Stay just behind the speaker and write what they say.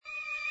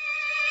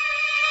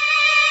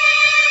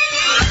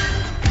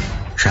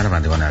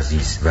شنوندگان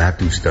عزیز و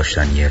دوست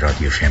داشتنی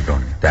رادیو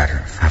شمرون، در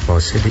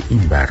فواصل این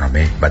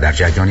برنامه و در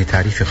جریان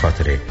تعریف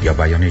خاطره یا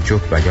بیان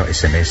جوک و یا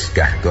SMS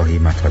گهگاهی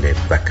مطالب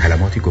و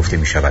کلماتی گفته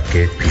می شود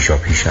که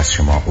پیشاپیش از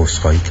شما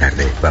عذرخواهی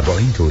کرده و با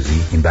این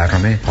توضیح این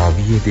برنامه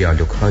حاوی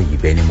دیالوگ هایی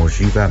بین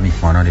مجری و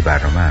میهمانان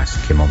برنامه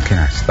است که ممکن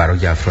است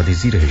برای افراد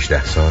زیر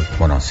 18 سال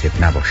مناسب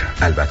نباشد.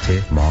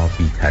 البته ما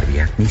بی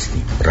تربیت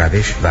نیستیم.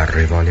 روش و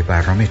روال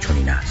برنامه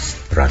چنین است.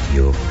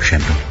 رادیو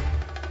شمرون.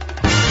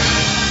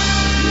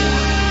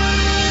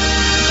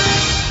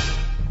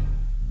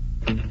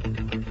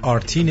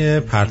 آرتین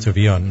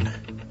پرتویان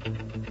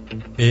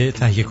به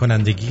تهیه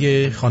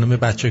کنندگی خانم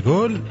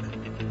بچه‌گل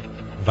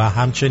و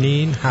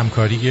همچنین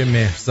همکاری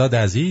مهرزاد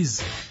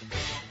عزیز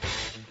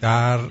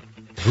در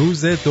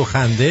روز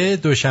دوخنده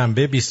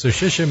دوشنبه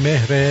 26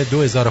 مهر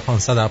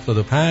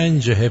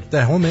 2575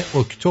 17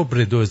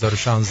 اکتبر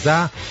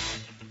 2016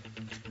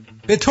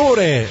 به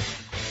طور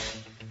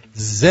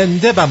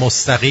زنده و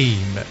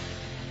مستقیم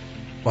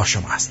با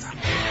شما هستم.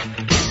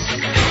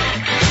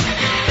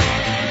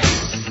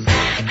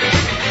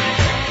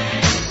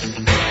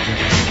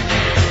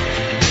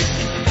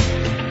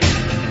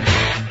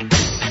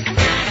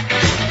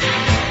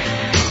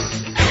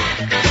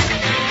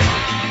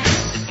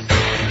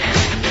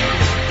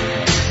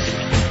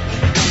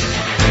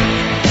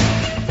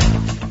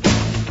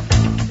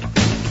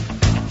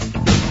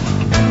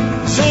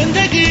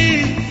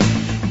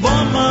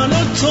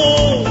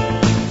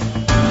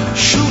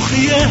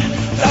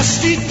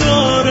 دستی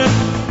داره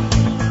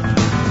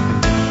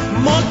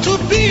ما تو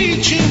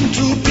بیچیم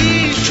تو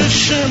بیچ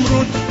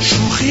شمرون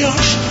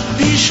شوخیاش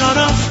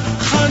بیشرف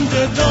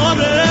خنده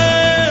داره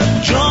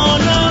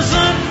جان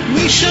ازم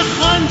میشه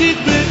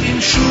خندید به این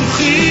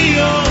شوخی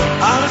ها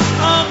از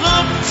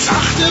عقب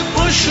سخت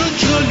پاشو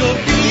جلو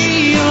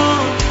بیا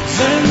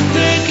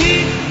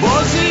زندگی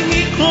بازی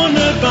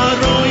میکنه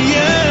برای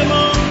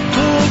ما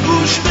تو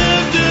گوش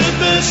بده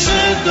به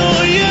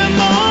صدای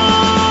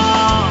ما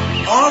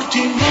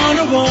آرتین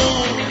منو با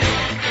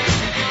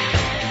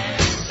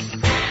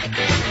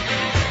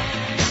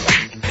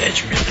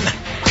هیچ میبینم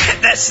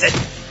دسته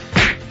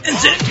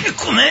اینجوری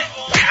میکنه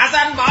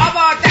نزن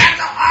بابا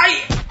درد آی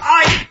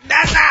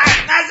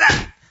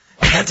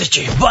نزن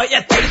چی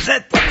باید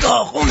بریزد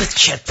داغونت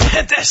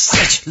کت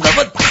دستش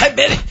لابد بخوای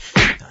بری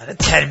داره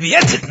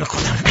تربیتت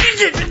میکنم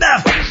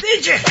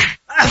دیجی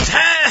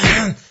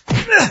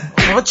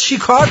آقا چی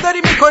کار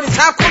داری میکنی؟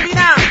 صبر کن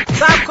بینم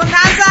صبر کن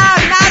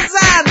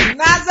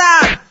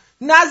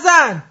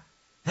نزن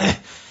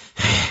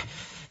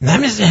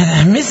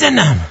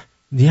میزنم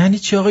یعنی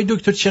چی آقای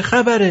دکتر چه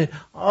خبره؟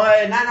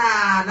 آی نه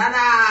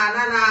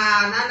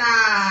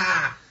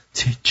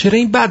چرا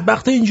این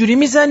بدبخت اینجوری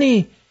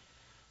میزنی؟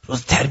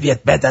 روز تربیت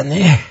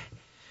بدنه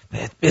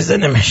باید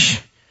بزنمش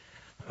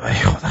وای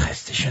خدا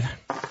خسته شدم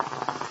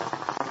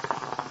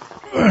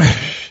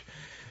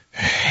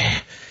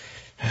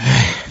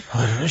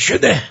پاره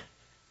شده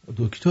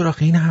دکتر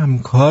آخه این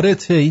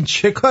همکارته این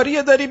چه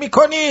کاریه داری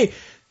میکنی؟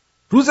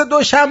 روز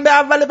دوشنبه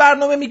اول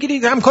برنامه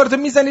میگیری همکارتو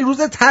میزنی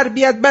روز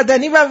تربیت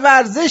بدنی و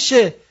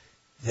ورزشه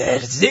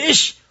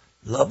ورزش؟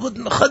 لابد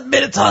میخواد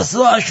بره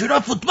تاسو عاشورا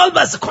فوتبال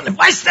بازی کنه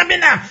وایستا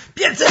ببینم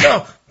بیا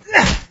جلو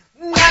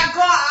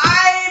نگو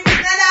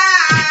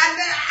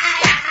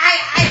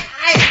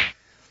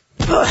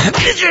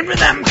بیجور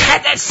بدم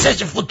پدر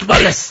سج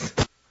فوتبال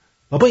است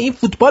بابا این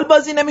فوتبال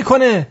بازی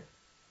نمیکنه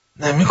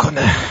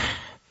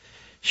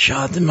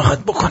شاید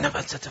میخواد بکنه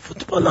وسط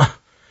فوتبالا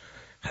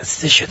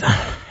خسته شدم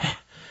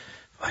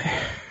وای.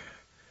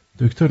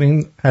 دکتر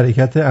این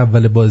حرکت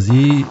اول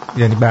بازی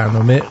یعنی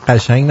برنامه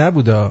قشنگ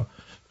نبوده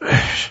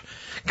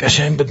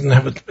قشنگ بود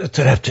نبود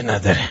تو ربطی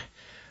نداره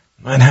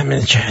من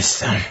همین چه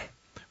هستم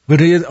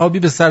برای آبی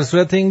به سر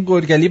صورت این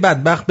گرگلی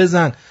بدبخت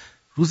بزن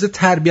روز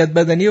تربیت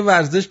بدنی و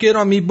ورزش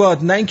گرامی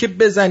باد نه اینکه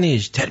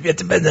بزنیش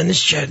تربیت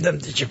بدنیش کردم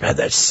دیگه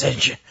پدر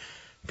سنج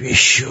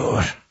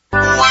بیشور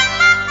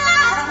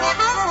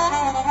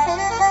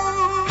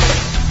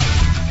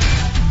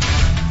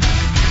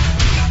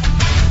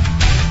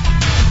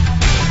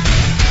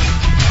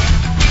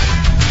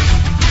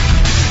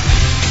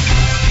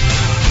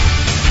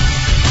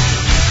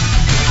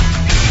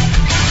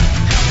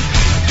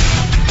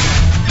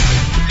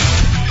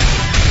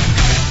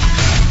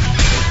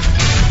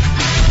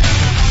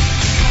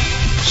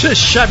چه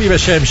شبی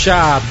بشه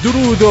امشب.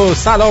 درود و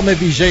سلام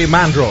ویژه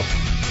من رو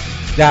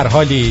در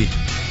حالی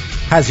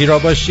پذیرا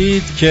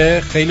باشید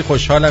که خیلی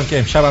خوشحالم که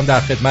امشبم در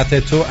خدمت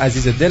تو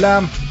عزیز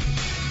دلم.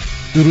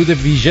 درود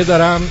ویژه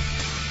دارم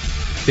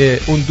به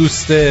اون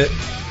دوست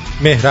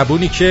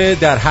مهربونی که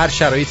در هر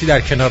شرایطی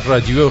در کنار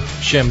رادیو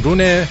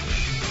شمرونه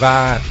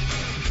و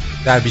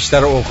در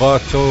بیشتر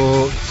اوقات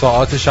و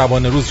ساعات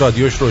شبانه روز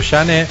رادیوش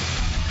روشنه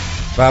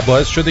و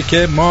باعث شده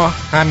که ما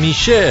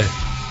همیشه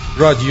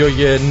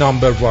رادیوی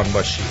نامبر 1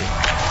 باشیم.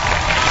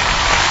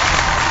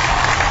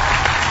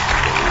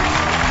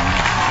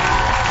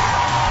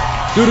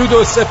 درود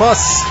و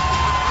سپاس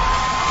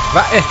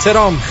و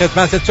احترام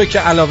خدمت تو که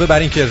علاوه بر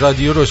این که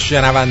رادیو رو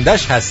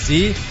شنوندش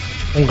هستی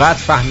اونقدر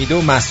فهمیده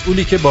و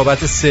مسئولی که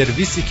بابت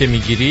سرویسی که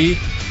میگیری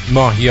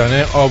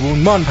ماهیانه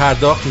آبونمان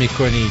پرداخت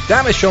میکنید.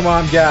 دم شما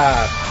هم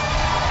گرم.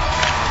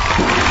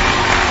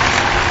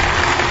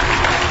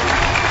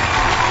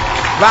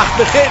 وقت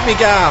بخیر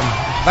میگم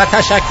و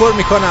تشکر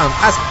میکنم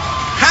از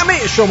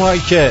همه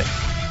شمایی که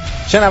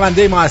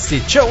شنونده ما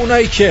هستید، چه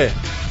اونایی که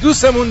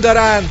دوستمون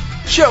دارن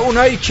چه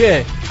اونایی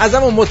که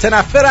ازمون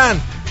متنفرن.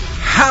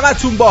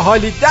 همتون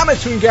باحالی،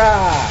 دمتون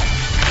گرم.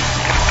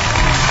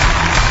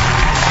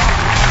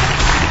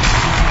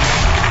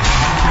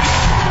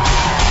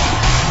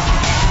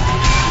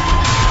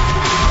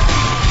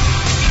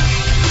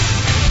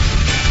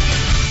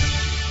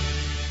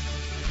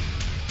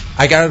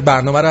 اگر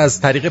برنامه رو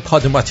از طریق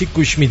پادماتیک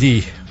گوش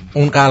میدی،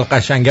 اون قلب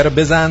قشنگه رو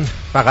بزن.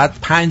 فقط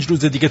 5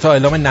 روز دیگه تا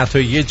اعلام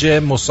نتایج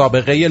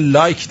مسابقه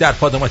لایک در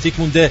پادماتیک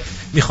مونده.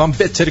 میخوام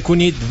بهتر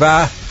کنید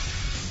و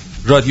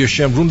رادیو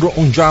شمرون رو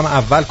اونجا هم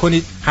اول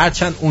کنید،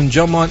 هرچند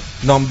اونجا ما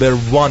نمبر 1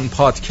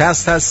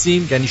 پادکست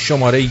هستیم، یعنی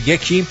شماره 1،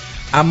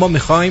 اما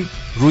میخوایم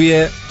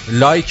روی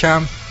لایک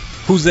هم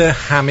پوز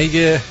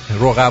همه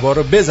رقبا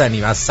رو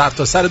بزنیم از سر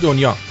تا سر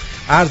دنیا.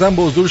 عرضم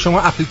به حضور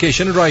شما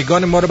اپلیکیشن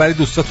رایگان ما رو برای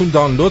دوستاتون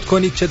دانلود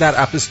کنید، چه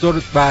در اپ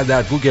استور و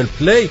در گوگل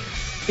پلی.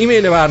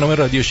 ایمیل برنامه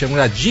رادیو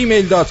شمرون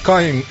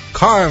 @gmail.com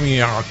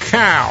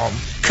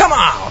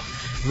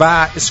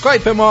و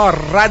اسکایپ ما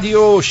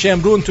رادیو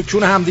شمرون تو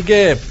کون هم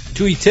دیگه.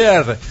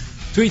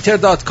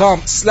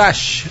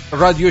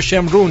 twitter.com/رادیو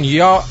شمرون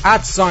یا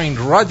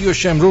 @رادیو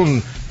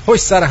شمرون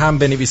پشت سر هم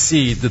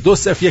بنویسید.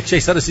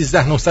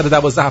 201613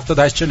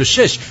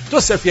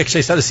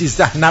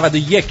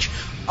 20161391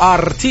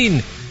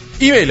 آرتین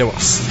ایمیل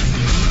ماست.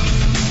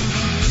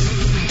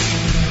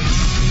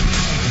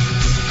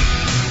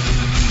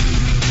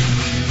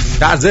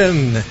 در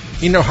ضمن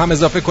این رو هم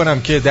اضافه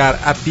کنم که در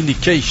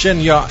اپلیکیشن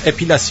یا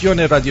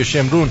اپلیکیشن رادیو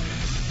شمرون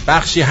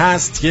بخشی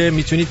هست که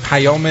میتونید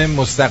پیام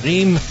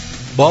مستقیم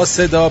با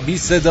صدا بی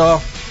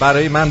صدا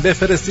برای من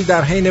بفرستید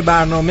در حین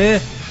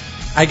برنامه.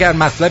 اگر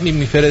مطلبی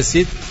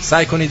میفرستید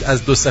سعی کنید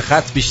از 2-3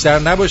 خط بیشتر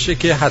نباشه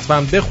که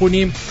حتما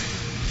بخونیم.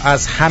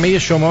 از همه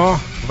شما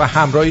و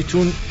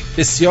همراهیتون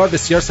بسیار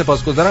بسیار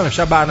سپاسگزارم.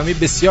 امشب برنامه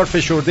بسیار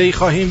فشرده‌ای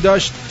خواهیم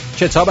داشت.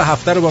 کتاب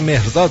هفته رو با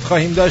مهرزاد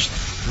خواهیم داشت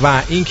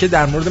و اینکه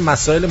در مورد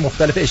مسائل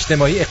مختلف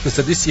اجتماعی،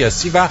 اقتصادی،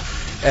 سیاسی و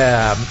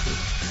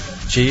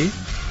چی؟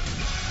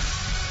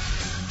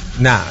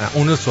 نه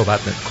اونو صحبت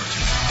نمی‌کنیم.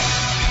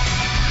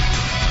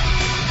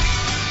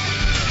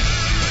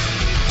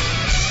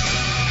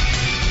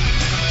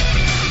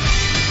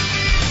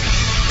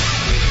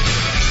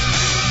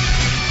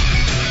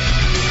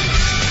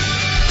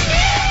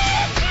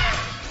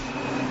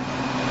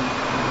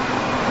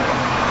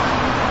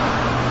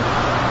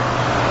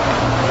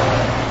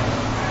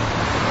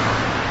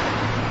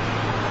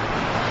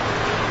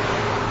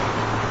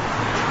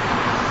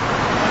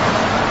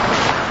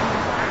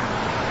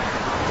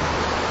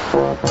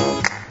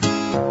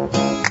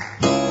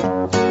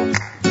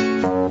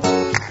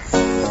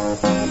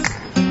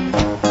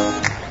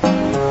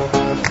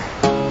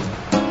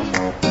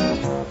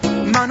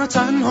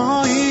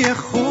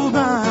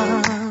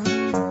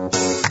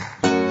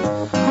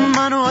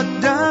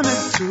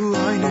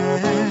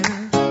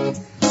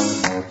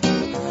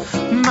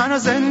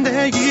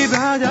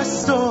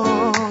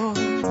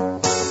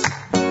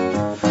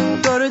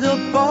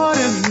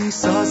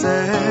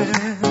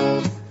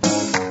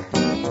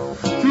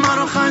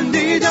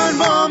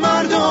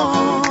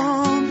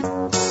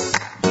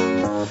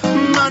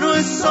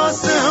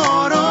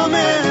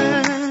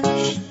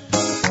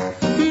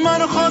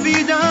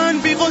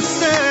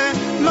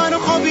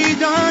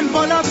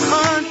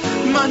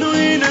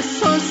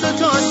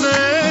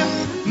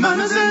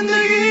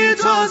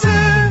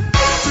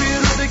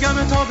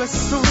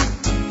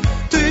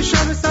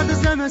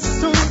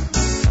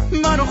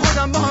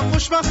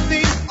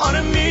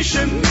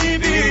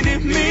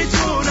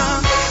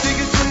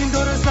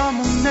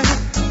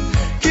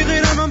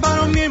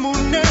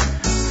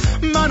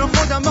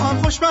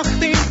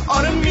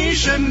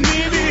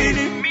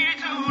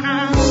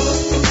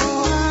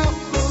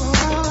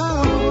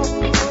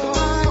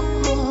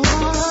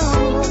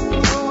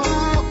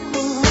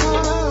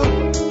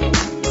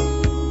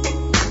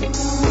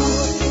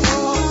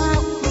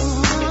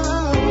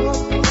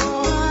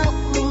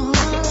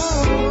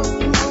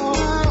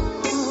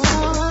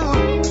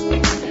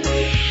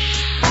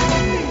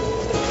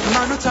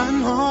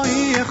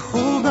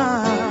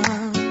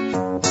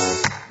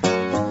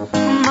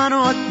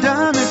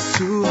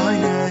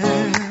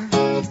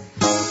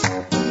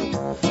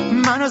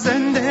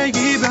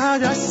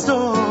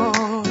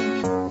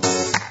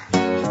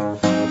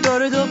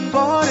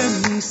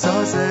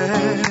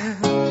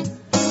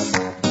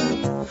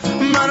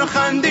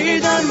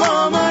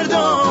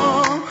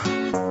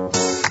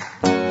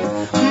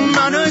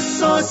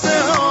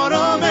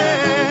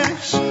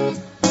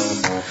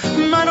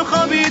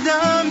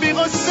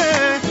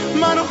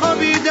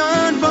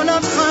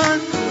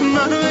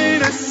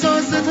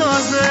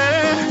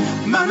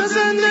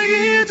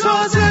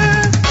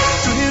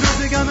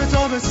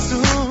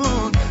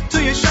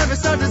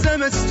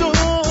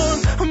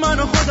 من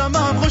و خودم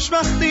هم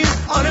خوشبختیم.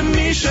 آره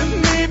میشه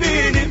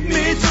میبینیم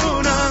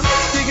میتونم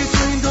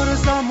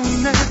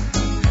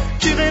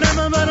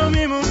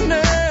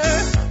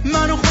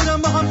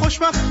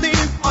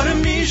خوشبختیم آره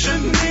میشه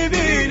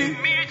میبینی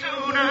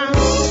میتونم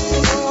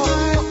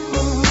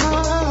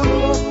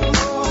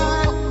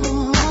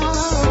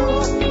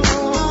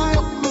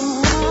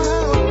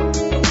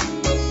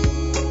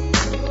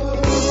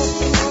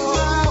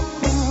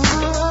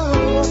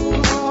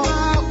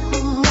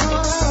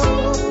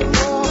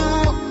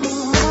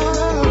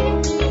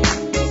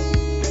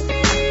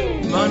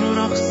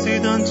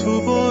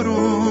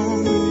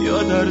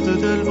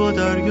دل با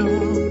دریا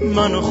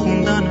منو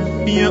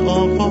خوندن یه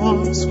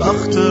آواز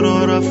وقت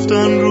را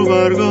رفتن رو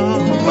برگاه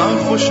من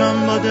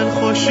خوشم با دل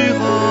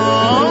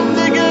خوشی‌هام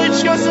دیگه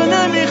هیچ کسو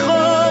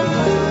نمیخوام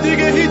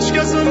دیگه هیچ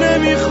کسو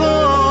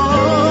نمیخوام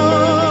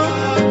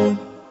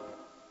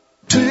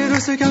توی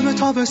روز گرم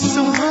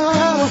تابستون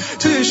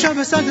توی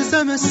شب سرد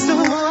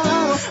زمستون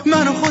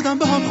منو خودم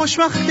با هم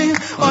خوشبختیم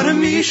آره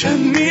میشه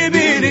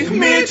میبینی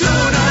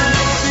میتونم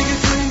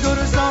دیگه تو این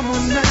دور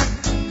زمونه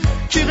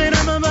کی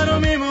غیر من برا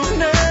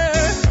میمونه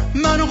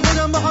من و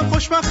خودم با هم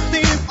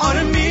خوشبختیم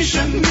آره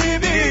میشه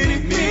میبینی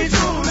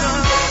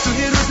میتونم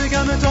توی روز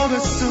گرم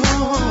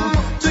تابستون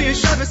توی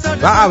شب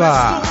سرد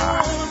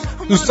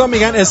زمستون دوستان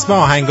میگن اسم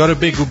آهنگا رو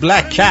بگو.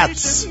 بلک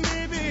کتس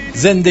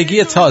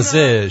زندگی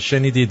تازه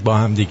شنیدید با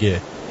هم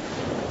دیگه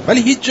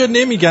ولی هیچ جا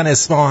نمیگن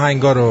اسم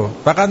آهنگا رو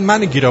فقط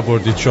من گیر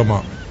آوردید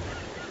شما.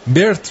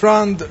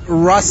 برتراند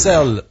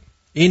راسل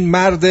این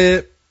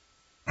مرد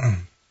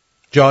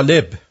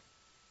جالب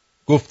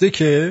گفته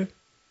که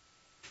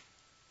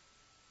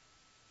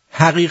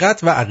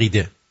حقیقت و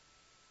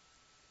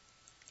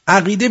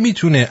عقیده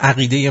میتونه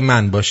عقیده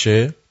من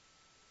باشه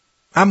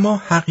اما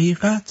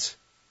حقیقت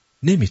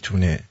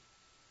نمیتونه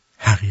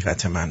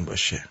حقیقت من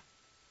باشه.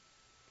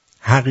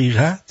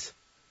 حقیقت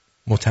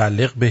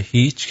متعلق به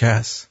هیچ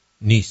کس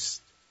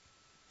نیست.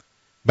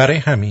 برای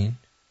همین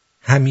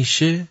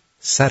همیشه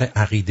سر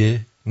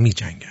عقیده می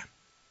جنگن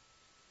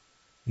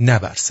نه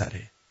بر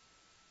سر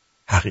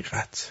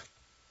حقیقت.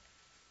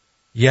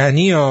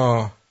 یعنی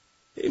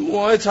این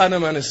موهای تن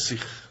من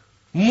سیخ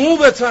مو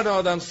به تن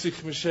آدم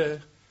سیخ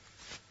میشه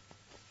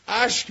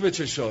اشک به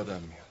چش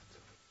آدم میاد.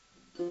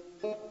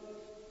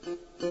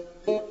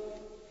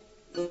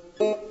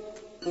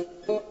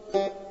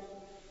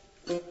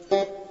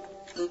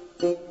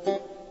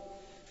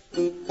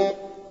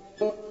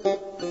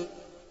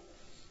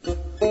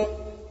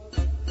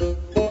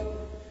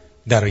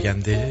 در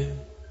آینده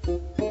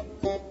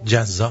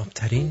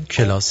جذابترین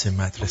کلاس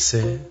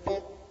مدرسه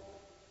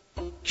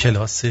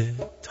کلاس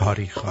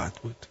تاریخ خواهد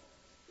بود.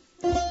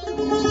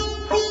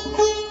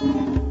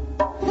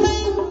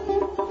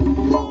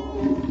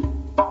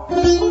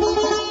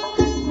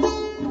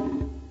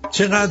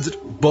 چقدر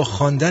با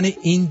خواندن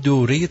این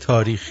دوره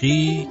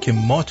تاریخی که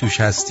ما توش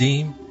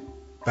هستیم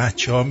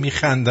بچه‌ها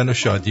میخندن و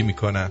شادی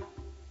میکنن.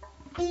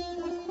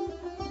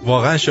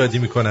 واقعا شادی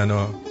میکنن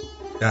و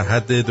در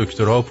حد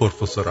دکترا و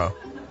پروفسورا.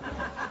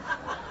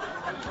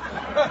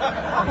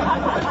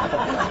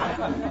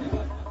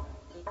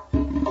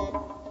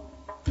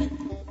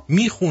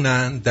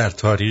 میخونن در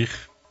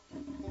تاریخ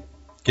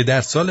که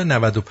در سال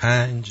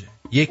 95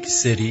 یک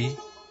سری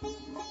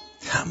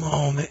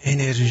تمام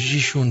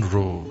انرژیشون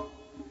رو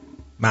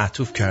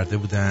معطوف کرده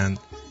بودند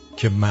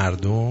که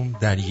مردم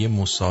در یه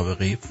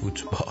مسابقه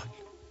فوتبال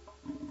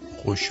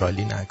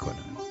خوشحالی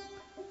نکنن.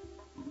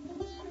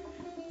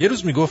 یه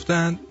روز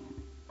میگفتن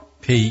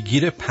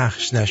پیگیر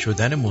پخش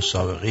نشدن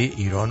مسابقه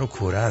ایران و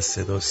کره از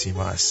صدا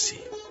سیما هستی.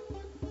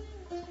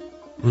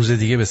 روز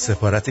دیگه به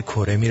سفارت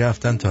کره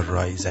میرفتن تا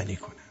رایزنی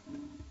کنن،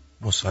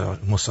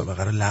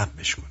 مسابقه رو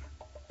لغوش کنن.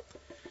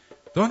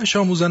 دانش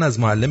آموزان از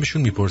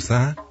معلمشون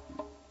میپرسن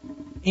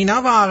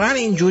اینا واقعا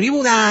اینجوری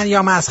بودن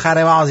یا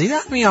مسخره بازی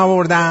در می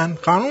آوردن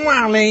خانم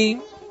معلم؟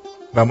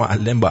 و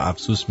معلم با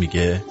افسوس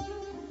میگه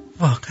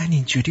واقعا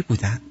اینجوری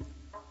بودن.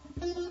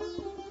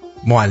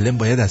 معلم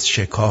باید از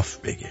شکاف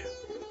بگه،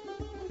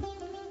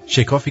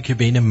 شکافی که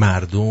بین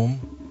مردم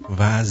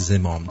و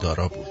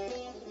زمامدارا بود.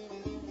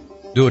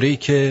 دوره‌ای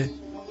که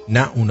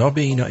نه اونا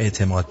به اینا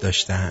اعتماد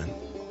داشتن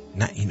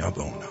نه اینا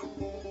به اونا.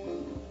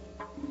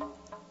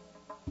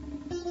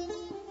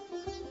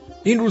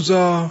 این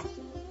روزا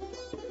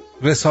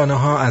رسانه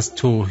ها از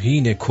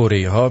توهین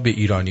کره ها به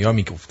ایرانی ها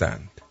می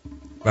گفتند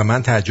و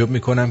من تعجب می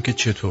کنم که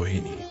چه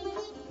توهینی.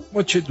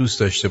 ما چه دوست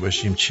داشته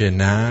باشیم چه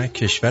نه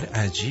کشور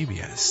عجیبی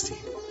هستیم.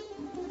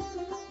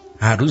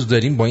 هر روز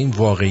داریم با این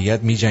واقعیت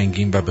می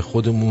جنگیم و به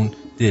خودمون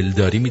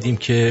دلداری می دیم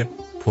که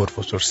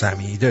پروفسور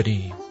سمیعی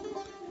داریم.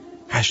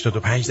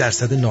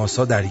 85%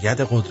 ناسا در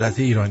ید قدرت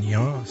ایرانی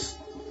هاست.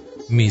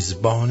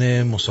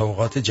 میزبان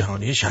مسابقات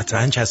جهانی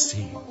شطرنج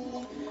هستیم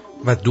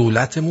و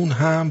دولتمون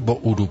هم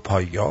با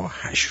اروپایی‌ها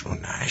حشر و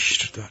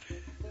نشر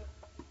داره.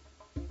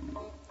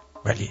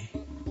 ولی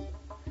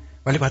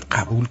باید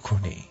قبول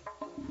کنی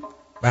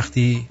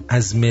وقتی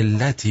از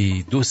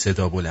ملتی دو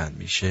صدا بلند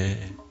میشه،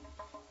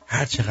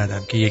 هر چقدر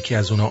که یکی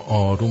از اونا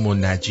آروم و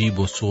نجیب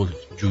و صلح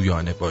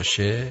جویانه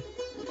باشه،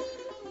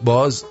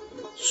 باز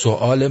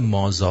سؤال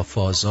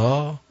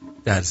مازافازا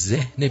در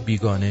ذهن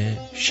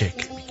بیگانه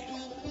شکل میگیره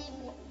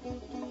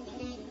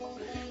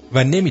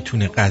و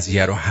نمیتونه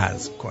قضیه رو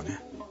هضم کنه.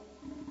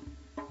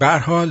 به هر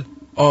حال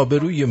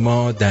آبروی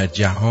ما در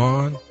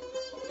جهان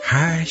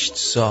 8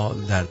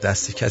 سال در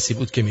دست کسی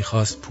بود که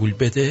میخواست پول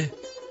بده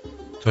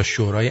تا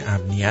شورای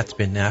امنیت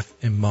به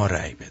نفع ما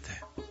رأی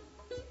بده.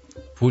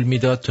 پول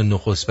میداد تا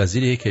نخست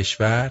وزیر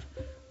کشور،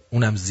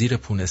 اونم زیر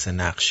پونس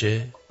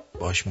نقشه،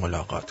 باش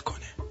ملاقات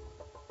کنه.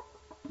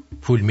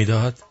 پول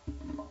میداد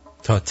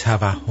تا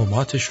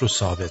توهماتش رو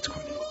ثابت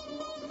کنه.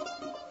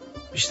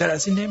 بیشتر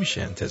از این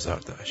نمیشه انتظار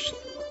داشت.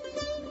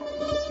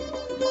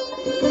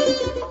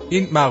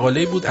 این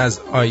مقاله بود از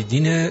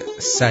آیدین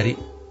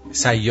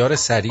سیار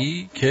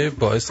سری که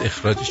باعث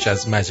اخراجش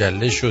از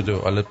مجله شد و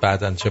حالا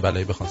بعداً چه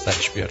بلایی بخوان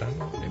سرش بیارن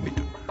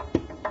نمیدونم.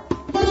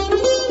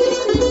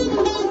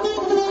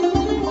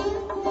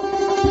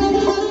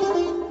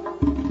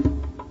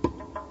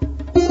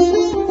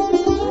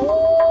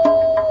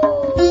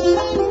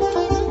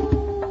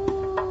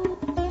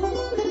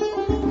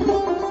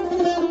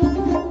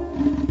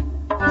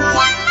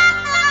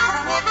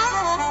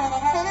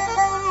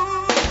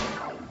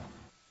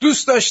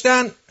 دوست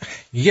داشتن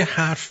یه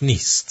حرف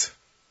نیست.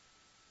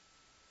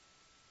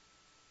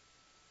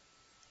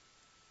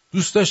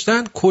 دوست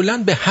داشتن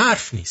کلاً به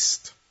حرف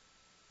نیست.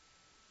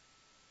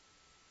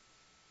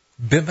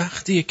 به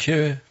وقتیه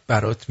که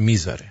برات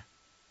میذاره،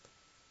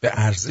 به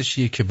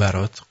ارزشیه که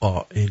برات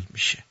قائل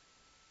میشه،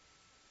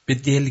 به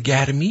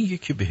دلگرمیه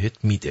که بهت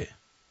میده.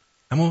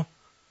 اما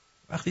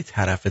وقتی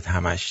طرفت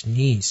همش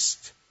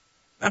نیست،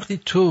 وقتی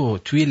تو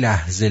توی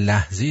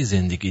لحظه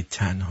زندگی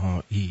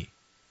تنهایی،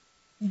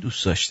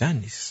 دوست داشتن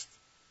نیست.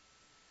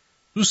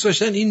 دوست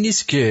داشتن این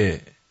نیست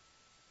که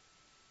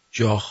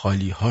جا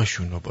خالی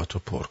هاشون رو با تو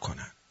پر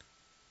کنن.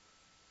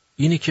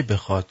 اینه که به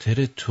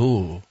خاطر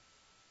تو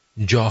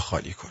جا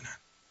خالی کنن.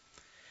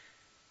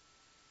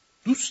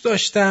 دوست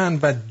داشتن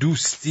و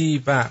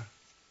دوستی و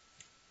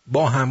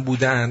با هم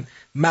بودن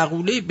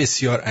مقوله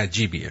بسیار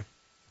عجیبیه.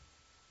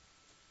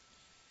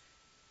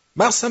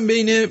 مثلا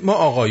بین ما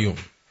آقایون،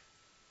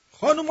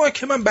 خانوما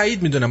که من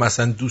بعید میدونم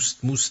اصلا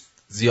دوست موست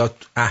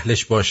زیاد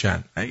اهلش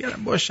باشن.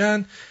 اگرم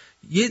باشن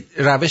یه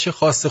روش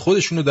خاص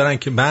خودشونو دارن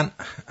که من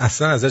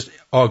اصلا ازش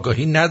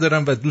آگاهی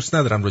ندارم و دوست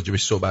ندارم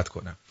راجبش صحبت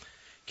کنم،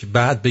 که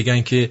بعد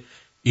بگن که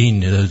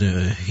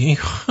این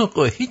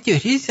آقاهی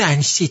داری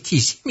زن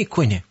ستیزی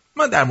میکنه.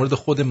 من در مورد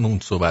خودمون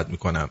صحبت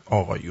میکنم.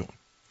 آقایون،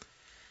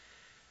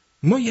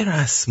 ما یه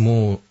رسم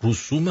و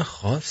رسوم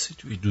خاصی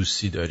توی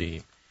دوستی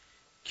داریم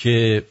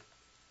که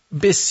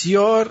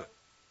بسیار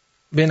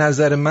به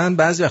نظر من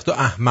بعضی وقتا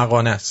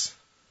احمقانه است.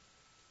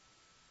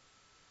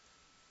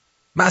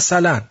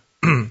 مثلا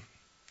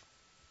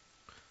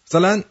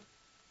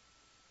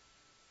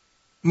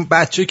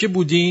بچه که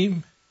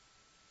بودیم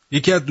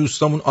یکی از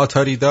دوستامون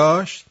آتاری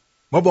داشت،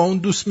 ما با اون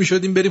دوست می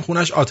شدیم بریم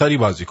خونش آتاری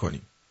بازی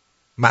کنیم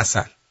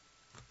مثلا.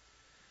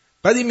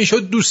 بعد این می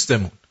شد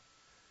دوستمون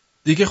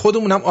دیگه،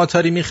 خودمون هم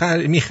آتاری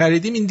می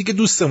خریدیم، این دیگه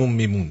دوستمون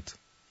می موند.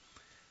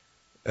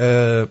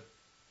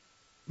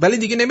 ولی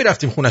دیگه نمی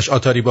رفتیم خونش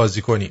آتاری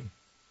بازی کنیم،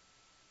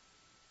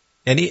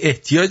 یعنی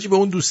احتیاجی به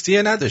اون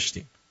دوستیه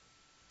نداشتیم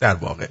در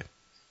واقع.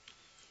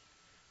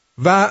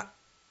 و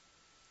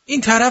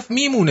این طرف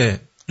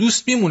میمونه،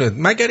 دوست میمونه،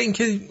 مگر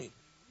اینکه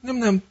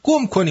نمیدونم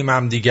گم کنیم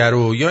هم دیگر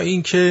رو، یا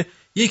اینکه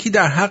یکی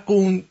در حق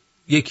اون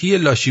یکی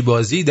لاشی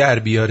بازی در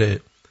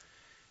بیاره،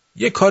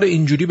 یه کار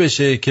اینجوری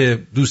بشه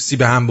که دوستی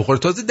به هم بخوره.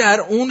 تازه در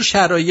اون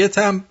شرایط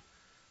هم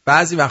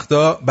بعضی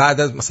وقتا بعد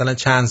از مثلا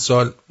چند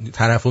سال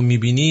طرفو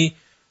میبینی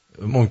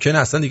ممکنه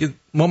اصلا دیگه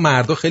ما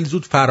مردا خیلی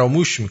زود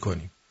فراموش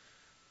میکنیم،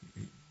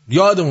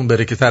 یادمون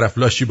بره که طرف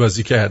لاشی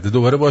بازی کرده،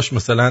 دوباره باش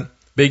مثلا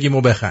بگیم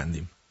و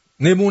بخندیم.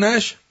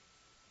 نمونهش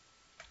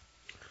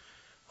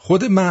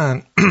خود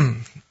من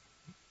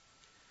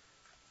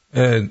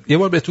یه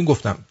بار بهتون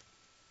گفتم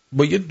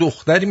با یه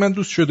دختری من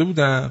دوست شده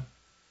بودم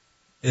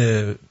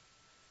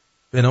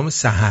به نام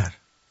سحر.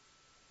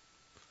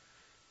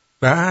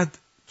 بعد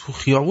تو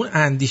خیابون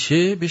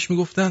اندیشه بهش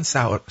میگفتن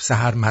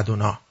سحر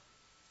مدونا.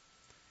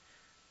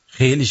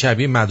 خیلی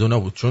شبیه مدونا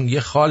بود، چون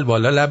یه خال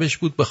بالا لبش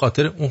بود، به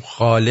خاطر اون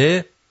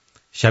خاله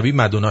شبیه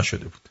مدونا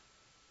شده بود.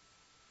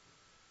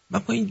 من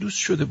با این دوست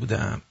شده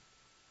بودم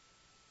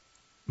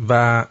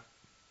و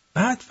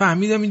بعد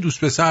فهمیدم این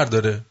دوست پسر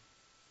داره،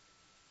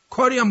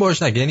 کاری هم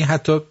باهاش نگه، یعنی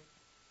حتی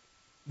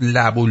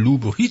لب و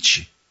لوب و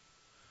هیچی.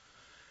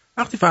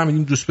 وقتی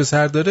فهمیدیم دوست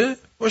پسر داره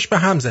باش به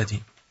هم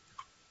زدیم.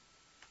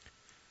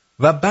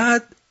 و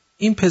بعد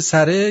این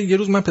پسره، یه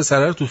روز من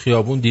پسره رو تو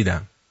خیابون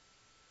دیدم،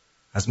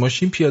 از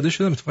ماشین پیاده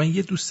شدم، اتفاقا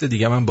یه دوست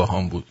دیگه من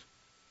باهام بود.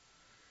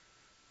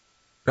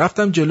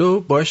 رفتم جلو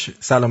باش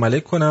سلام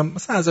علیک کنم،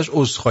 مثلا ازش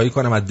عذرخواهی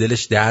کنم، از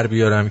دلش در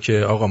بیارم که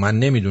آقا من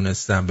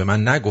نمیدونستم، به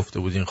من نگفته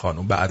بود این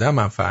خانم، بعدا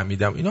من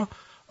فهمیدم اینا.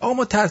 آقا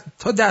ما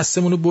تا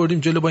دستمون رو بردیم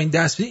جلو با این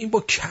دست بدیم، این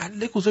با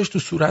کله گذاشت تو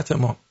صورت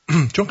ما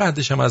چون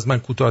قدش هم از من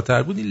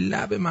کوتاه‌تر بود، این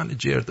لب من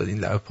جر داد، این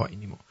لب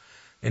پایینیمو،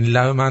 یعنی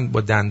لب من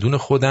با دندون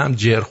خودم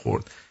جر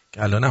خورد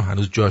که الانم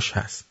هنوز جاش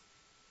هست.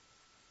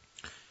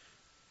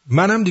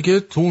 منم دیگه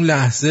تو اون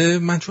لحظه،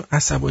 من چون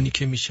عصبانی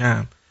که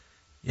میشم،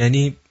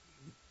 یعنی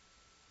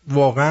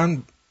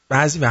واقعا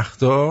بعضی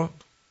وقتا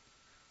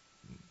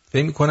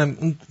فکر می‌کنم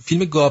اون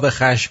فیلم گاو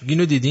خشمگین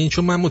رو دیدین؟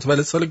 چون من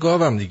متولد سال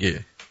گاوم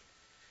دیگه.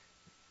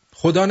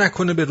 خدا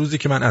نکنه به روزی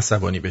که من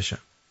عصبانی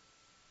بشم.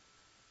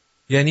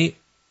 یعنی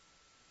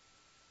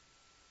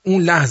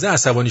اون لحظه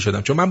عصبانی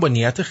شدم چون من با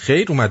نیت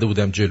خیر اومده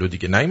بودم جلو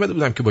دیگه، نیومده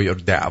بودم که با یارو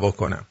دعوا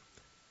کنم.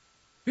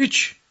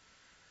 هیچ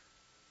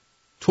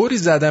طوری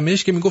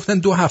زدمش که میگفتن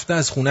 2 هفته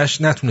از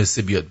خونش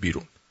نتونسته بیاد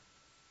بیرون.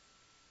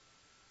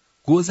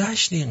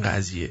 گذشت این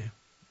قضیه.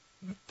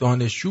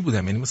 دانشجو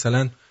بودم، یعنی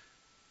مثلا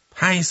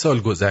 5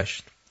 سال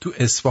گذشت. تو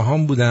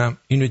اصفهان بودم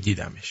اینو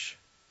دیدمش.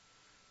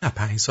 نه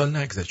 5 سال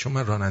نگذشت چون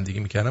من رانندگی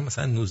میکردم،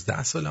 مثلا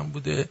 19 سالم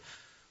بوده،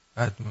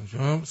 بعد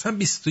مثلا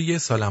 21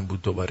 سالم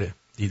بود دوباره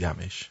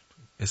دیدمش.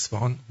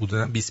 اصفهان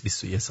بودم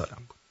 20-21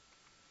 سالم بود.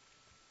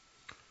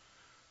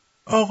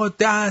 آقا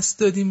دست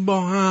دادیم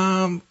با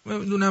هم،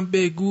 نمیدونم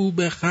بگو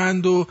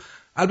بخند و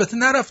البته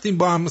نرفتیم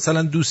با هم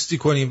مثلا دوستی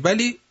کنیم،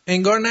 ولی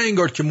انگار نه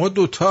انگار که ما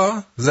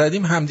دوتا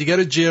زدیم همدیگر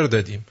رو جر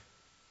دادیم.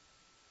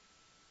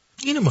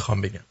 اینو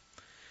میخوام بگم.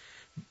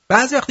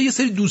 بعضی وقتا یه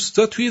سری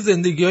دوستا توی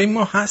زندگی‌های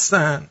ما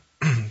هستن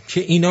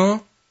که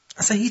اینا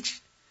اصلا هیچ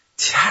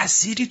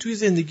تأثیری توی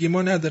زندگی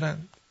ما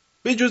ندارن،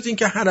 به جز این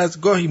که هر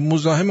از گاهی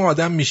مزاحم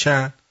آدم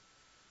میشن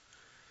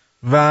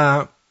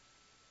و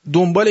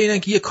دنبال اینن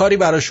که یه کاری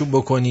براشون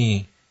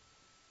بکنی،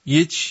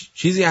 یه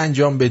چیزی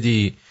انجام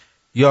بدی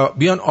یا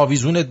بیان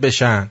آویزونت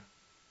بشن.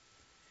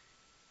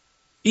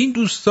 این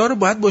دوستا رو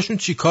باید باشون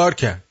چی کار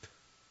کرد؟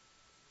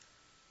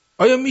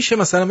 آیا میشه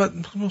مثلا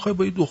میخوای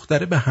با یه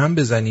دختره به هم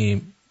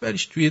بزنیم،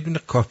 بریش توی یه دونه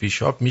کافی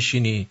شاپ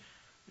میشینی،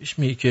 بهش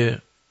میگی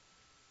که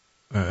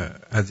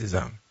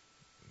عزیزم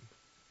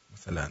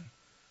مثلا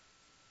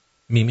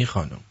میمی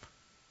خانم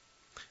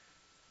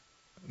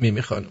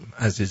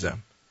عزیزم،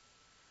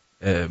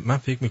 من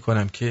فکر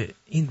میکنم که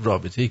این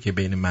رابطه‌ای که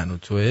بین من و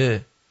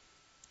توه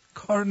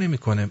کار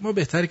نمیکنه، ما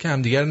بهتره که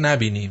همدیگر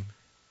نبینیم.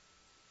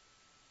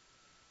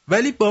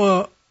 ولی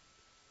با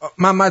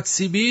محمد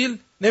سیبیل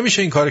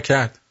نمیشه این کار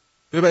کرد.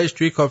 ببریش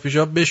توی کافی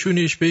شاپ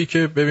بشونیش بگی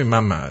که ببین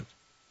محمد،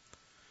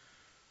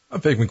 من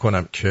فکر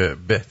میکنم که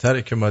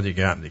بهتره که ما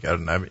دیگه همدیگر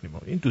رو نبینیم و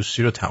این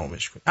دوستی رو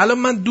تمومش کنیم. الان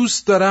من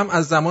دوست دارم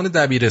از زمان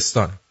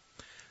دبیرستان،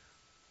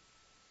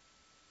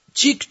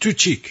 چیک تو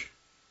چیک،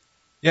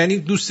 یعنی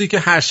دوستی که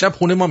هر شب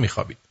خونه ما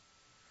میخوابید،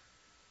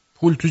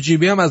 پول تو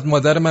جیبی هم از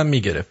مادر من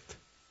میگرفت.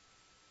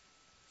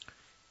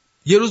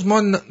 یه روز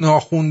ما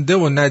ناخونده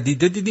و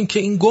ندیده دیدیم که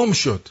این گم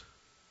شد.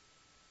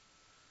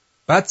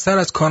 بعد سر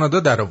از کانادا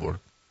در آورد،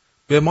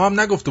 به ما هم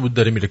نگفته بود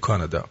داره میره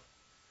کانادا.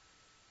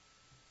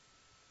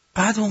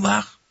 بعد اون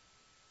وقت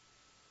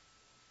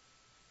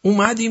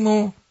اومدیم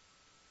و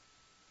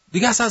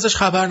دیگه اصلا ازش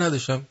خبر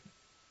نداشتم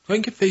تا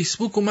اینکه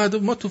فیسبوک اومد و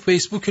ما تو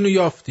فیسبوک اینو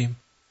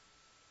یافتیم.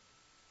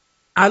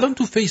 الان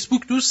تو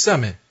فیسبوک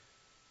دوستمه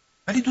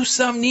ولی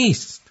دوستم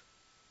نیست.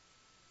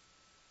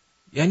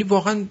 یعنی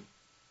واقعا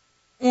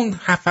اون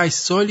 7-8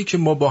 سالی که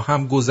ما با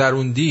هم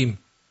گذروندیم،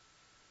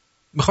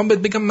 میخوام بهت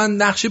بگم من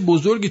نقش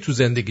بزرگی تو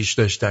زندگیش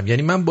داشتم.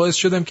 یعنی من باعث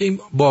شدم که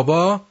این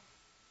بابا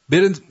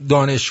بره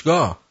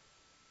دانشگاه.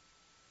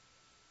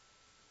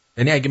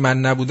 یعنی اگه من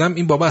نبودم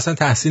این بابا اصلا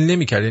تحصیل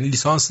نمیکرد، یعنی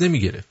لیسانس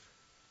نمیگرفت.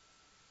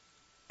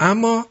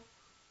 اما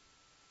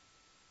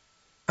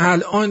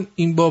الان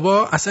این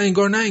بابا اصلا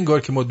انگار نه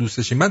انگار که ما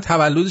دوستشیم. من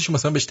تولدش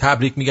مثلا بهش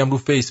تبریک میگم رو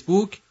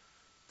فیسبوک،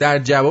 در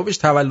جوابش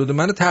تولد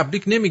منو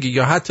تبریک نمیگه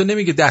یا حتی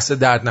نمیگه دست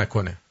درد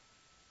نکنه.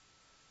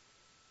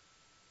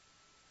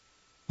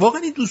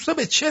 واقعا این دوستا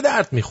به چه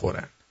درد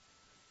میخورن؟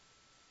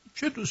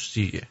 چه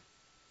دوستیه؟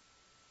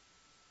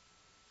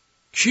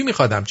 کی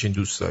میخواد همچین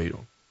دوستایی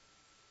رو؟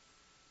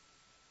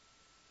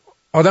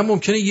 آدم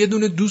ممکنه یه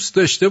دونه دوست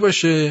داشته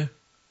باشه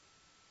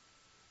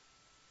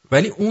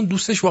ولی اون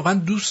دوستش واقعا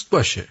دوست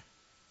باشه.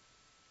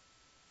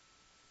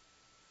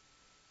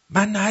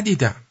 من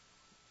ندیدم.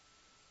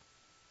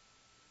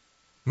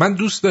 من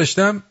دوست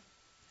داشتم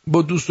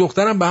با دوست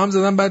دخترم به هم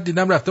زدم، بعد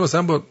دیدم رفته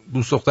مثلا با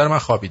دوست دختر من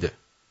خوابیده.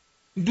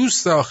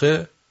 دوست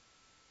آخه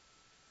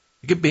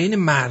دیگه بین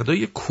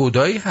مردای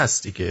کدایی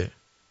هستی که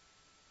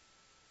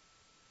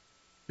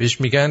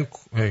بهش میگن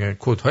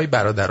کدهای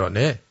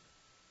برادرانه.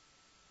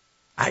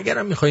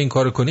 اگرم میخوای این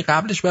کارو کنی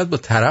قبلش باید با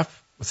طرف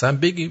مثلا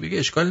بگی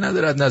اشکال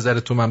نداره از نظر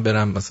تو من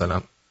برم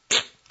مثلا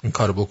این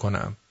کارو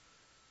بکنم.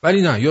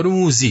 ولی نه، یارو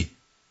موزی.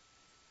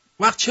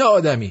 وقت چه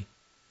آدمی؟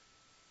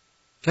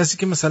 کسی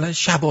که مثلا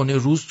شبانه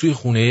روز توی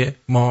خونه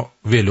ما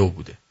ولو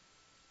بوده،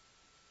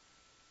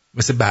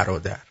 مثل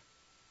برادر.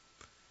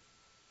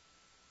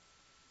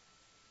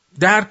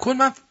 در کل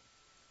من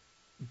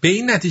به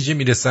این نتیجه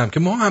میرسم که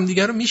ما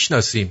همدیگر رو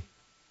میشناسیم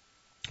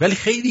ولی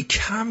خیلی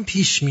کم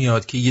پیش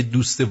میاد که یه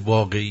دوست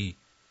واقعی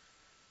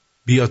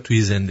بیاد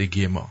توی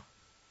زندگی ما.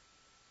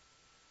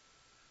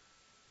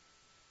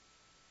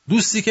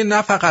 دوستی که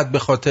نه فقط به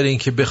خاطر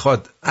اینکه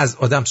بخواد از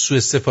آدم سوء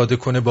استفاده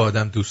کنه با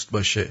آدم دوست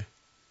باشه،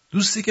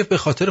 دوستی که به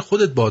خاطر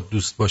خودت باید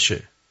دوست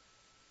باشه،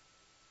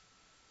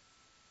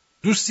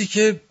 دوستی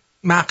که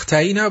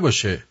مقطعی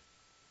نباشه.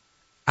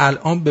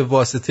 الان به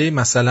واسطه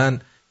مثلا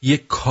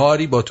یک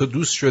کاری با تو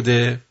دوست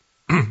شده،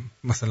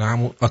 مثلا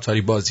همون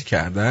آتاری بازی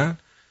کردن،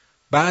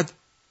 بعد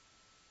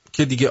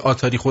که دیگه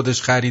آتاری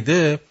خودش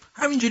خریده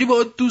همینجوری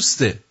با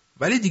دوسته،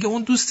 ولی دیگه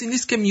اون دوستی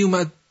نیست که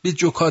میومد به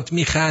جوکات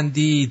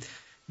میخندید،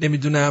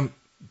 نمیدونم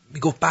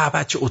میگفت به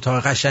بچه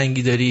اتاق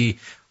قشنگی داری،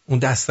 اون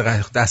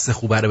دست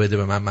خوبه رو بده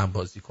به من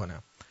بازی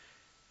کنم.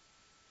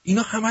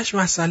 اینا همش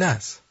مسئله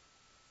است.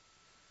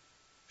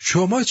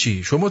 شما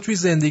چی؟ شما توی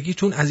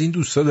زندگیتون از این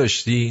دوستا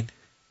داشتین؟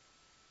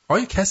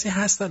 آیا کسی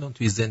هست الان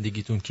توی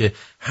زندگیتون که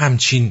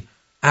همچین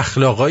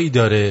اخلاقایی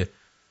داره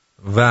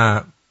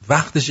و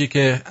وقتشه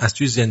که از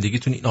توی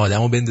زندگیتون این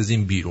آدمو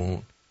بندازین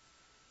بیرون،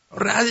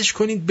 ردش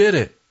کنید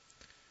بره؟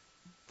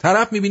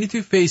 طرف میبینی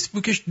توی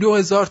فیسبوکش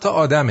 2000 تا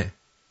آدمه،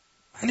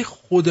 ولی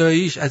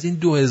خداییش از این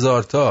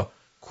 2000 تا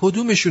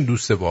کدومشون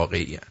دوست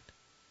واقعی هن؟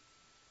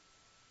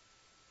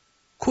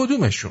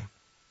 کدومشون؟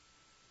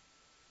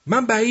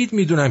 من بعید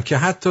میدونم که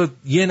حتی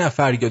 1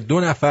 نفر یا 2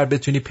 نفر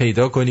بتونی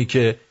پیدا کنی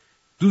که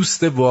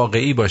دوست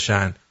واقعی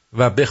باشن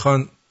و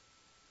بخوان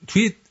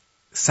توی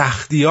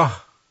سختی‌ها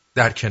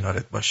در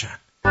کنارت باشن.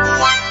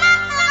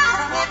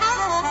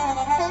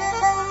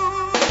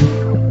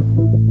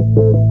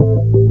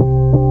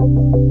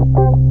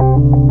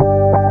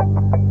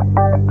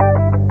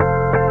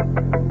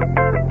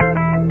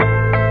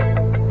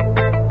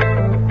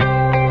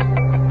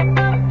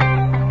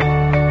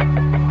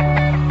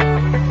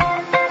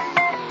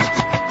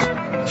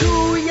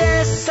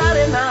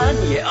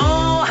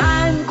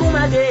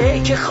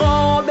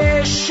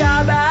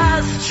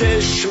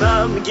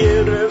 چشمم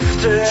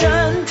گرفته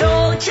چند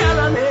تا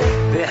کلمه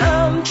به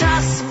هم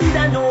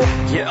چسبیدن و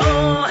یه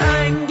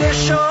آهنگ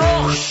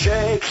شاخ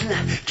شکل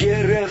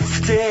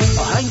گرفته.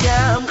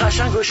 آهنگم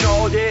قشنگ و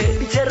شاده،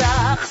 بیت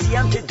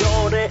رقصیم که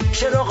داره،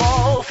 شعر و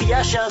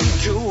قافیه‌شم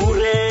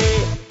جوره.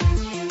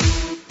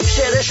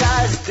 شعرش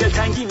از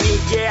دلتنگی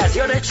میگه، از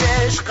یار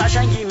چشم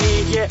قشنگی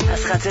میگه،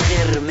 از خط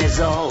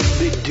قرمزا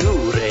به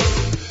دوره.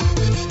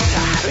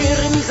 تحریر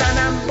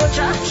میزنم با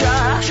چه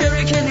چه،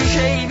 شعر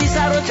کلیشه‌ای بی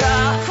سر و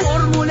ته،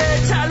 فرمول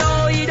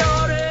طلایی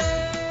داره.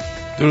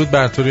 درود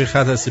بر تو، روی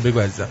خط هستی، بگو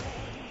عزیزم.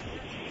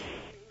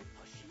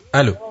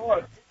 الو،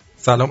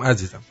 سلام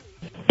عزیزم.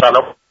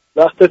 سلام،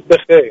 وقتت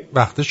بخیر.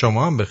 وقت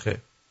شما هم بخیر.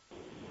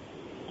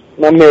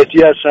 من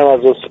مهدی هستم، از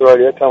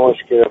استرالیا تماس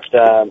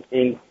گرفتم.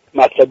 این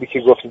مطلبی که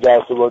گفتی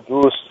درس با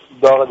دوست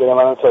داغ دل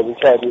منو تازه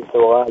کردی.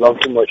 واقعا الان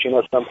تو ماشین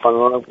هستم،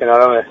 خانومم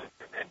کنارمه.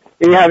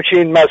 این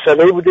همچین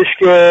مسئله‌ای بودش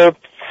که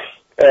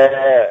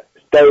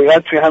دقیقا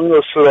توی همین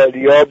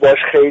استرالیا باش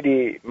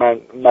خیلی من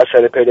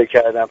مسئله پیدا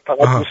کردم. فقط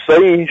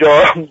دوستای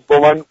اینجا با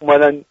من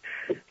اومدن،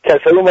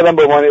 کسایی اومدن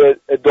با من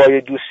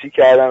ادعای دوستی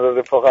کردن و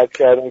رفاقت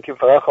کردن که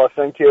فقط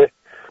خواستن که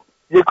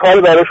یه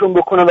کار براشون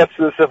بکنن و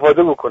سوء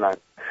استفاده بکنن.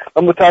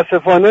 و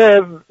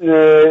متاسفانه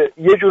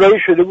یه جورایی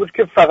شده بود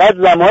که فقط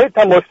زمانی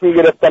تماس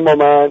میگرفتن با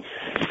من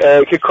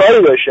که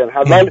کاری داشتن.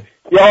 اول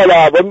یه حال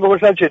احوال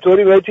میپرسن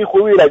چطوری مهدی،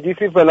 خوبی،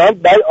 ردیفی فلان.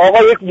 بعد آقا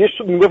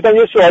میگفتن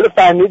یه سوال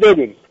فنی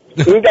داریم،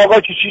 این آقا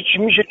چی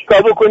میشه،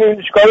 چیکار بکنیم،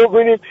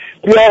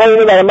 بیا آقا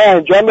اینو برای من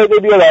انجام بده،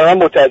 بیا برای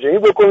من مترجمی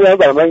بکن،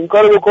 برای من این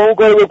کارو بکن اون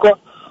کارو بکن.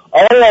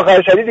 آقا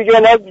آخر سری دیگه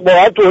من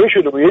واقعا توهین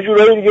شده بود. یه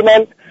جورایی دیگه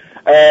من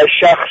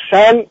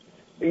شخصا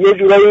یه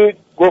جورایی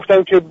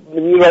گفتم که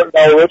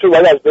روابط رو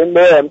باید از بین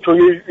برم، تو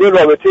یه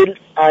رابطه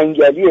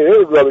انگلیه،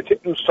 رابطه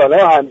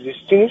دوستانه و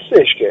همزیستی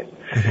نیستش که.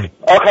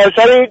 آخر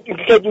سر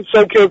که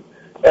دوستان که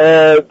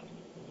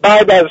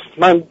بعد از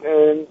من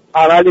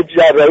عمل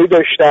جراحی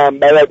داشتم،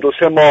 بعد از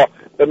 2-3 ماه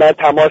به من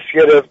تماس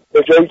گرفت،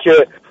 به جایی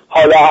که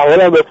حال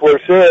احوالم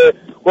بپرسه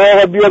گفت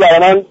آقا بیا برای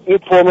من این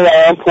فرم رو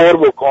برای من پر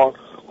بکن.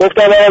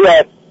 گفتم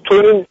آقا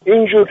تو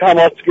اینجور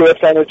تماس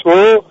گرفتن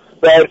تو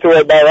و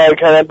ارتباط برقرار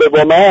کردن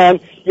با من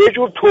یه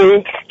جور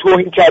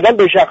توهین کردن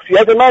به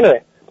شخصیت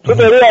منه. تو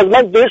داری از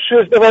من به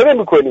سوء استفاده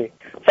میکنی،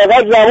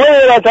 فقط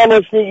زمانی من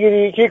تماس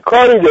میگیری که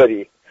کاری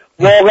داری.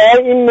 واقعا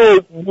این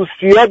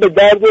دوستی‌ها به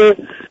درد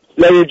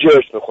لای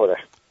جرس میخوره.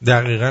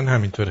 دقیقاً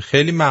همینطوره.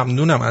 خیلی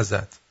ممنونم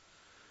ازت.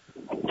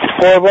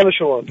 قربان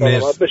شما،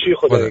 سلامت باشی،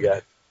 خدا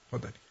نگهدار.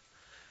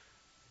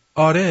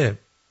 آره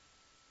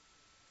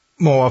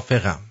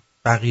موافقم.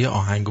 بقیه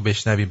آهنگو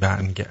بشنوی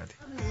برمیگردی.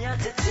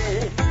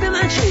 به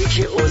من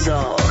چه که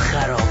اوضاع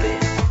خرابه،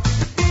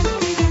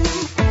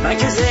 من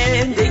که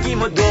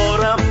زندگیمو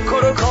دارم،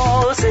 کار و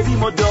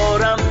کاسبیمو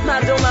دارم،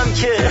 مردمم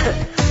که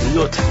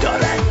لطف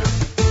دارن،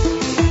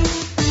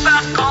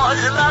 بقال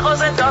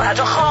مغازه دار،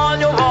 حتی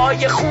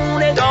خانومای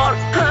خونه دار،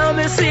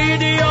 همه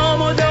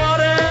سیدیامو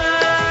داره.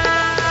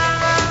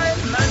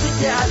 من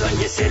دیگه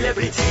الان یه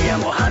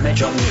سلبریتیم و همه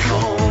جا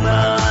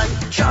میخوامن،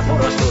 شب و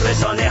روز تو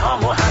رسانه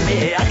هامو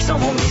همه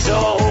عکسامو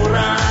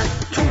میذارن،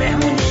 تو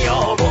مهمونی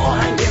ها با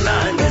آهنگ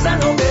من بزن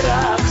و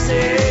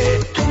برقصه،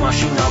 تو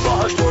ماشینا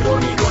باهاش دور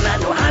میکنن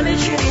و همه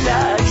چی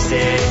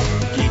ریلکسه.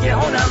 دیگه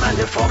هنرمند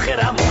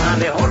فاخرم و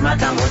همه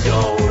حرمتمو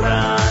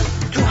دارن،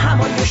 تو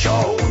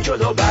همایشا اون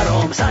جلو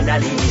برام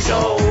صندلی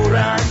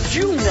میذارن.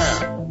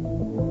 جونم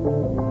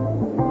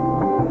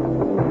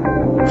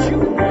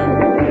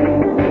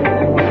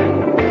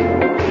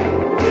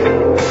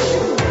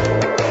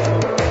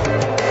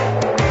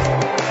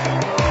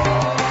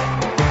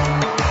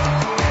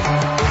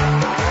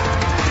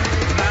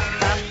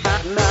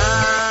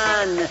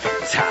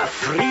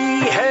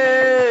تفریح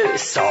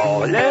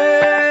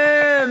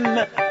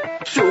سالم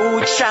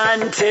تو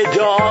چند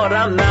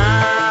دارم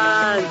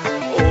من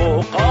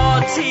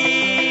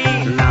اوقاتی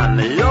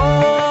مملو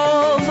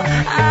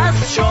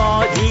از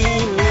شادی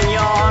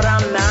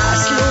میارم من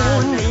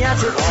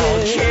مسئولیت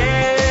که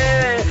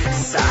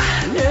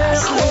صحنه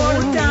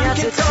خوردم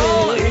که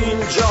تا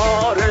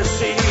اینجا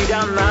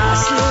رسیدم من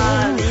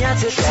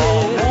مسئولیت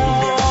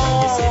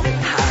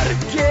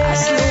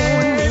هرگز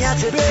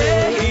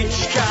به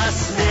هیچ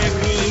کس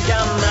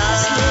نمیدم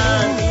من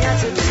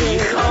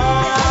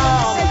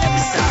میخوام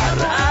سر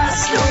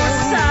اصل و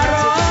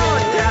سرا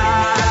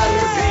در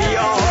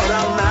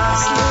بیارم من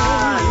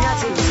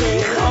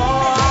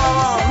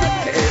میخوام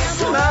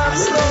اسمم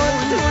رو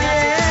توی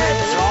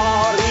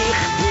تاریخ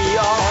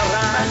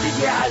بیارم من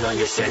دیگه الان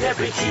یه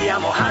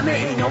سلبریتیم و همه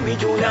اینو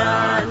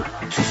میدونن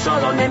تو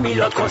سالن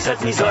میلاد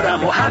کنسرت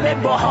میذارم و همه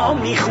با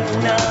هم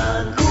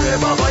میخونن گوره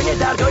بابای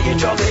دردای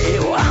جامعه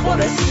و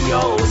اخبار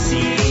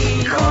سیاسی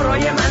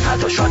کارای من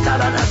حتی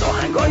شادترن از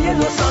آهنگای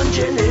لس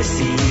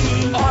آنجلسی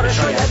آره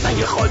شاید من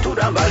یه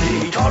خالتورم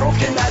ولی تعارف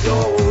که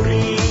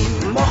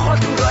نداریم ما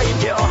خالتورایی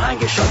که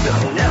آهنگ شاد به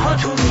خونه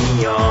هاتون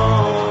میاریم.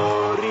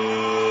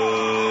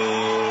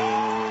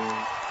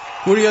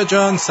 پوریا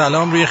جان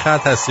سلام، روی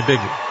خط هستی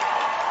بگو.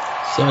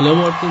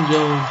 سلام آرتین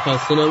جان،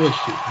 خسته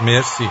نباشی.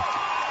 مرسی.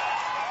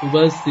 خوب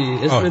هستی؟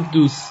 اسم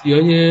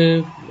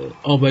دوستیای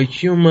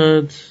آبکی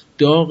اومد،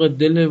 داغ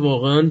دل،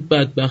 واقعا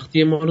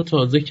بدبختی ما رو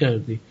تازه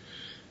کردی.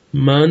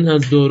 من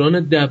از دوران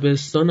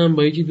دبستانم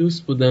با یکی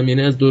دوست بودم،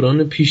 یعنی از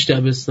دوران پیش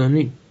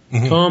دبستانی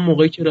تا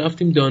موقعی که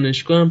رفتیم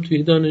دانشگاه هم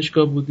توی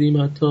دانشگاه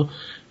بودیم، حتی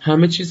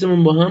همه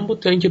چیزمون با هم بود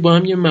تا اینکه با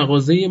هم یه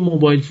مغازه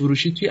موبایل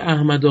فروشی توی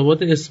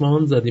احمدآباد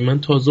اصفهان زدیم. من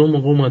تازه اون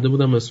موقع اومده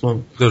بودم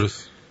اصفهان.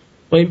 درست.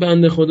 با این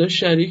بنده خدا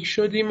شریک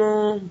شدیم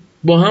و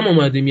با هم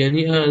اومدیم،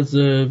 یعنی از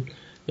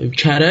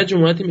کرج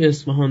اومدیم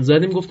اصفهان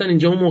زدیم. گفتن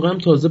اینجا اون موقع هم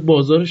تازه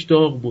بازارش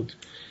داغ بود.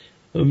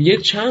 یه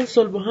چند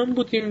سال با هم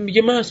بودیم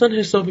دیگه، من اصلا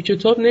حساب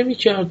کتاب نمی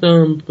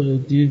کردم،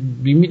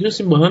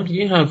 میدونستیم با هم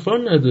دیگه این حرفا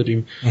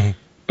نداریم.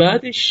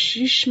 بعد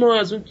 6 ماه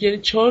از اون،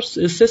 یعنی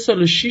 3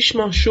 سال و 6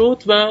 ماه شد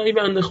و این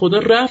بنده خدا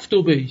رفت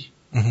دبی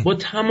با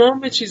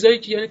تمام چیزایی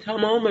که، یعنی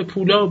تمام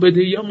پولا و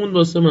بدهیامون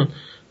واسه من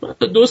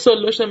تا 2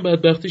 سال داشتم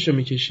بدبختیشو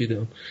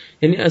میکشیدم.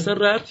 یعنی اصلا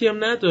ربطی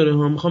هم نداره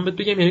ها، میخوام بهت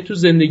بگم یعنی تو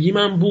زندگی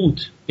من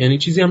بود، یعنی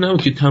چیزی هم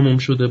نبود که تموم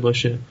شده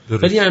باشه،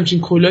 ولی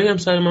همچین کلاهی هم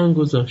سر من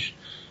گذاشت.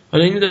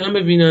 حالا اینو دارم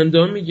به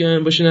بیننده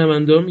میگم، با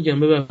شنونده میگم،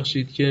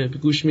 ببخشید که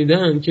گوش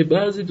میدن، که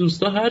بعضی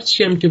دوستا هر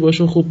چی هم که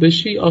باشون خوب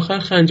بشی آخر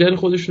خنجر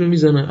خودشونو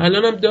میزنن.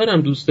 الانم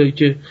دارم دوستایی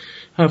که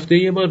هفته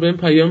یه بار بهم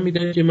پیام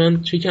میدن که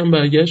من چکم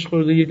برگشت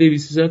خورده، یه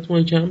 200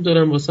 تومن کم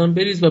دارم واسم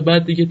بریز، و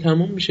بعد دیگه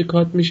تموم میشه،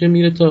 کات میشه،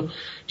 میره تا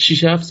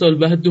 6-7 سال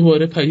بعد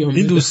دوباره پیام میدن.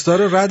 این دوستا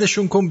رو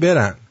ردشون کن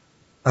برن،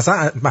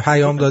 اصلا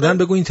پیام دادن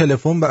بگو این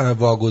تلفن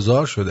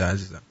واگذار شده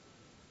عزیزم.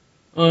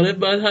 آره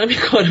بعد همین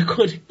کارو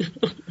کنید.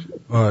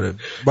 آره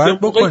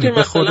باید بکنید.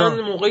 به خدا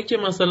موقعی که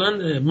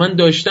مثلا من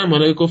داشتم،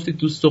 حالا گفتید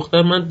دوست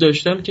دختر، من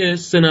داشتم که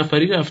 3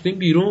 نفری رفتیم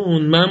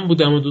بیرون، من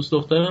بودم و دوست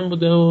دخترم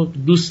بوده و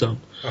دوستم.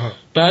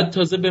 بعد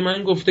تازه به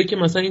من گفته که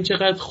مثلا این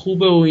چقدر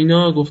خوبه و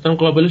اینا، گفتم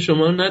قابل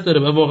شما رو نداره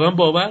و واقعا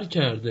باور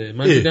کرده.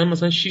 من دیدم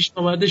مثلا 6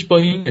 ماه بعدش با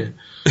اینه.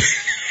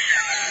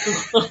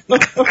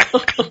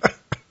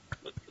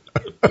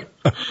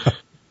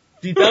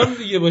 دیدم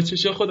دیگه با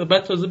چشم خودم.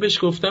 بعد تازه بهش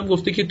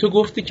گفته که تو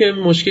گفتی که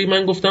مشکلی،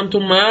 من گفتم تو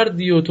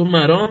مردی و تو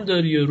مرام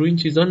داری و روی این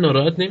چیزا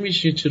ناراحت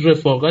نمیشی، چه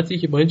رفاقتی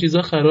که با این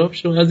چیزا خراب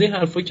شد. از این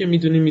حرفا که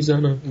میدونی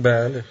میزنم.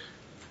 بله.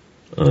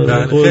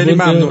 بله خیلی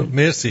ممنون،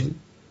 مرسی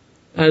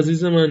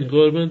عزیز من،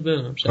 قربونت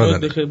برم.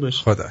 شبت بخیر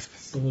باش.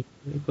 خداحافظ.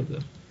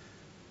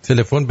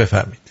 تلفن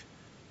بفرمایید.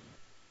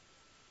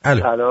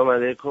 الو. سلام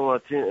علیکم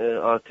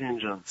آرتین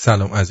جان.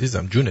 سلام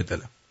عزیزم، جون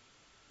دلم.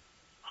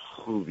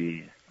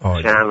 خوبی؟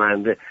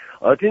 شرمنده.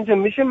 آرتین جان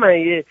میشه من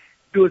یه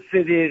 2-3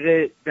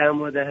 دقیقه در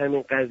مورد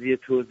همین قضیه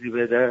توضیح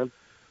بدم؟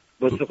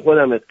 واسه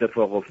خودم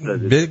اتفاق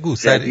افتاده. بگو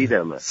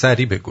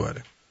سری بگو.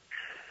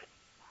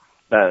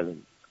 بله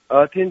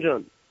آرتین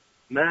جان،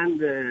 من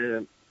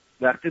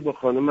وقتی با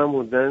خانومم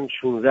بودن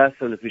 16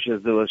 سال پیش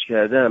ازدواج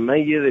کردم، من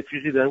یه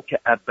رفیقی دارم که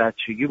از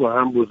بچگی با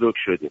هم بزرگ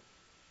شدیم.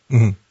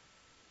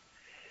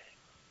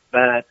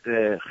 بعد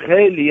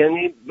خیلی،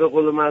 یعنی به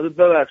قول معروف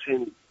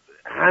ببخشید،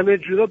 همه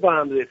جورا با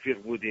هم رفیق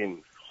بودیم،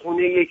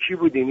 خونه یکی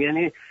بودیم.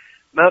 یعنی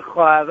من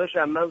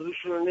خواهراشم، من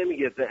روشون رو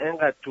نمیگرفتم،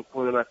 انقدر تو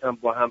خونه مثلا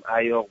با هم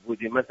عیاق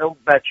بودیم. مثلا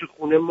بچه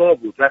خونه ما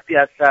بود، وقتی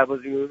از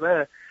سربازی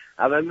میومد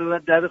اول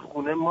میومد در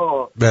خونه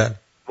ما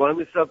با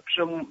میساب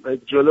پیشم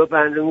جلو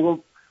بنده میگم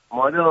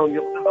مادر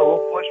یکتا با ما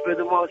خوش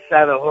بده ما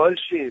سرحال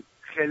شیم،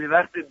 خیلی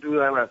وقت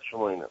دورم از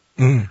شما اینا.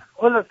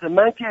 خلاصه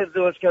من که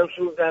ازدواج کردم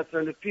 16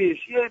 سال پیش،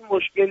 یه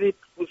مشکلی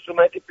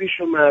خصوصیتی پیش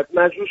اومد،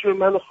 مجبور شدم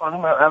من و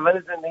خانم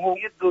اول زندگیم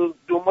یه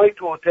 2 ماهی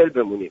تو هتل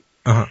بمونیم.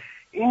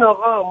 این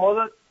آقا ما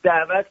رو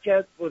دعوت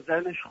کرد با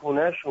زنش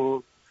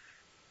خونهشون،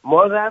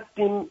 ما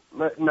رفتیم،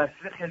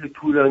 مسیر خیلی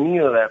طولانی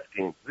رو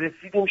رفتیم،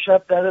 رسیدیم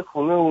شب در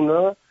خونه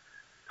اونا،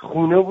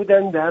 خونه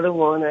بودن در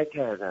وا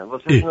نکردن،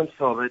 واسه شونم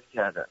ثابت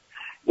کردن.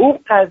 این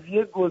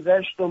قضیه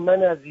گذشت و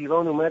من از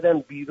ایران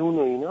اومدم بیرون و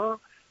اینا،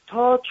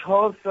 تا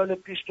 4 سال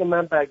پیش که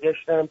من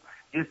برگشتم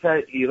یه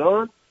سر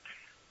ایران،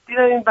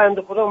 دیدم این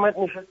بنده خدا اومد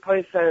نشست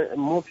پای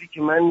موفی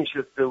که من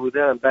نشسته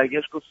بودم،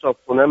 برگشت گفت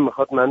صابخونم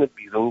میخواد منو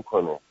بیرون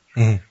کنه.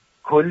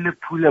 کل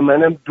پول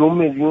منم 2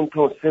 میلیون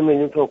تا 3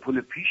 میلیون تا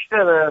پول پیش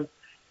دارم،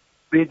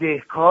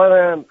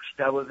 بدهکارم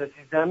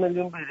 12-13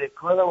 میلیون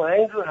بدهکارم و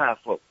اینجور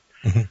حرفا.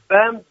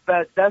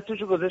 بعد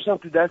دستشو گذاشتم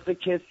تو دست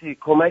کسی،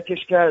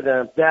 کمکش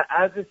کردم، در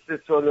عرض 3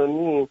 سال و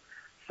نیم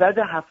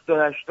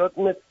 170-80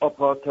 متر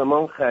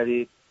آپارتمان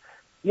خرید،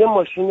 یه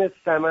ماشین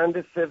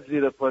سمند 0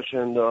 زیر پاش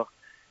انداخت.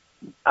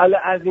 حالا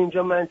از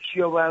اینجا من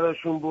چیا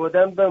براشون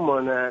بودم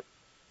بماند،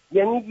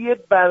 یعنی یه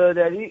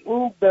برادری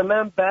اون به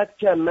من بد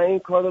کرد، من این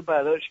کارو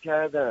براش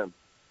کردم،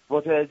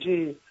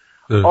 متوجهی؟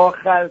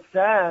 آخر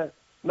سر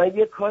من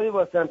یه کاری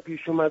واسم پیش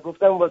اومد،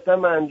 گفتم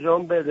واسم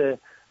انجام بده.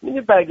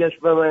 میدونی برگشت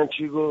به من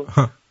چی گفت؟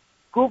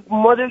 گفت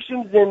ما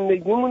داشتیم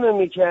زندگیمونو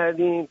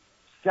میکردیم،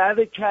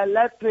 سر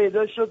کلت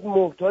پیدا شد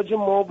محتاج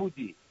ما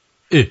بودی.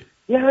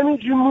 یه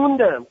همینجور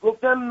موندم.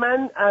 گفتم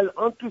من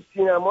الان تو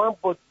سینما هم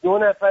با 2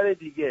 نفر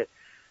دیگه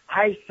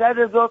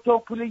 800,000 تومان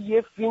پول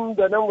یه فیلم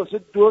دادم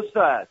واسه 2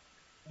 ساعت.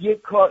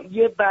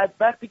 یه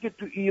بدبختی که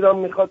تو ایران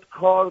میخواد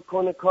کار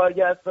کنه،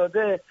 کارگر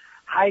ساده،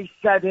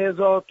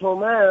 800,000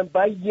 تومان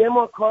باید یه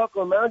ماه کار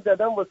کنه، من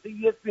دادم واسه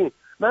یه فیلم.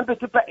 من به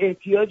تو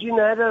احتیاجی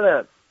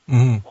ندارم.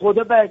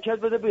 خدا برکت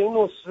بده به این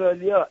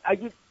استرالیا.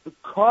 اگه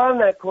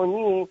کار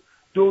نکنی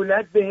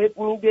دولت بهت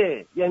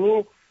میده،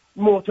 یعنی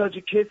محتاج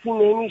کسی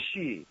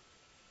نمیشی،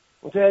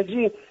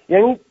 متوجهی؟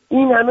 یعنی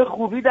این همه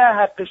خوبی در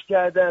حقش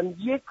کردم،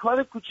 یه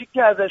کار کوچیک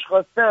که ازش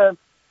خواستم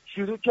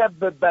شروع کرد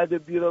به بد و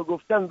بیرا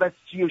گفتم و 36-7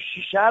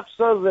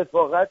 سال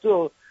رفاقت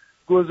رو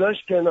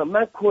گذاشت کنار.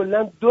 من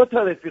کلا 2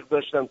 تا رفیق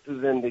داشتم تو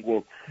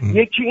زندگیم،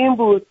 یکی این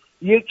بود،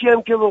 یکی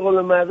هم که به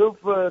قول معروف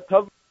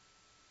تا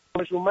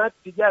اومد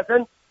دیگه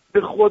اصلا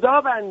به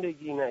خدا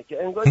بندگی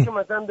نکه، انگار که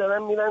مثلا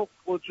دارن میرن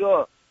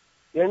کجا.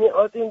 یعنی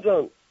آرتین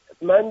جان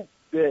من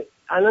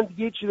الان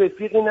دیگه هیچ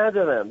رفیقی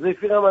ندارم،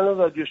 رفیقم الان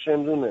رادیو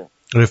شمرونه.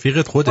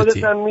 رفیقت خودتی؟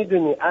 خودت هم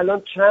میدونی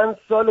الان چند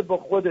سال با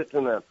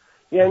خودتونم،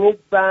 یعنی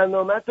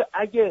برنامه تو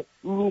اگه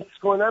میس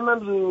کنم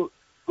من رو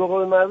به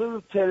قول معروف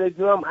رو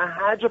تلگرام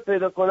هر جا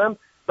پیدا کنم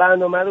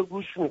برنامه رو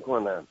گوش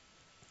میکنم.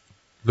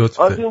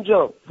 لطفه آرتین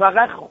جان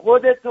فقط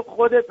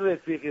خودت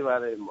رفیقی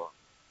برای ما.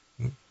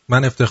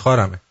 من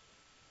افتخارمه.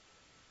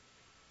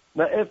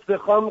 من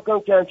افتخار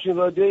میکنم که همچین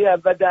رادیویی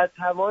و در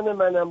توان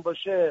منم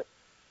باشه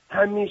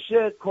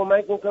همیشه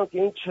کمک میکنم که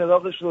این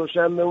چراغش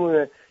روشن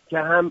بمونه که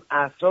هم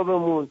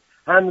اعصابمون،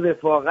 هم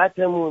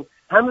رفاقتمون،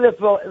 هم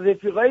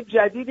رفیقای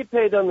جدیدی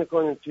پیدا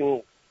میکنیم تو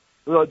این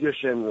رادیو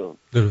شمرون.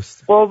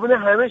 درسته. قربون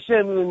همه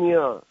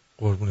شمرونیا.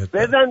 قربونت.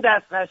 بزن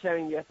دست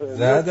قشنگه.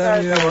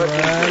 زدم یا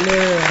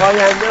بله.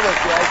 پاینده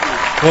باشی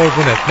عزیز.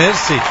 قربونت.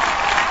 مرسی.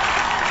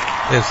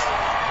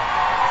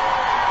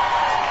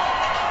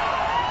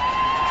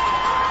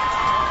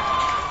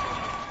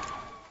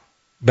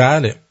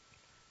 بله.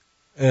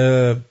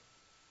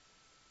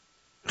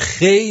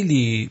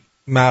 خیلی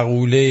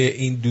مقوله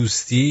این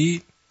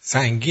دوستی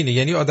سنگینه،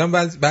 یعنی آدم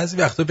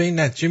بعضی وقتا به این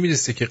نتیجه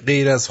میرسه که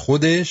غیر از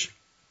خودش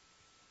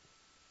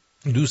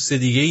دوست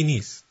دیگه ای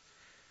نیست.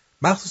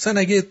 مخصوصا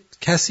اگه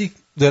کسی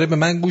داره به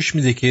من گوش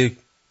میده که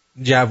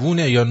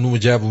جوونه یا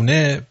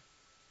نوجوونه،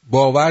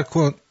 باور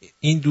کن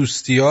این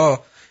دوستی ها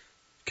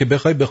که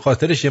بخوای به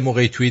خاطرش یه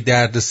موقعی توی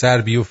درد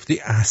سر بیفتی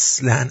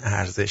اصلاً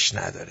ارزش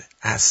نداره.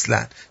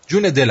 اصلاً.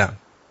 جون دلم.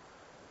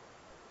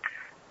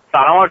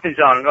 سلام آرتین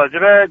جان، راجع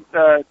به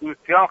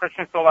دوستی هم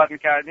خشن صحبت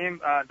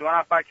میکردیم. 2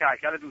 نفر که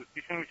هکل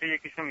دوستیشون میشه،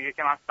 یکیشون میگه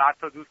که من 100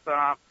 تا دوست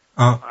دارم،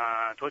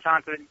 تو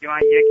چند تا دیگه من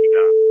یکی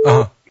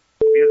دارم.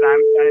 بیا زنگ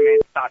میزنیم این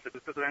 100 تا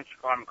دوست تو چی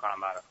کار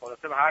میکنم برات.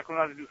 خلاصه به هر کدوم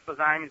از دوستا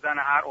زنگ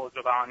میزنه، هر عذر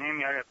و بهانه‌ای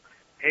میاره،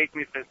 پیک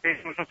میفرسته،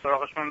 اسمشون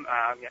سراغشون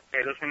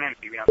پیداشون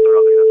نمیشه، ببینم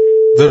سراغ اینا.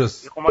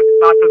 درست. خب ما که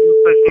 100 تا دوست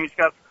داشتیم هیچ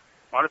کس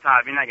ما رو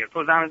تحویل نگرفت.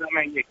 تو زنگ میزنم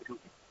من یکی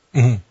دوست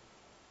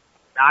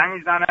زنگ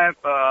میزنه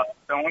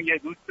به اون یه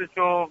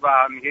دوستشو و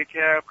میگه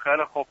که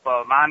خیلی خوب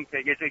من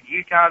یه جا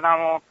گیر کردم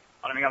و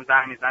حالا میگم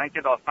زنگ میزنه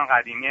که داستان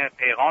قدیمی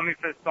پیغام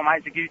میفرست و من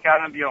یه جا گیر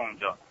کردم بیا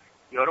اونجا.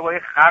 یارو با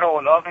یه خر و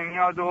الاغ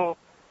میاد و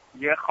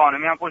یه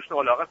خانمی هم پشت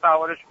الاغ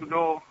سوارش بود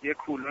و یه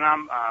کولون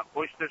هم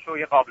پشتش و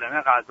یه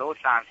قابلمه غذا و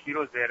شمشیر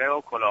و زره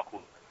و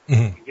کلاهخود.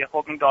 میگه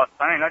خب این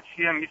داستان اینا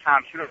چیه؟ میگه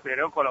شمشیر و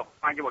زره و کلاهخود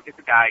من اگه با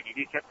کسی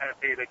درگیری که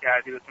پیدا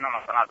کردی بتونم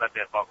مثلا ازت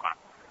دفاع کنم.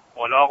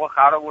 الاغ و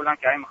خر آوردم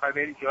که اگه میخوای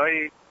بری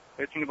جایی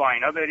بتونی با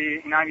اینا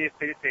بری. اینم یه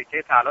سری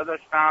سکه طلا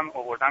داشتم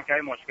آوردم که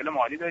اگه مشکل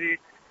مالی داری.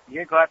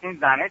 یه گاهی این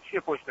زنه چیه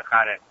پشت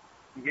خره؟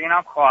 میگه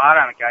اینم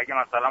خواهرمه که اگه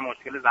مثلا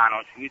مشکل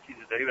زناشویی چیزی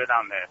داری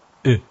بدم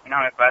به. اینم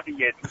حکایت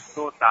یه دوست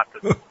و 100 تا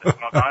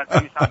دوست.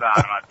 مطمئن میشم به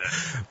احمد.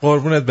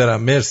 قربونت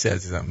برم. مرسی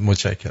عزیزم.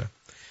 متشکرم.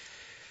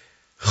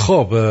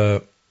 خب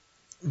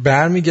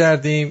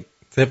برمیگردیم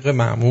طبق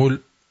معمول.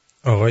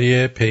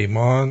 آقای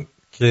پیمان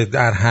که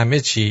در همه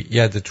چی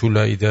ید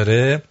طولایی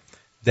داره،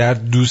 در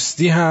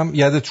دوستی هم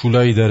ید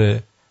طولایی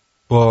داره.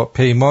 با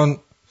پیمان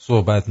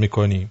صحبت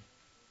میکنیم.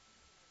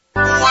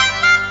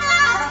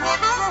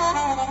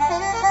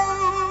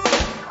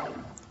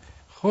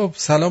 خب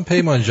سلام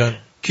پیمان جان.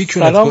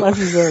 سلام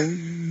عزیزم.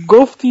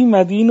 گفتی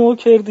مدینو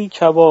کردی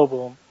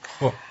کبابم.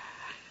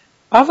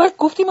 اول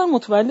گفتی من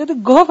متولد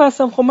گاو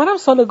هستم. خب منم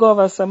سال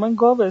گاو هستم. من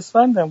گاو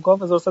اسفندم.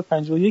 گاو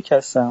 1151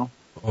 هستم.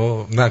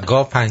 نه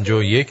گاو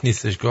 51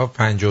 نیستش، گاو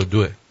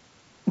 52.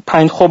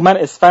 خب من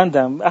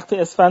اسفندم. وقتی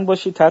اسفند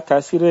باشی تحت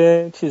تاثیر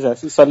چیز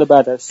هستی، سال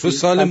بعد هستی.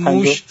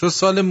 تو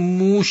سال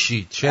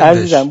موشی چندش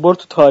عزیزم. برو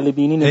تو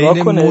طالبینی نگاه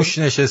کنه. موش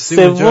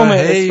نشستی اونجا. سوم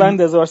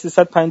اسفند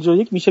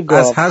 1351 میشه گاو.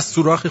 از هر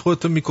سوراخی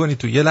خودتو میکنی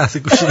تو. یه لحظه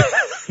گوشی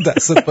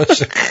دستت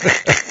باشه.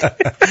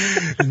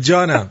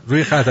 جانم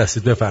روی خط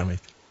هستید، بفرمایید.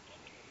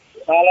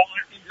 سلام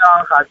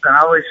جان، خسته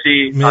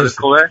نباشی. حالت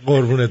خوبه؟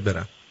 قربونت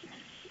برم.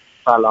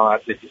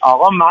 سلامت باشی.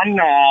 آقا من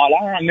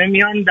حالا همه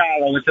میان در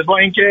رابطه با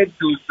اینکه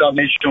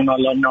دوستانشون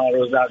حالا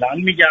نارو زدن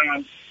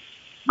میگن.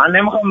 من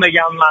نمیخوام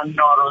بگم من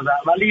نارو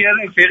زدم، ولی یه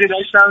رفیقی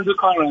داشتم تو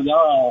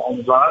کانادا.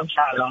 امیدوارم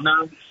که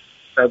الانم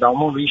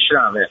صدامو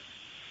میشنوه.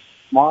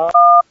 ما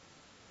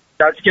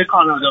وقتی که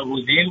کانادا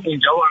بودیم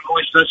اینجا با هم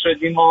آشنا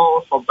شدیم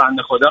و خب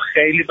بنده خدا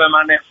خیلی به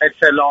من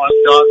اطلاعات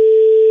داد،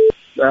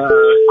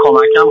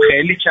 کمکم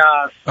خیلی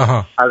کرد.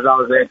 از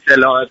لحاظ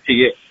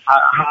اطلاعاتی.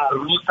 هر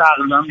روز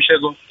تقریبا میشه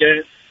گفت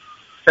که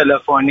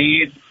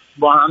تلفنی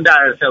با هم در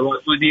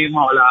ارتباط بودیم،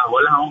 حال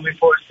احوال همون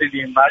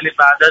میپرسیدیم. ولی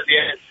بعد از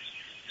یه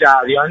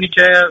جریانی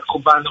که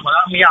خب بنده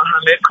خدا میگم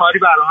همه کاری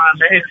برای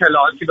همه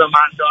اطلاعاتی به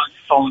من داد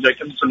تا اونجا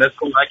که میتونست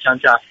کمکم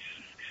کرد،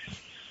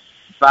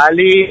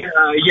 ولی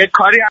یه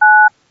کاری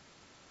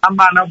هم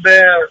بنا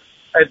به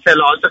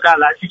اطلاعات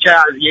غلطی که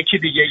از یکی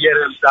دیگه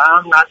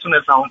گرفتم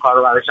نتونستم اون کار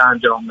رو براش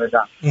انجام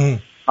بدم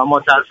و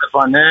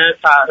متاسفانه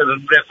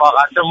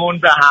رفاقتمون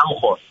به هم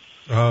خورد.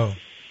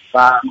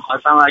 و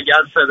میخواستم اگر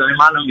صدای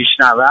منو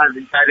میشنوه از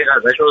این طریق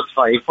ازش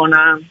عذرخواهی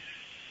کنم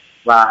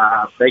و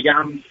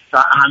بگم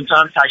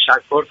همچنان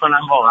تشکر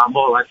کنم واقعا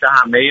بابت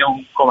همه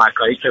اون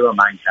کمکایی که به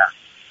من کرد.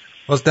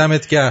 باز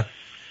دمت گرم.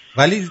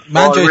 ولی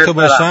من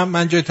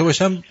جای تو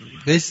باشم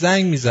بهش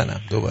زنگ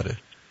میزنم دوباره.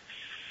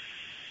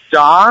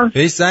 جان؟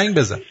 بهش زنگ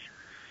بزن.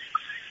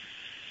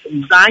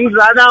 زنگ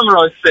زدم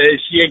راستش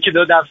یکی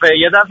دو دفعه،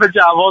 یه دفعه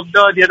جواب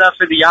داد، یه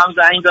دفعه دیگه هم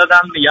زنگ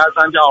دادم دیگه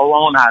اصلا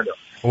جوابمو نداد.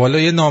 خب حالا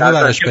یه نامه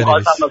براش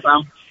بنویس.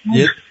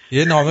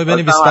 یه نامه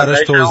بنویس براش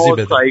توضیح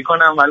بده. من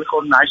کنم ولی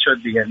خب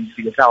نشد دیگه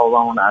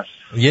جوابمو نداد.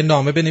 یه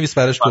نامه بنویس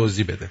براش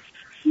توضیح بده.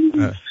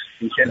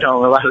 که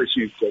نامه براش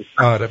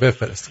میفرستم. آره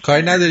بفرست.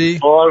 کاری نداری؟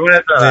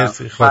 قربونت برم.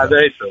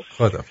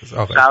 خداحافظ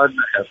آقا.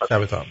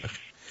 شبت هم بخیر.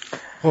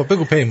 خب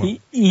بگو پیمان.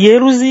 یه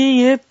روزی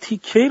یه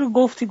تیکه رو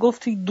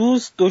گفتی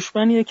دوست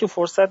دشمنیه که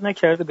فرصت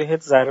نکرده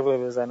بهت ضربه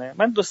بزنه.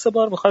 من 2-3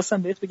 بار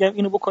می‌خواستم بهت بگم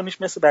اینو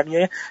بکنیش مثل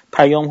بقیه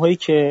پیام‌هایی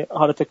که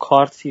حالت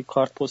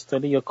کارت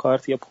پستالی یا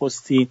کارت یا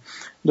پستی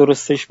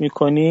درستش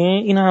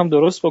می‌کنی، اینو هم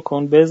درست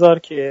بکن بذار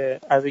که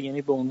از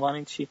یعنی به عنوان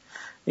این چی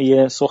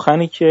یه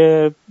سخنی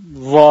که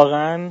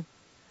واقعا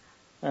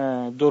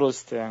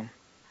درسته.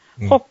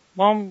 خب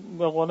ما هم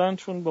به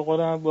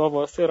قولن با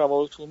واسطه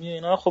روابط عمومی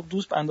اینا خب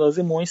دوست به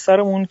اندازه موهای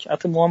سرمون که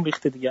حتی موام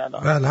ریخته دیگه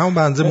الان. بله همون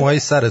به اندازه موهای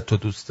سرت تو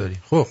دوست داری.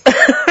 خب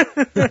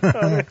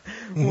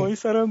موهای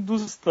سرم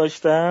دوست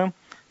داشتم.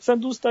 مثلا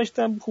دوست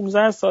داشتم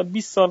 15 سال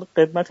 20 سال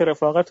خدمت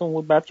رفاقتمون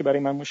بود. بعد که برای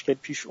من مشکل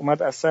پیش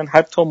اومد اصلا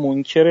حتی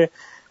منکر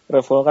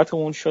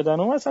رفاقتمون شدن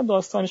و مثلا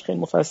داستانش خیلی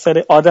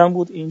مفصله. آدم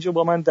بود اینجا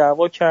با من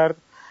دعوا کرد.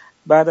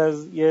 بعد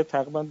از یه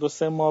تقریبا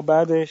 2-3 ماه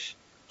بعدش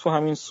تو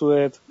همین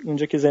سوئد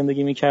اونجا که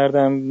زندگی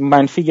می‌کردم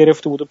منفی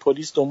گرفته بود و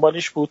پلیس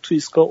دنبالش بود. تو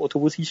ایستگاه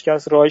اتوبوس هیچ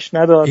کس راهش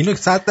نداد. اینو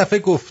 100 دفعه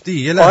گفتی.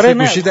 یه لحظه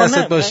گوشی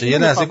دستت باشه. یه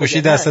لحظه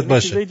گوشی دستت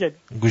باشه.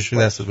 گوشی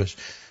دستت باشه.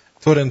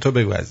 تو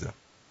بگو عزیزم.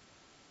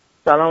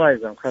 سلام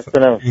عزیزم. خسته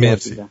نباشی.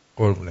 مرسی.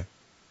 قربونه.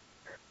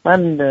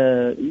 من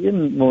یه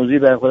موضوعی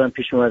برای خودم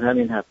پیش اومد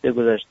همین هفته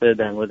گذشته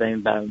در مورد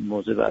این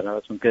موضوع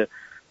برنامه‌تون که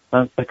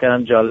من فکر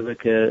کردم جالبه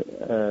که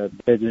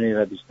بدونی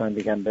و دوستان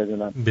دیگه هم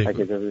بدونم.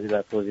 اگه بذاری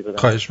بعد توضیح بدم.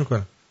 خواهش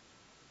می‌کنم.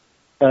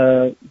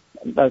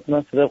 بعد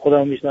من صدای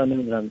خودم میشنم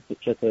نمیدونم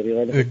چطوری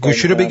ولی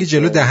گوشی رو بگی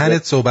جلو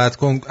دهنت صحبت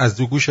کن. از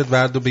دو گوشت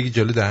ورد و بگی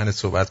جلو دهنت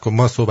صحبت کن.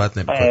 ما صحبت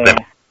نمی‌کنیم.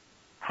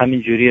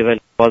 همین جوریه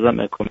ولی بازم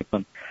اکو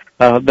می‌کنه.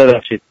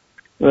 ببخشید.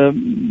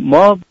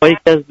 ما با یکی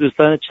از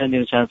دوستان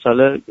چند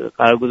ساله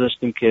قرار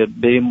گذاشتیم که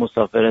بریم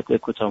مسافرت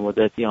کوتاه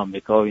مدتی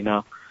آمریکا و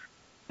اینا.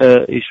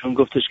 ایشون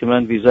گفتش که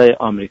من ویزای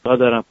آمریکا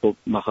دارم، خب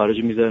مخارج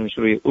میذارمش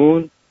روی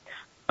اون.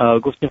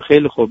 گفتیم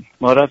خیلی خوب.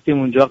 ما رفتیم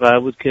اونجا، قرار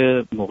بود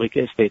که موقعی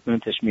که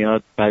استیتمنتش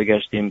میاد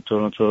برگشتیم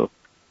تورنتو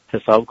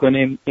حساب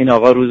کنیم. این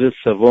آقا روز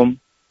سوم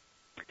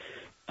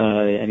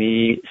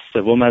یعنی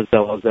سوم از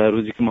 12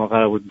 روزی که ما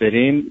قرار بود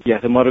بریم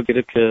یه ما رو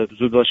گرفت که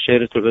زود باش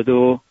شیرتو بده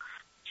و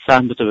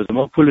سهمتو بده.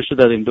 ما پولشو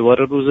دادیم.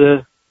 دوباره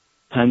روز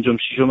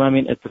 5-6 هم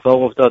این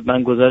اتفاق افتاد.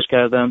 من گذشت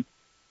کردم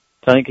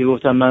تا اینکه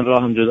گفتم من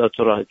راهم جدا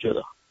تو راه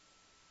جدا.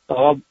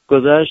 آقا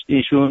گذشت.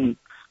 ایشون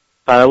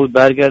قرار بود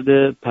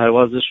برگرده،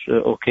 پروازش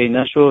اوکی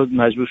نشد،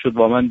 مجبور شد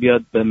با من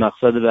بیاد به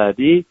مقصد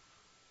بعدی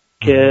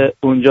که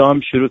اونجا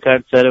هم شروع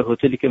کرد سر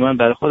هتلی که من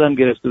برای خودم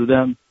گرفته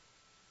بودم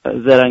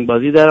زرنگ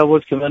بازی در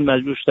آورد که من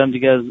مجبور شدم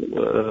دیگه از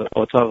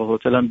اتاق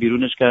هتلم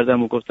بیرونش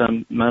کردم و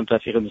گفتم من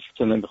رفیق مثل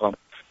تو نمیخوام.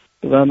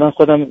 و من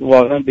خودم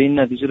واقعا به این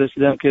نتیجه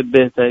رسیدم که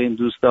بهترین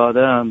دوست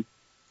آدم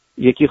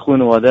یکی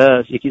خانواده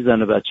است، یکی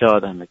زن و بچه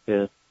آدمه،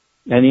 که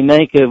یعنی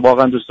نه که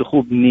واقعا دوست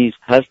خوب نیست،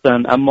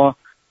 هستن، اما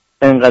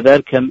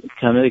انقدر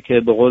کمه که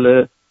به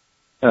قول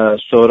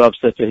سهراب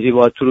سپهری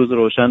باید تو روز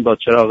روشن با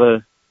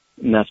چراغ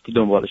نفتی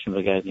دنبالشون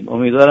بگردیم.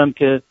 امیدوارم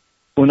که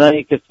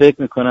اونایی که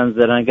فکر میکنن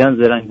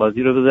زرنگ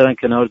بازی رو بذارن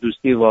کنار،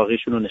 دوستی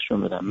واقعیشون رو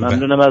نشون بدن.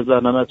 ممنونم از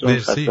برنامه‌تون.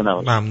 خسته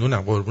نباشید.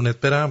 ممنونم،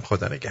 قربونت برم.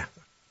 خدا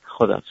نگهدار.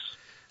 خدا.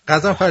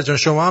 غضنفر جان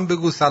شما هم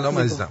بگو. سلام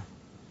عزیزم.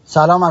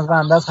 سلام از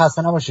بنده،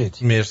 خسته نباشید.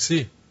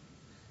 مرسی.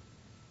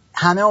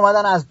 همه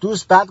اومدن از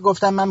دوست، بعد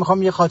گفتم من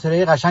میخوام یه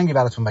خاطره قشنگی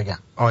براتون بگم.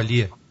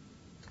 عالیه.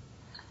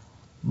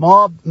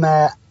 ما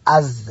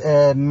از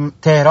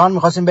تهران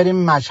میخواستیم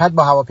بریم مشهد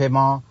با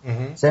هواپیما.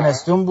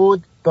 زمستون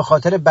بود، به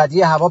خاطر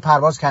بدی هوا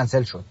پرواز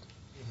کنسل شد.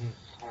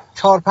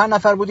 4-5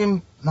 نفر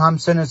بودیم هم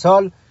سن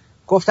سال.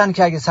 گفتن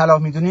که اگه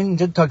صلاح میدونین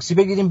اینجا تاکسی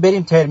بگیریم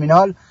بریم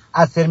ترمینال،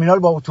 از ترمینال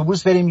با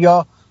اتوبوس بریم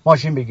یا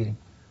ماشین بگیریم.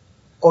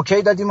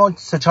 اوکی دادیم و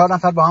 3-4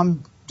 نفر با هم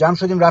جمع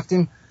شدیم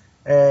رفتیم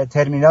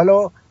ترمینال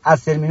و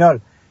از ترمینال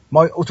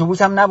ما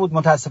اتوبوس هم نبود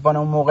متاسفانه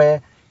اون موقع،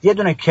 یه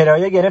دونه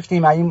کرایه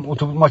گرفتیم. این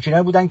اتوبوس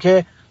ماشینایی بودن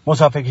که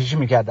مسافرکشی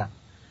میکردن.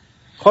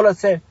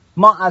 خلاصه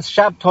ما از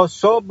شب تا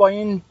صبح با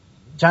این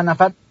چند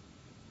نفر.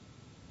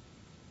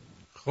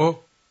 خب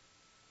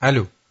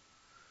الو،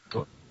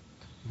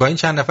 با این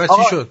چند نفر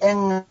چی شد؟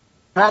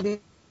 انقدر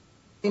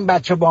این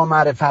بچه با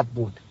معرفت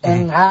بود،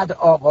 انقدر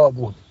آقا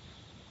بود،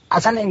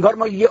 اصلا انگار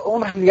ما یه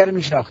عمر دیگه رو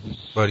میشناختیم.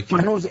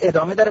 هنوز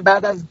ادامه داره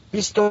بعد از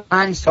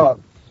 25 سال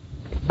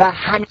و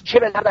همیشه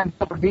به دردم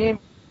خوردیم.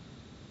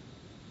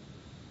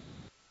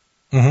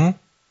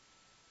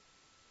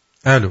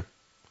 الو،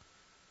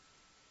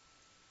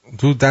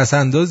 تو دست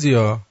اندازی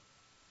ها،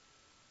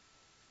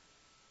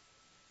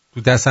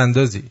 تو دست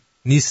اندازی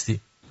نیستی.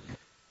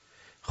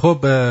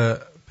 خب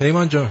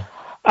پیمان جان،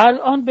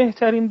 الان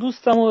بهترین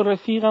دوستم و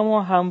رفیقم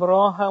و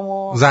همراهم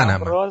و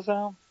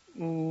همرازم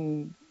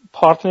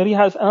پارتنری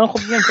هست. الان خب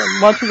میگم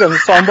ما تو زمین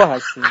سامبا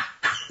هستیم،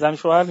 زن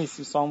شوهر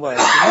نیستیم، سامبا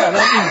هستیم. الان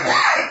این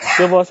هست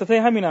به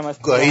واسطه همینم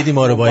هست گاییدی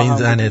ما رو با این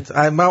زنت.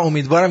 من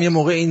امیدوارم یه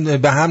موقع این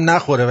به هم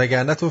نخوره،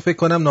 وگرنه تو فکر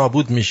کنم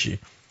نابود میشی.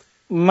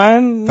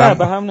 من نه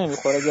به هم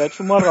نمیخوره،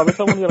 چون ما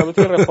رابطمون یه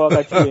رابطه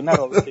رفاقتیه، نه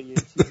رابطه یه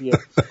چیزیه.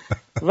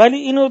 ولی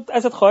اینو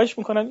ازت خواهش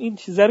میکنم این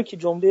چیزا رو که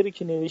جمله رو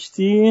که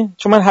نوشتی،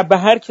 چون من به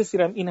هر کسی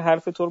رم این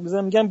حرف تو رو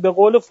میزنم میگم به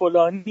قول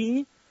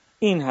فلانی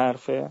این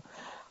حرفه.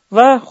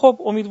 و خب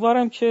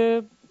امیدوارم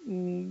که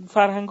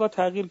فرهنگا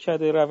تغییر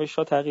کرده،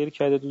 روش‌ها تغییر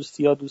کرده،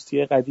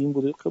 دوستی قدیم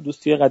بوده،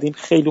 دوستی قدیم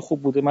خیلی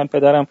خوب بوده. من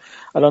پدرم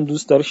الان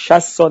دوست داره، 60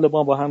 سال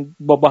ما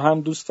با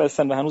هم دوست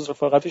هستن و هنوز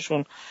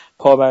رفاقتشون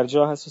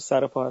پابرجا هست و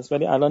سر پا هست.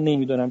 ولی الان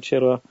نمیدونم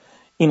چرا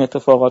این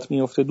اتفاقات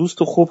میفته.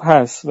 دوست خوب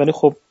هست ولی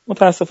خب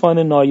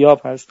متاسفانه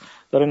نایاب هست،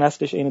 داره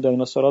نسلش این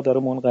دایناسورها داره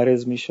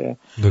منقرض میشه.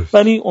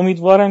 ولی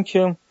امیدوارم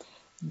که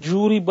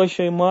جوری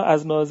باشه ما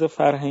از لحاظ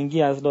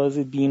فرهنگی، از لحاظ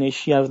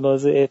بینشی، از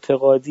لحاظ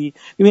اعتقادی،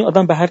 ببین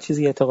آدم به هر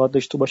چیزی اعتقاد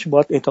داشته باشه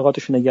باید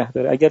اعتقادش رو نگه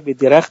داره. اگر به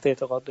درخت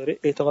اعتقاد داره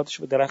اعتقادش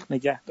رو به درخت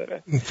نگه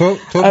داره.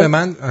 تو به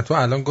من تو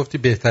الان گفتی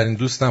بهترین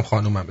دوستم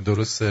خانومم،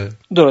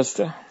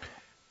 درسته؟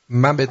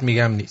 من بهت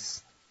میگم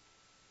نیست.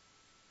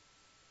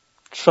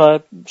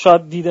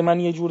 شاید دیده من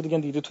یه جور دیگه،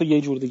 دیده تو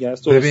یه جور دیگه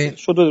است.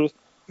 درست.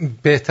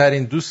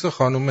 بهترین دوست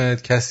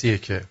خانومت کسیه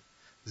که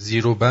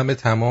زیر و بم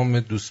تمام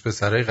دوست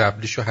پسرای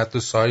قبلیشو، حتی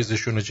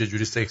سایزشون و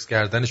چجوری سکس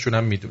کردنشون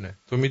هم میدونه.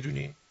 تو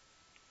میدونی؟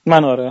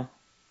 من آره.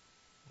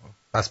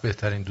 پس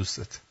بهترین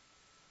دوستت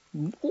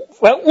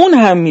و اون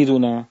هم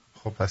میدونه.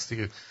 خب پس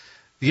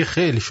دیگه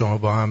خیلی شما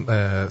با هم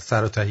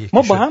سر و ته یکی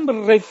ما با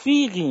هم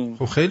رفیقیم.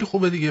 خب خیلی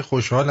خوبه دیگه،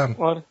 خوشحالم.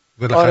 آره.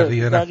 بالاخره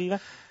دیگه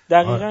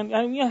دقیقاً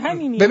یعنی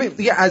همینی. ببین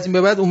دیگه از این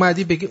به بعد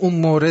اومدی بگی اون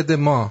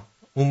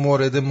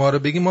مورد ما رو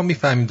بگی، ما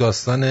میفهمیم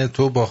داستان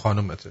تو با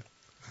خانومته.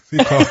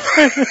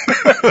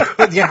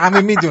 دیگه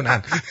همه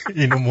میدونن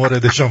اینو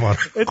مورد شما.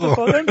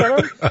 اتفاقا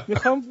دارم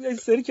میخوام یه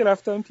سری که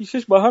رفتم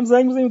پیشش با هم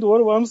زنگ بزنیم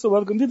دوباره با هم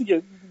صحبت کنیم.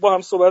 دیگه با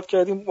هم صحبت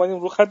کردیم اومدیم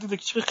رو خط، دیدیم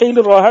که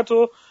خیلی راحت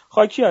و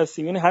خاکی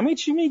هستیم، یعنی همه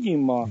چی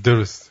میگیم ما.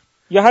 درست.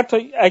 یا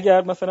حتی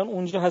اگر مثلا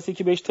اونجا هستی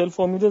که بهش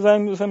تلفن میده،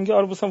 زنگ مثلا میگه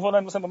آره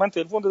فلان مثلا به من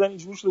تلفن دادن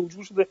اینجوری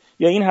شده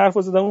یا این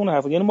حرفو زدن اون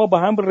حرفو، یعنی ما با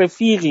هم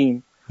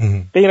رفیقیم.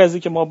 غیر از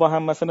اینکه ما با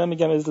هم مثلا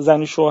میگم از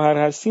زن و شوهر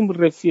هستیم،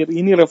 رفیق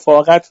یعنی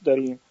رفاقت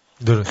داریم.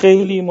 درست.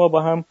 خیلی ما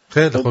با هم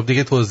خیلی خب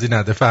دیگه توضیح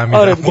نده، فهمیدم.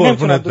 آره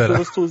قربونت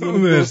برم.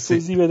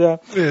 توضیح بدم.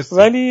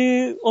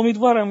 ولی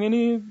امیدوارم،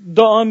 یعنی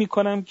دعا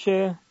میکنم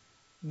که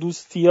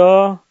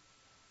دوستیا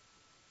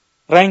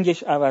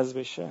رنگش عوض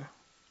بشه.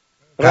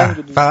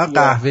 فقط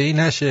قهوه‌ای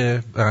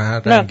نشه.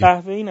 نه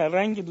قهوه‌ای نه،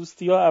 رنگ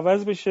دوستیا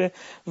عوض بشه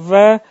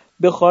و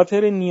به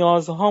خاطر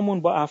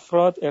نیازهامون با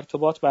افراد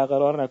ارتباط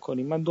برقرار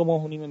نکنیم. من 2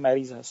 ماه و نیم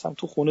مریض هستم،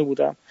 تو خونه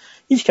بودم،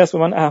 هیچ کس به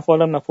من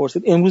احوالم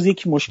نپرسید. امروز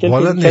یک مشکل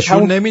والا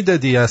نشون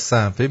نمیدادی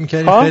اصلا، فکر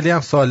می‌کردی خیلی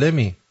هم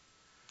سالمی.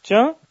 چه؟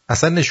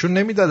 اصلا نشون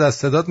نمیداد، از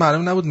صدات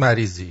معلوم نبود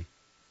مریضی.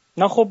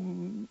 نه خب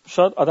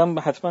شاید آدم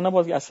حتما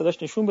نباید از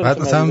صداش نشون بده. بعد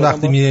مثلا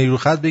وقتی میای رو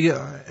خط بگه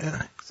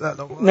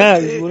سلام. نه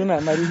اینجوری نه،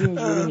 مریضی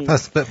اینجوری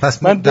نیست.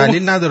 پس من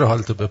دلیل نداره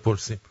حالتو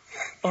بپرسیم.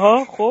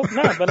 خب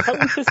نه بالاخره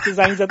اون کسی که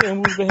زنگ زد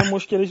امروز بهم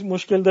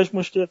مشکل داشت،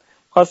 مشکل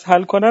خواست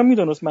حل کنم،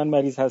 میدونست من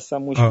مریض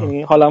هستم،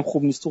 حالم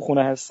خوب نیست، تو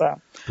خونه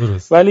هستم.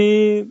 درست.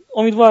 ولی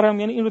امیدوارم،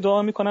 یعنی این رو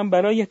دعا میکنم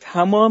برای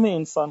تمام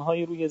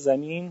انسان‌های روی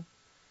زمین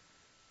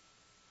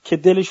که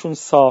دلشون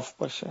صاف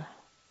باشه.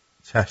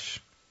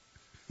 چشم.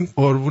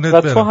 قربونت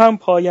و برم. تو هم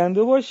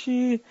پاینده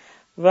باشی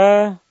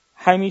و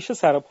همیشه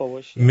سر پا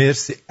باشی.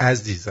 مرسی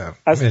عزیزم.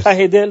 از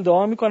ته دل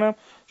دعا میکنم،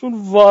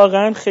 چون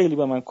واقعا خیلی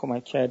به من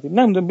کمک کردی.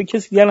 نمیدونم به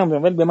کسی دیگه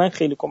نمیدونم، ولی به من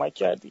خیلی کمک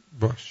کردی.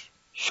 باش.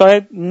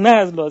 شاید نه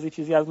از لحاظ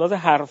چیزی، از لحاظ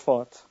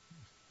حرفات.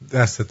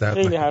 دست درد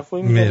خیلی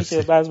حرفایی میزنی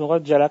که بعضی موقع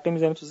جرقه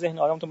میزنه تو ذهن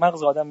آدم، تو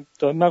مغز آدم،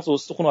 تو مغز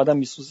استخون آدم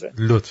میسوزه.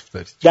 لطف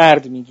داری.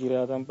 درد میگیره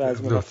آدم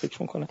بعضی موقع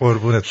فکر میکنه.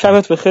 قربونت.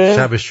 شبت بخیر.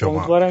 شب شما.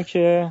 امیدوارم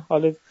که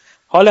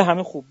حال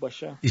همه خوب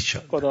باشه. ان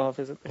شاء الله.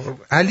 خداحافظت.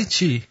 علی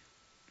چی؟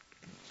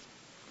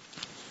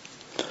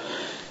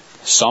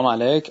 سلام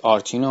علیک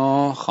آرتین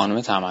و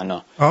خانم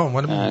تمنا.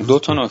 دو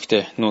تا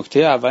نکته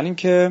اول این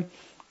که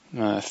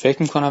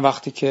فکر میکنم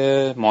وقتی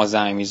که ما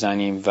زنگ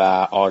میزنیم و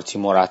آرتی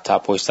مرتب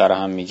پشت سر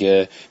هم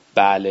میگه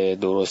بله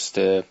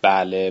درسته،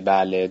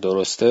 بله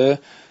درسته،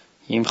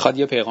 این میخواد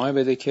یه پیغامی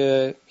بده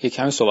که یه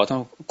کمی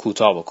صحبتام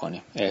کوتاه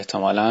بکنیم.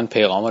 احتمالاً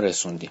پیغام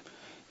رسوندیم.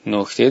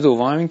 نکته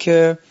دوم این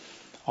که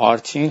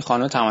آرتین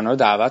خانم تمنا رو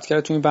دعوت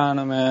کرده تو این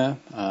برنامه،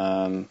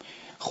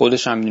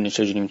 خودش هم میدونه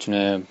چجوری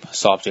میتونه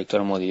سابجکت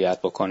رو مدیریت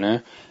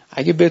بکنه.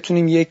 اگه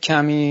بتونیم یک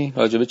کمی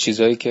راجع به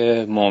چیزایی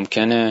که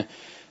ممکنه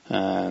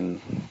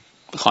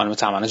خانم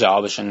تمنا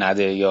جوابش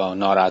نده یا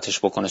ناراحتش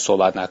بکنه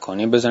صحبت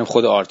نکنیم، بذاریم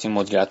خود آرتین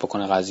مدیریت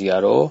بکنه قضیه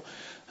رو.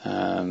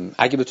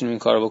 اگه بتونیم این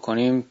کارو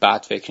بکنیم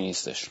بد فکر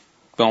نیستش.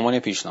 به عنوان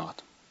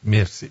پیشنهاد.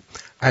 مرسی.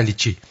 علی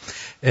چی؟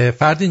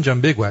 فردین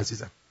جان بگو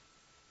عزیزم.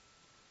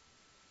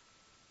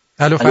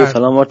 الو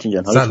سلام آرتین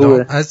جان. سلام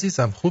خوبه؟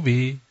 عزیزم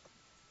خوبی؟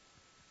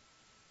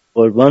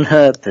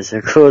 قربانت،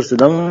 تشکر.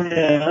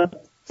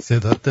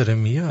 صدات داره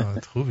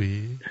میاد.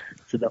 خوبی؟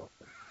 صدا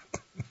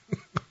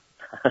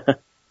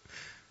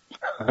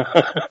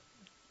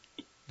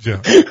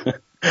جان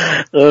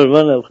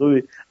قربانت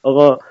خوبی؟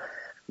 آقا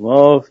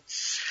ما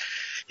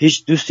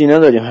هیچ دوستی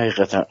نداریم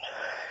حقیقتا،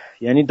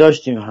 یعنی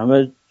داشتیم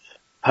همه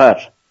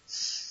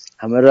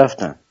همه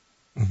رفتن.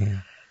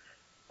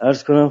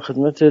 عرض کنم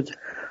خدمتت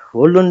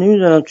والله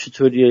نمیدونم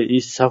چطوریه این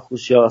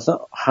سخوسی ها، اصلا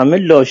همه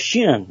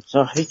لاشی هن،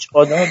 اصلا هیچ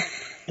آدم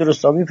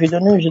درستابی پیدا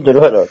نمیشه در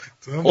برات.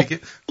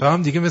 تو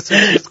هم دیگه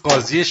مثل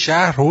قاضی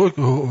شهر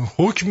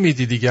حکم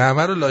میدی دیگه،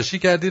 همه رو لاشی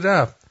کردی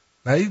رفت.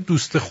 نه این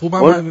دوست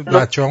خوبم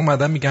بچه ها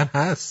اومدن میگن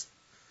هست،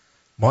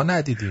 ما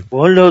ندیدیم.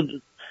 والا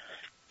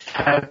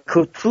تک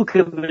و توک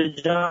به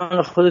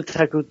جان خود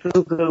تک و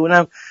توک،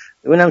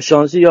 اونم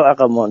شانسی یا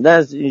عقب مانده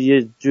از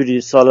یه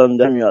جوری سالان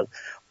در میاد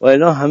و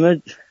اینا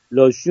همه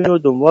لاشی و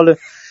دنبال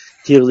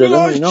تیغ زدن و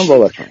اینا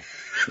باور کن.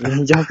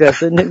 اینجا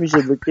کسی نمیشه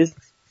به کسی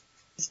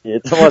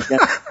اعتماد کن.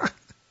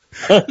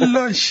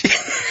 لاشی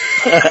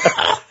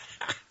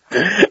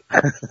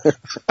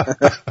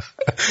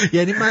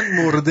یعنی من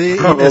مرده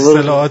این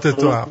اصطلاحات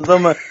تو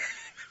هم.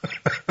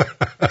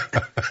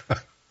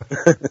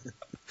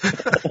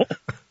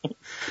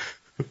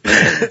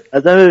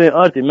 اصلا ببین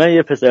آرتی، من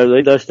یه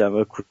پسردایی داشتم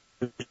و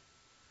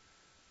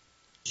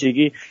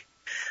کوچیکی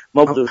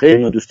ما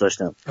خیلی دوست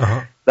داشتم.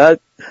 بعد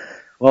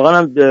واقعا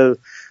هم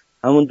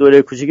همون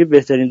دوره کوچیکی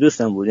بهترین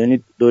دوستم بود،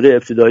 یعنی دوره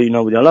ابتدایی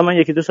اینا بود. حالا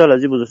من 1-2 سال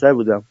از این بزرگتر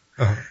بودم.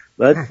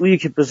 بعد اون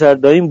یکی پسر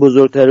داییم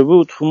بزرگتر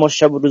بود، ما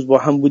شب و روز با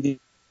هم بودیم،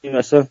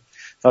 مثلا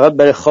فقط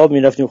برای خواب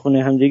میرفتیم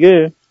خونه هم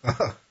دیگه.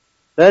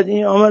 بعد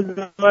این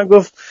آمد من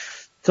گفت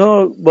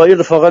تو با این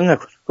رفاقت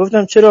نکن.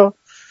 گفتم چرا؟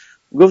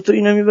 گفت تو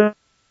اینو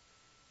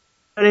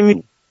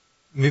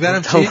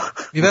میبرم چی؟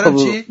 میبرم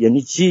چی؟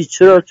 یعنی چی؟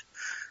 چرا؟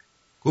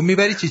 گفت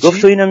میبری چی؟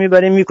 گفت تو اینو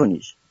میبری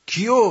میکنیش.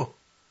 کیو؟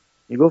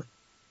 میگفت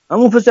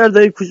همون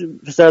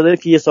پسر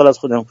که 1 سال از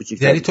خودم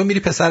کوچیک‌تره. یعنی تو میری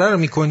پسره رو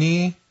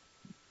میکنی؟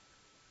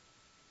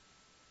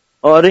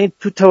 آره این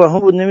تو توهم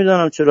بود،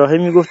 نمیدونم چرا. هی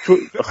میگفت تو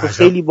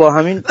خیلی با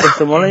همین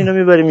احتمالا اینو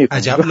میبری میکنی.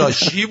 عجب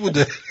لاشی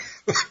بوده.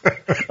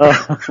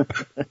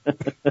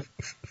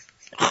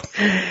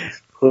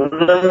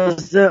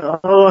 خلاصه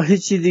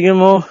هیچی دیگه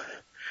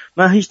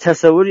من هیچ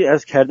تصوری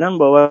از کردن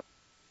باور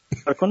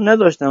کن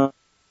نداشتم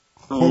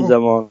اون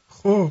زمان.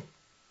 خب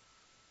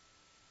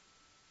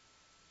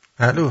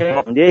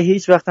الو دیگه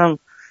هیچ وقت هم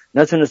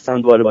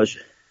نتونستم دوباره باشه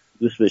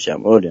دوست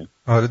بشم.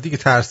 آره دیگه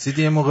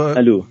ترسیدی یه موقع.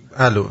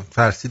 الو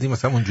ترسیدی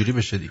مثلا اونجوری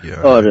بشه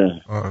دیگه.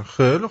 آره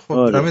خیلی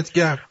خوب. دمت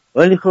گرم.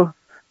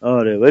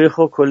 ولی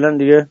خب کلا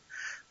دیگه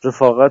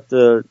رفاقت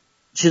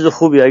چیز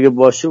خوبی اگه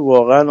باشه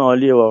واقعا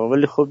عالیه واقعا.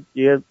 ولی خب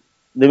دیگه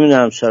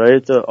نمیدونم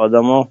شرایط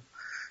آدما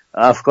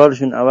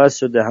افکارشون عوض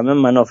شده، همه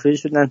منافعی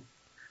شدن.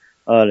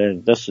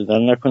 آره دست در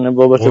نکنه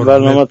بابت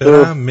برنامه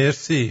تو.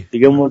 مرسی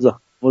دیگه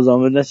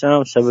مزاحمت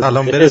نشم.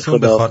 سلام برسون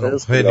به خانم.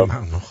 خیلی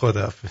ممنون.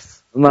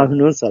 خداحافظ.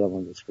 ممنون. سلام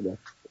علیکم. خدا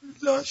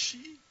لاشی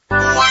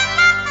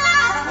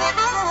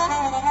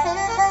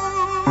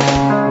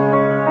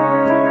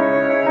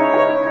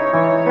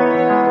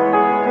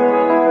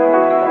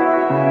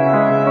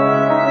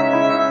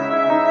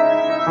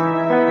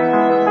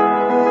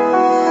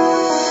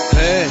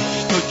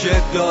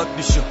داد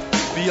میشم.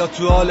 بیا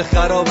تو حال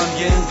خرابم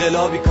یه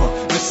انقلابی کن،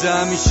 مثل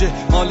همیشه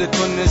مال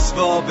تو نصف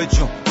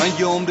آبجم. من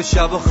یه عمر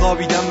شب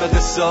خوابیدم به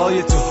قصه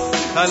های تو،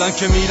 الان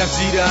که میرم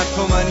زیر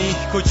اتمنی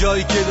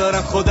کجایی که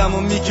دارم خودمو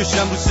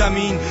میکشم رو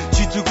زمین.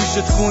 چی تو گوشت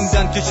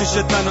خوندن که چشت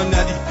منو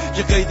ندید،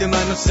 که قید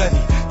منو زدی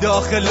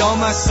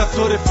داخلام هستم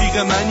تو رفیق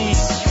منی.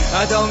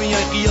 ادا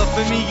میای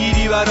قیافه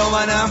میگیری برا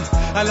منم،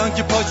 الان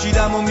که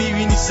پاچیدم و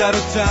میبینی سر و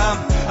تم.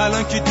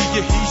 الان که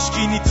دیگه هیچ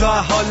کی نی تا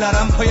حال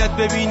نرم، باید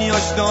ببینی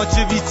آشنا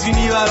چه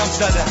ویترینی برام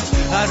زدن.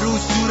 هر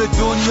روز دور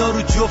دنیا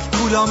رو جفت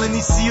کولامه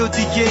نیستی و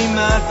دیگه این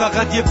من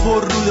فقط یه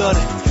پر رو داره.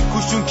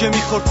 گوشون که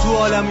میخورد تو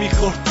عالم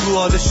میخورد تو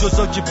حال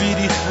شوزا که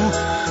بیریخ بود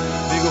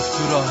میگفت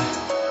تو راهه.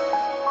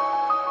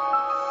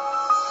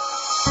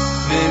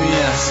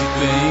 نمیارزید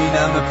به این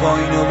همه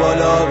پایین و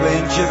بالا، به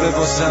این که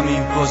ببازم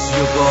این بازی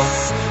و با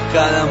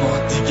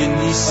قدمات دیگه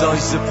نیست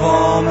سایز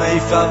پام. ای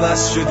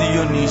فوز شدی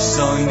و نیست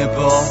آینه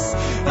با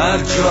هر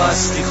جا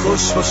هستی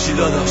خوش باشی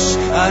داداش،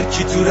 هر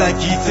کی تو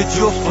رگیت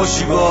جفت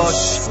باشی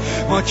باش.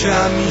 ما که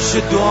همیشه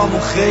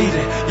دعامون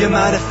خیره، یه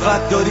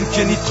معرفت داریم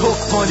که نی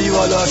توف مالی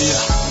بالاش.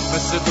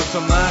 مثل دوتا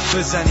مرد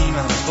بزنی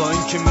من، با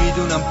این که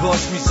میدونم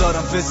باز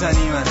میذارم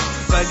بزنی من،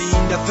 ولی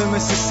این دفعه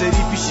مثل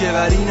سری پیشه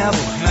وری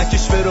نبود.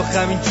 نکش به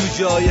رخم این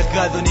جوجه های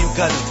قد و نیم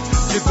قدم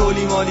که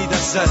گلی مالی دن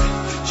سره.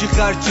 چی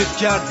خرجت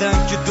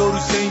کردم که دو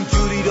روز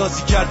اینجوری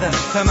راضی کردن،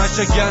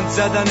 تماشا گند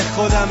زدن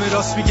خودم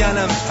راست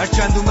میگنم.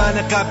 هرچند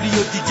من قبلی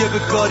و دیگه به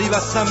کاری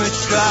بستم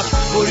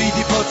اشرف.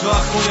 بریدی پا تو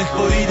اخونه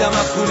بریدم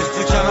اخونه،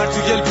 تو کمر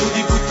تو گل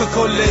بودی بود تو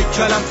کله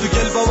کلم تو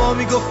گل. بابا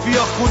میگفت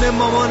بیا خونه،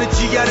 مامان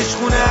جیگرش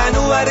خونه،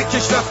 انو بره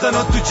کش رفتن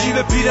ها تو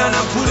جیب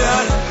پیرنم پوله.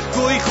 هر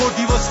گویی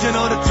خوردی واس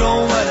کنار تو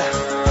اومدن،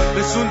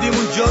 رسوندیم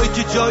اون جایی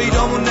که جایی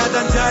رامون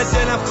ندن. ته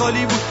دلم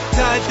خالی بود،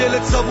 ته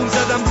دلت صابون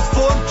زدم بود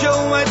فرم که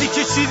اومدی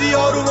کشیدی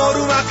آروم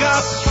آروم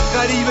عقب.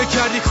 غریبه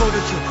کردی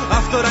خودتو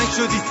افتارنگ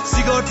شدی،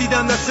 سیگار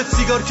دیدم دستت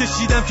سیگار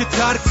کشیدم که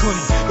ترک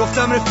کنی.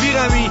 گفتم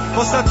رفیقمی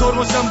واسه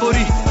ترمزم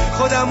بری،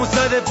 خودمو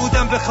زده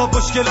بودم بخواب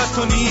مشکلت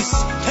تو نیست.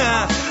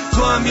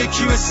 تو هم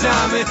یکی مثل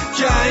همه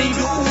که این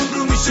رو اون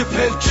رو میشه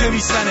پلکه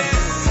میزنه.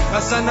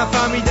 اصلا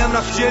نفهمیدم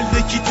رفت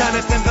جلده کی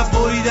تنت، انقدر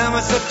بریدم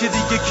ازت که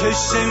دیگه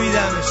کش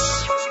نمیدمش.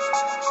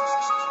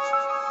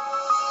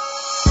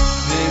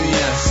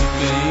 نمیارزید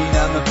به این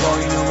همه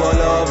پایین و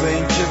بالا، به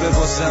این که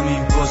ببازم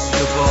این بازی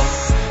و با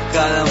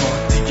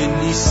قدمات دیگه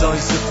نیست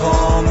سایز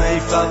پام. ای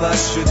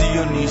فوز شدی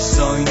و نیست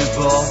آینه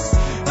با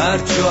هر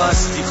جا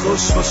هستی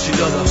خوش باشی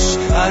داداش،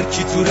 هر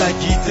کی تو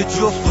رگیت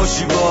جفت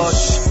باشی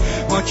باش.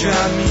 ما که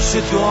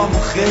همیشه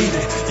دعامون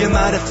خیره، یه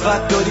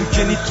معرفت داریم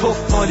که نی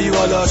توف مالی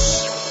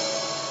بالاش.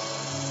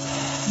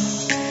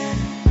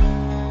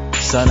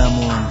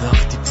 سرمو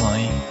انداختی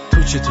پایین،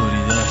 تو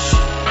چطوری داشت؟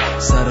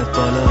 سرت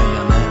بالا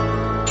یا نه؟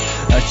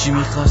 هرچی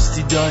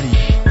میخواستی داری،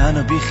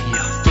 منو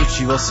بیخیال. تو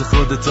چی واسه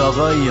خودت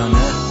آقایی یا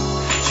نه؟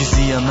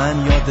 چیزی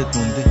من یادت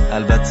مونده؟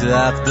 البته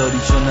حق داری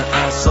چون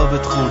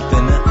اعصابت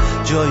خورده، نه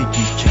جایی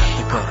گیر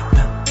کرده کارت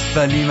نه.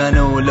 ولی من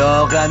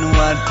اولاغن و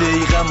هر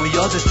دقیقم و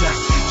یادتم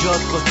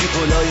جاد قاطی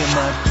قلای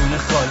مردونه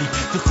خالی،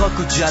 تو خاک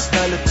و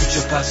جدول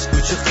کوچه پس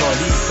کوچه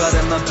خالی.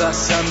 برای من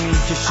بسم این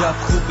که شب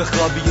خوب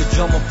بخوابی و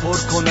جامو پر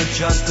کنن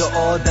چند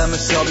تا آدم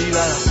حسابی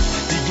برم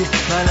دیگه.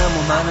 منم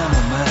و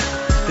من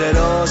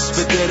دراز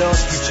به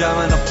دراز تو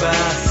جمن و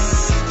بند،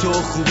 تو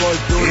خوبای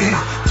دوری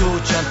تو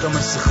چند تا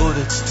مثل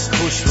خودت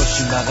خوش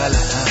باشی بغل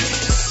هم.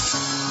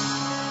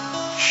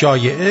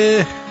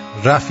 شایعه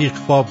رفیق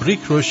فابریک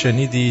رو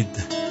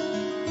شنیدید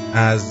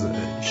از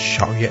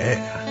شایعه.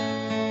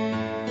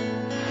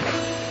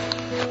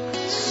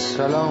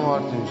 سلام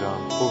آرتین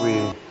جان،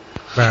 خوبی؟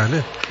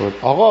 بله.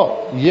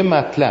 آقا یه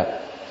مطلب،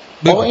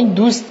 آقا این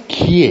دوست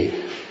کیه؟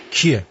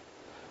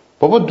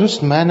 بابا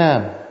دوست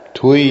منم،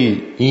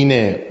 تویی،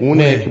 اینه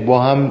اونه که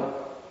با هم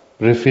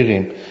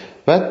رفیقیم.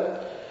 بعد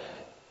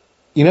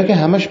اینا که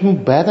همشون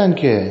بدن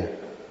که.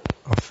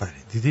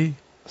 آفرین، دیدی؟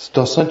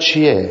 داستان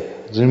چیه؟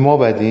 زیر ما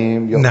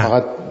بدیم یا نه.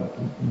 فقط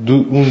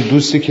اون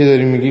دوستی که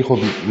داری میگی خب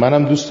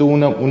منم دوست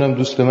اونم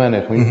دوست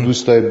منه. خب این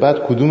دوستای بد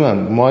کدومن؟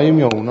 ماییم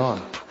یا اونان؟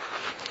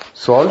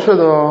 سوال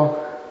شده. آره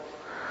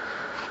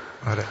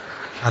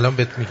الان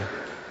بهت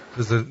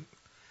میگم.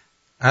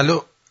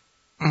 الو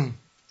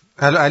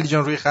علی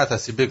جان روی خط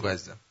هستی، بگو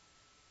عزیزم.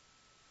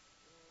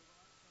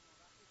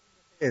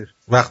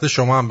 وقت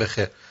شما هم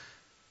بخیر.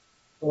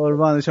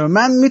 قربان شما.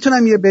 من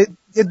میتونم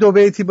یه دو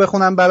بیتی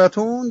بخونم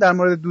براتون در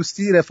مورد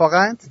دوستی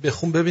رفاقت؟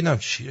 بخون ببینم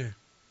چیه.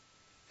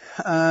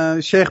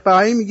 شیخ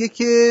بهایی میگه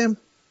که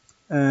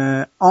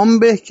آن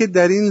به که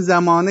در این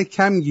زمانه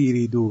کم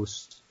گیری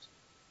دوست،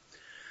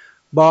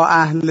 با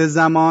اهل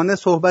زمانه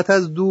صحبت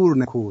از دور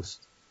نکوست.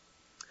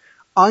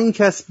 آن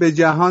کس به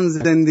جهان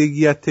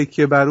زندگیت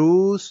تکیه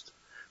بروست،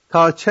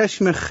 تا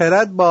چشم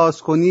خرد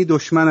باز کنی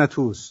دشمنت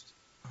اوست.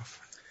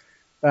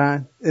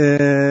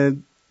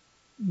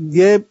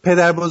 یه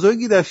پدر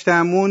بزرگی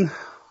داشتم، اون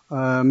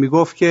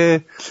میگفت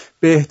که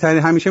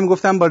بهترین، همیشه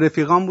میگفتم با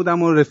رفیقان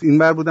بودم و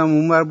اینور بودم و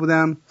اونور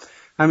بودم،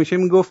 همیشه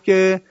میگفت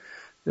که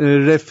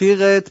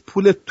رفیقت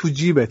پول تو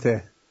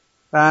جیبته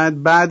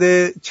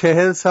بعد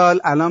 40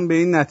 سال الان به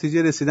این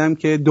نتیجه رسیدم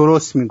که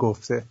درست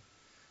میگفته.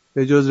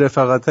 به جز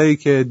رفاقتایی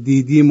که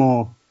دیدیم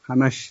و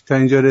همش تا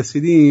اینجا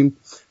رسیدیم،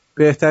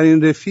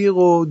 بهترین رفیق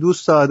و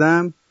دوست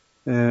آدم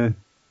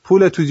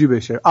پول تو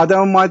جیبشه.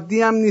 آدم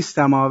مادی هم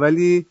نیستم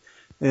ولی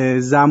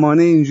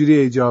زمانه اینجوری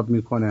ایجاب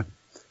میکنه.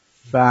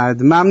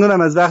 بعد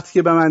ممنونم از وقتی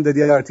که به من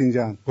دادی آرتین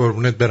جان.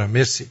 قربونت برم.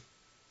 مرسی.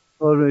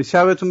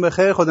 شبتون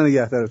بخیر. خدا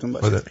نگهدارتون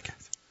باشه. خدا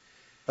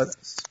نگهدار.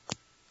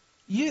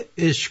 یه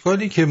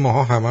اشکالی که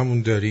ما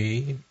هممون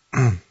داریم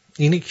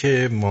اینه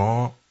که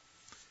ما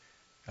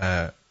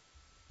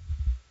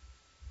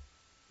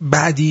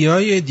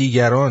بدیای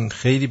دیگران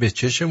خیلی به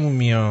چشمون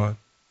میاد،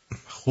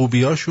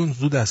 خوبیاشون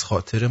زود از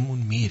خاطرمون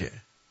میره.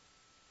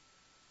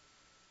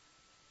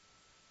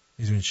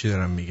 میدونی چی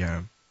دارم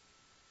میگم؟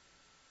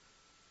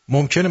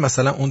 ممکنه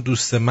مثلا اون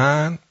دوست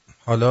من،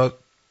 حالا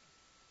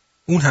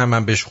اون هم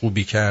من بهش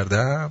خوبی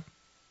کردم،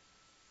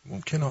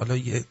 ممکنه حالا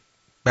یه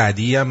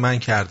بدی هم من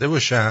کرده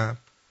باشم،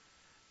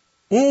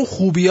 اون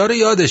خوبی ها رو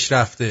یادش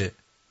رفته،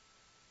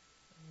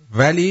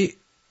 ولی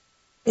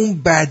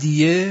اون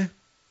بدیه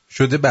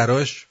شده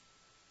براش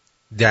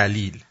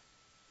دلیل.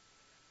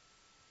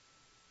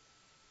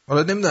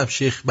 حالا نمیدونم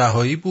شیخ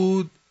بهایی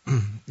بود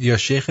یا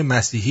شیخ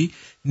مسیحی،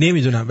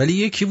 نمیدونم، ولی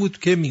یکی بود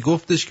که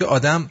میگفتش که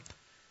آدم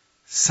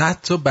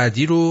 100 تا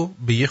بدی رو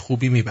به یه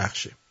خوبی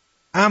میبخشه.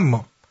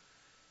 اما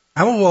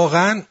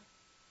واقعا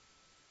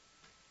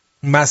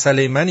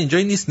مسئله من اینجا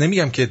نیست.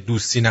 نمیگم که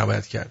دوستی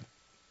نباید کرد،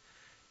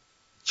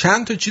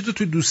 چند تا چیز رو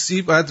تو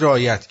دوستی باید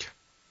رعایت کرد.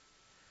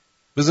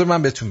 بذار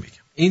من بهتون بگم.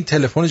 این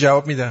تلفن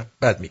جواب میدم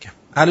بعد میگم.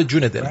 الو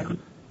جون دلم.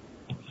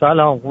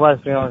 سلام، خوب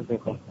هستی؟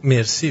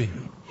 مرسی.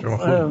 شما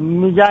خوب؟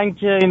 میگن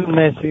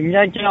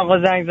که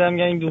آقا زنگ زدم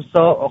میگن این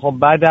دوستا خب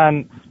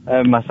بدن،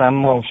 مثلا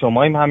ما و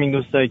شماییم همین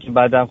دوستایی که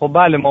بدن. خب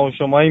بله ما و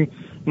شماییم،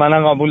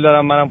 منم قبول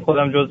دارم، منم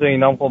خودم جزء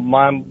اینام. خب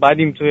ما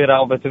بدیم توی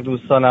رابطه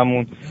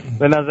دوستانمون.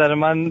 به نظر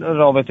من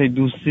رابطه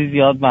دوستی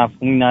زیاد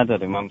مفهومی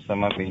نداره. من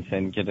به این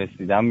سنی که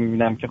رسیدم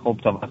میبینم که خب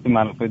تا وقتی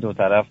منافع دو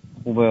طرف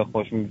خوبه،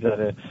 خوش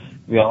میگذره،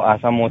 یا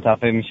اصلا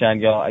متفق میشن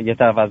یا یه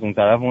طرف از اون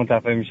طرف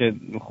متفق میشه،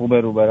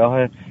 خوبه، رو به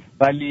راهه.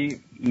 ولی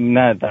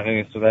نه در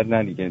این صورت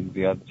نه دیگه،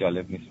 زیاد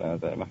جالب نیست به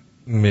نظر من.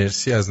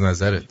 مرسی از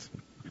نظرت.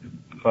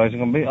 خواهش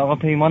می‌کنم. آقا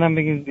پیمانم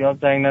بگید زیاد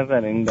زنگ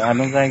نزنه.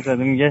 الان زنگ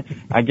زده میگه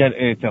اگر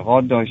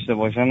اعتقاد داشته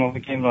باشن، ما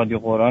فکر کنیم رادیو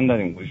قرآن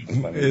داریم گوش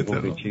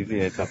می‌کنیم، به چیزی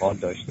اعتقاد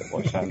داشته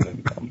باشن.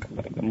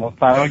 ما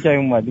فرار کردیم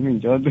اومدیم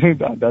اینجا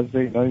دست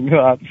اینا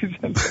اینو حرف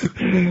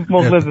می‌زنیم.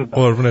 مخلصم.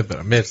 قربونت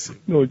برم. مرسی.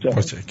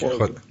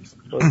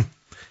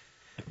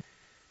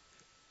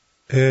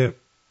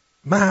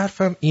 من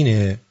حرفم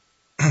اینه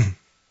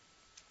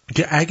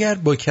که اگر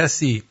با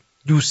کسی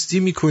دوستی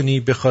میکنی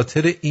به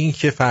خاطر این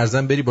که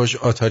فرضاً بری باش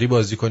آتاری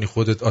بازی کنی،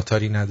 خودت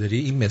آتاری نداری،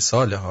 این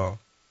مثاله ها،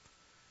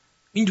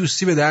 این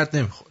دوستی به درد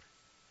نمیخوره.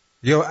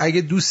 یا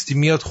اگه دوستی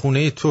میاد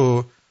خونه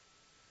تو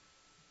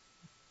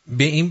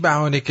به این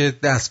بهانه که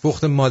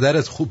دستپخت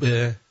مادرت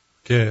خوبه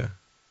که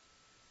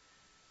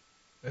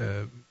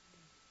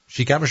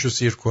شکمشو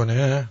سیر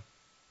کنه،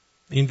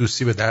 این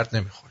دوستی به درد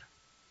نمیخوره.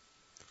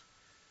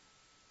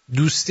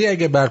 دوستی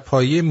اگه بر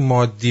پایه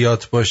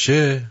مادیات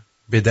باشه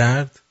به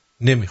درد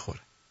نمیخوره.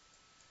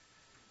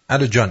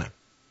 الو جانم.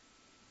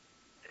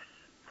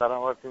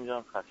 سلام آرتین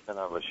جان، خسته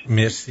نباشید.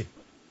 مرسی.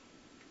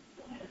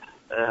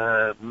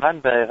 من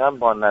دقیقا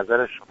با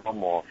نظر شما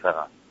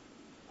موافقم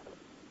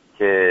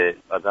که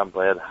آدم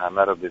باید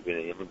همه رو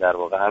ببینه، یعنی در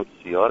واقع هم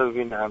سیاه رو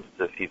ببینه هم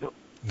سفید رو.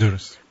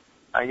 درست.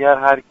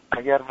 اگر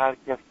هر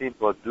کسی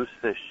با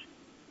دوستش،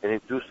 یعنی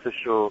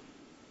دوستش رو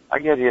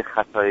اگر یه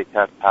خطایی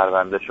کرد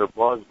پروندهش رو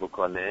باز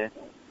بکنه،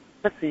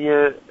 مثل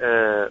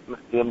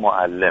یه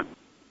معلم.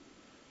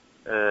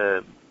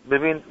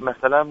 ببین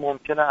مثلا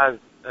ممکنه از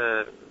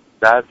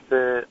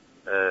درس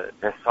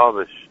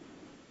حسابش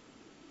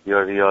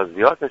یا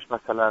ریاضیاتش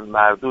مثلا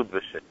مردود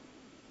بشه،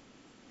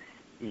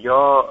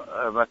 یا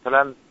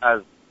مثلا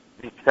از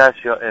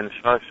دیکتش یا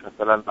انشاش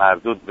مثلا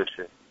مردود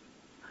بشه.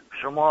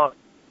 شما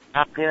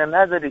حقیقه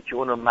نداری که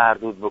اونو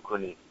مردود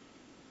بکنی.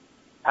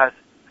 پس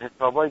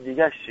حسابای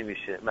دیگه چی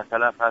میشه؟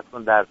 مثلا فرض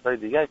کن درسای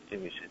دیگه چی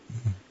میشه؟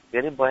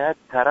 یعنی باید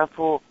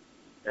طرفو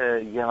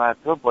یه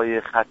مرتبه با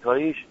یه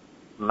خطاییش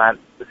من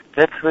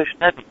صفرش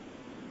ندید،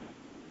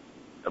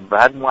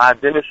 بعد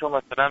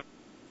معدلشو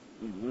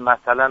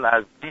مثلا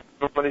از 20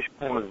 بکنیش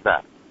 15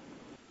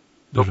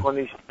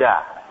 بکنیش 10.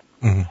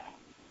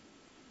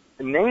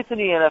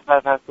 نمیتونی یه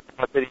نفر هست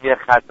خاطر یه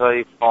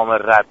خطایی کامل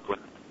رد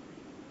کنی.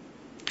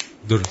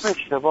 درست.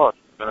 اشتباه،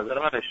 به نظر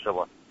من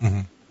اشتباه.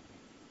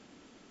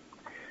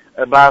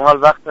 به هر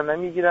حال وقت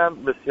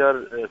نمیگیرم،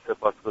 بسیار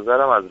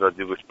سپاسگزارم از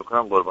رادیو گوش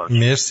بکنم. قربان.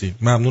 مرسی،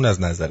 ممنون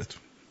از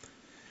نظرتون.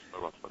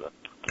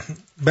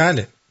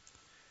 بله،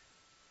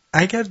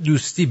 اگر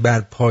دوستی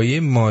بر پایه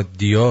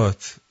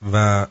مادیات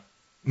و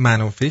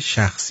منافع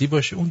شخصی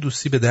باشه، اون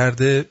دوستی به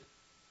درد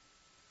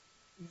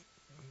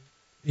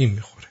این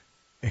میخوره.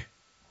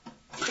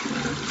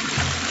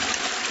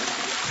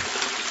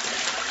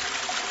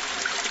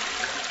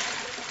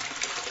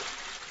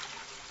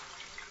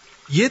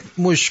 یه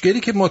مشکلی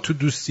که ما تو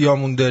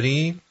دوستیامون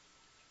داریم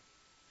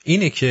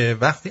اینه که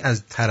وقتی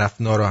از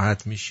طرف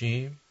ناراحت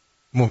میشیم،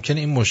 ممکنه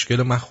این مشکل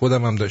رو من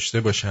خودم هم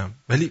داشته باشم،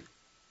 ولی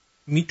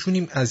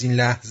میتونیم از این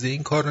لحظه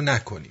این کار رو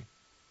نکنیم.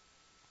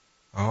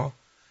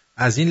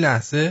 از این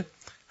لحظه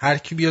هر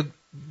کی بیاد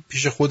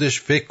پیش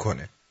خودش فکر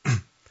کنه.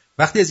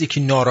 وقتی از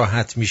یکی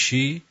ناراحت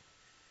میشی،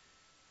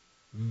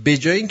 به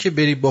جای اینکه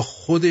بری با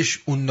خودش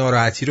اون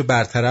ناراحتی رو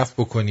برطرف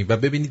بکنی و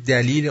ببینی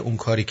دلیل اون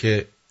کاری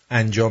که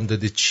انجام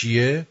داده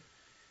چیه،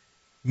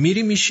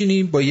 میری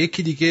میشینی با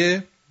یکی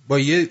دیگه، با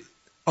یه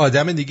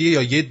آدم دیگه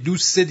یا یه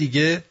دوست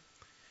دیگه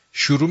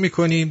شروع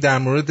میکنیم در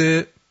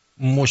مورد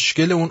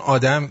مشکل اون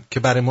آدم که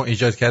برای ما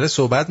ایجاد کرده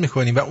صحبت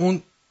میکنیم و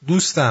اون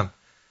دوستم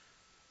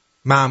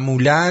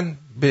معمولاً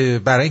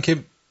برای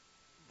اینکه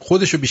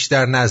خودشو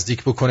بیشتر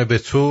نزدیک بکنه به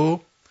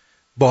تو،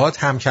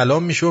 باهات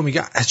همکلام میشه و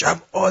میگه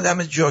عجب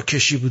آدم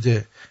جاکشی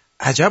بوده،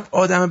 عجب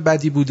آدم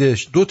بدی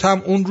بودش. دوتا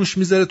هم اون روش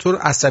میذاره تو رو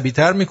عصبی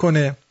تر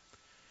میکنه.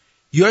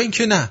 یا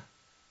اینکه نه،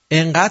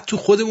 انقدر تو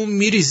خودمون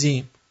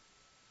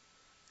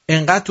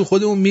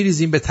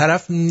میریزیم به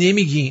طرف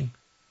نمیگیم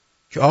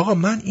که آقا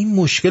من این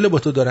مشکل با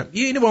تو دارم،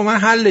 اینو با من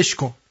حلش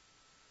کن.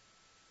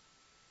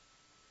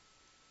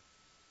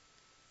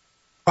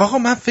 آقا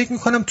من فکر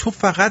میکنم تو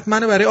فقط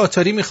منو برای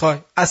آتاری میخوای،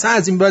 اصلا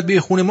از این بعد به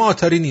خونه ما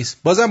آتاری نیست،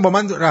 بازم با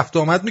من رفت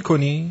آمد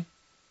میکنی؟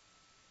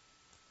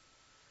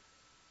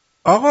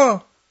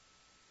 آقا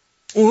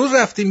اون روز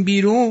رفتیم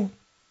بیرون،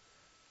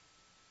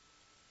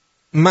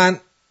 من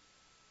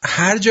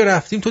هر جا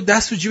رفتیم تو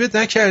دست تو جیبت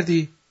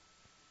نکردی،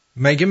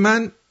 مگه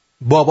من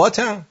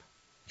باباتم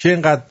که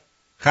اینقدر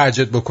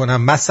خرجت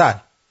بکنم؟ مثل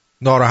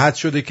ناراحت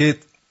شده که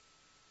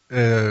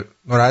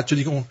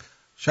اون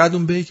شاید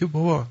اون بگه که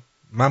بابا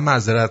من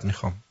معذرت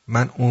میخوام،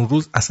 من اون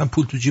روز اصلا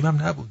پول تو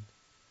جیبم نبود.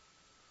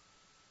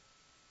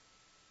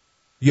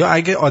 یا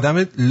اگه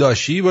آدم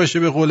لاشی باشه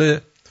به قول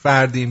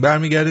فردین،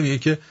 برمیگرده میگه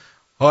که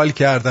حال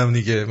کردم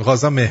دیگه،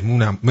 میخواستم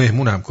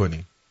مهمونم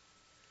کنی،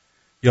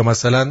 یا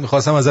مثلا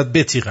میخواستم ازت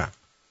بتیغم.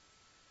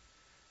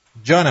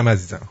 جانم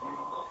عزیزم.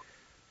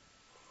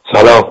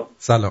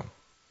 سلام.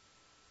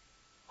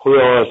 خوبی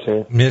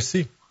آقا؟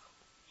 مرسی.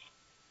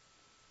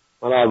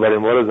 من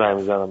اولین بار زنگ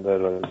میزنم به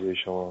رادیو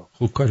شما.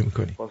 خوب کاری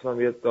میکنی.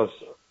 خواستم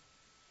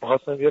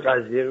یه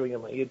قضیه رو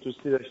بگم. من یه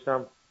دوستی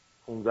داشتم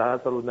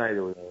 15 سال بود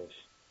ندیده بودمش.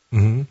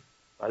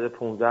 بعد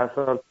 15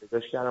 سال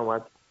پیداش کردم،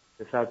 اومد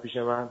پسر پیش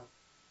من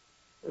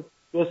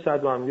 2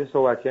 ساعت با هم دیگه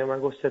صحبت کردیم. من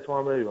گفت 3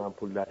 تومن بری من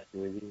پول دستی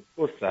بدی.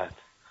 2 ساعت.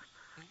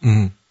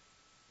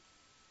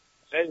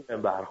 خیلی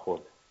بهم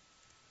برخورد.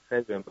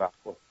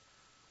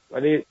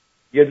 ولی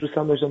یه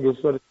دوستم داشتم 2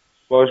 سال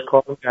باهاش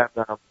کار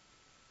می‌کردم.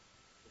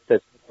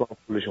 3 تومن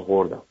پولشو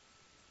خوردم.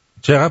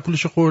 چقدر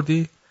پولشو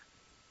خوردی؟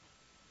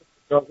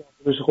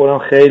 پولشو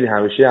خوردم خیلی.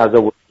 همیشه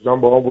عذاب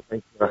وجدان با من بود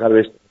که بالاخره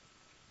بهش،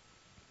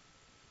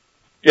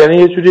 یعنی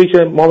یه جوریه که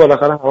ما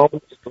بالاخره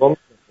هممون استفاده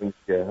می‌کنیم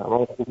که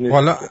هممون خوب نیست.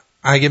 والا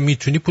اگه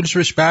میتونی پولشو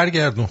بهش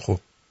برگردون. خب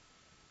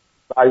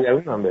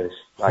برگردونم بهش.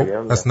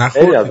 پس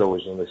نخوردی. خیلی عذاب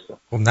وجدان داشتم.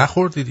 خب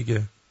نخوردی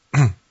دیگه.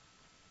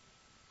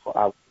 خب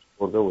اول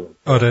خورده بودم.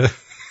 آره.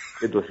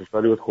 یه 2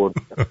 سالی بود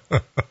خوردم.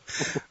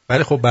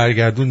 ولی خب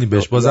برگردوندی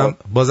بهش.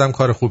 بازم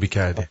کار خوبی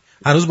کردی.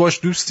 هنوز باش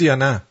دوستی یا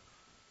نه؟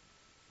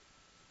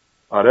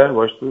 آره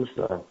باش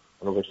دوستم.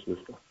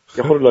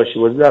 یه خورده لاشی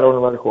بازی در اون،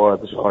 ولی خب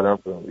عادتش آدم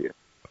شدم دیگه.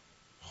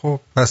 خب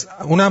پس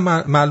اونم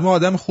معلومه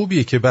آدم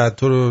خوبیه که بعد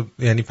تو رو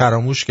یعنی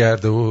فراموش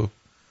کرده و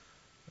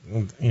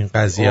این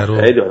قضیه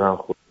رو. خیلی آدم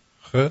خوب.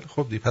 خیلی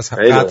خوب دی. پس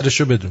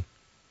قدرشو بدون.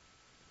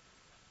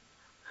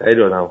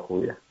 خیلی آدم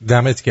خوبیه.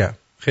 دمت گرم.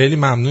 خیلی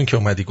ممنون که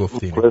اومدی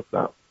گفتی.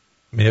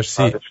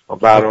 مرسی.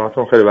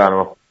 برنامه‌تون خیلی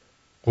برنامه خوب.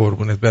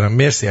 قربونت برم.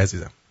 مرسی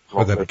عزیزم.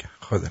 خدا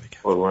نگهدار.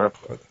 قربونت.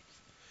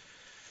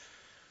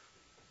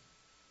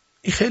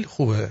 این خیلی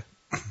خوبه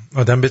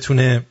آدم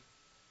بتونه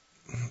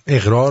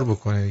اقرار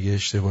بکنه یه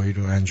اشتباهی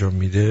رو انجام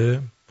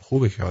میده.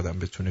 خوبه که آدم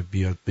بتونه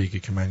بیاد بگه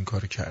که من این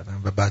کارو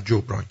کردم و بعد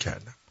جبران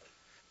کردم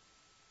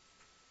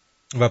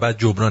و بعد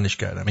جبرانش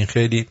کردم. این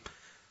خیلی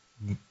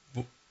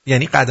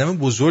یعنی قدم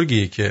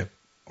بزرگیه که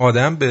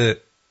آدم به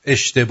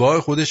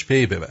اشتباه خودش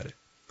پی ببره.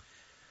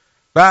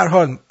 به هر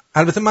حال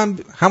البته من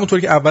همونطور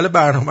که اول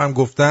برنامه‌ام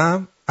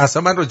گفتم،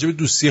 اصلا من راجع به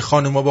دوستی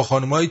خانوما با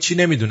خانوما چی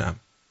نمیدونم.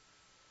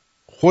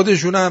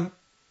 خودشونم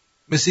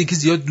مثل اینکه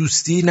زیاد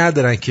دوستی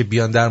ندارن که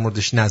بیان در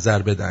موردش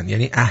نظر بدن،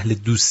 یعنی اهل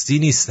دوستی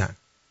نیستن،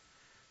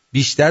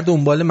 بیشتر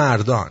دنبال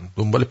مردان،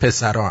 دنبال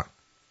پسران،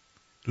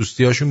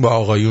 دوستیاشون با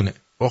آقایونه،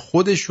 با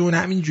خودشون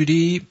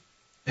همینجوری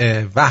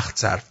وقت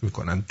صرف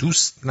میکنن،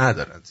 دوست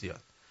ندارن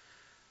زیاد.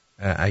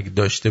 اگه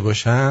داشته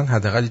باشن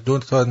حداقل 2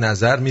 تا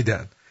نظر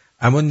میدن،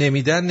 اما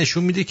نمیدن.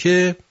 نشون میده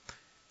که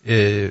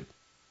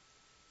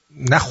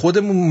نه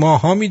خودمون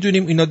ماها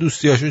میدونیم اینا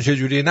دوستیاشون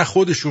چجوریه، نه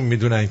خودشون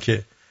میدونن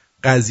که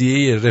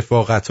قضیه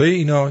رفاقت‌های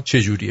اینا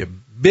چجوریه.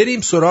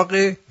 بریم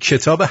سراغ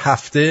کتاب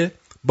هفته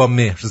با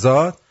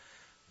مهرزاد.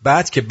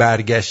 بعد که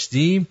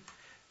برگشتیم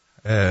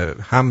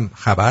هم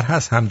خبر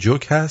هست هم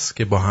جوک هست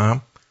که با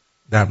هم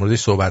در موردش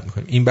صحبت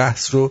میکنیم. این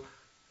بحث رو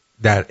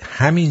در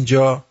همین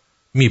جا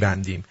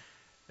میبندیم.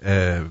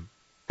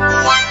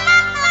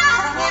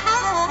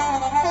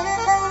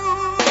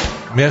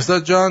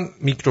 مرزاد جان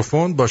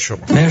میکروفون با شما.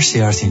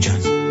 مرسی آرتین جان.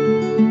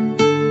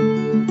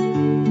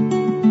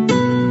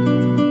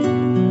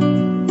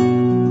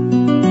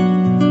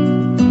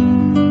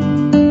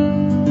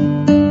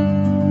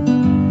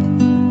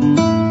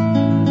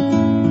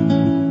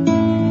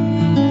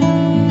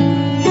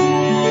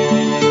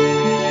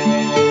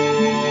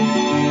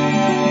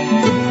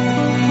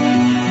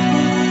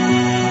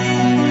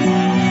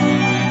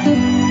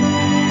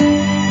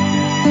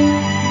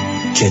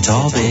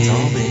 کتاب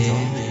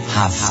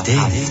هفته.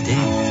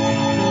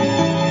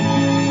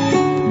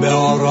 به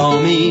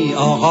آرامی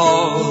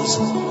آغاز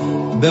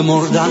به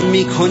مردن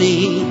می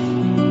کنی،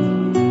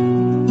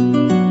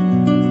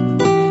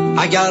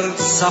 اگر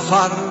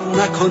سفر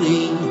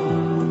نکنی،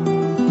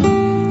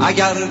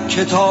 اگر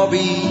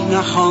کتابی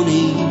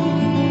نخوانی،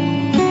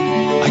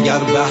 اگر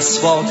به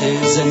اصوات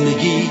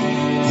زندگی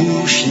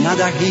گوش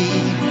ندهی،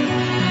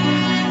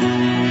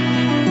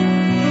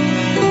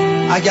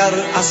 اگر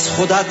از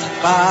خودت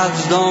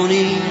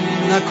قدردانی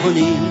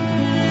نکنی،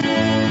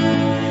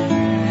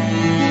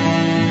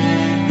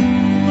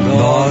 به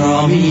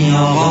آرامی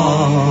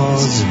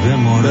آغاز به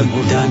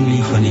مردن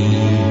می کنی،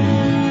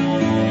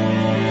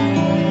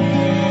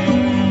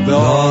 به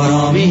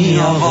آرامی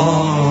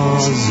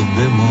آغاز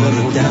به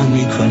مردن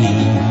می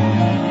کنی.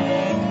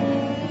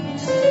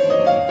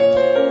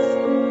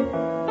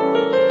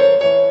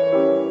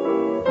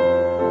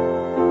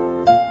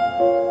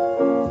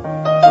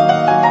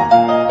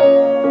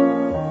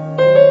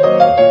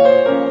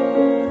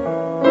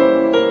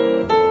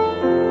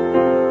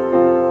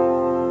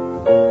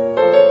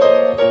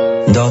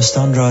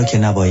 داستان را که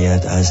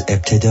نباید از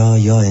ابتدا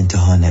یا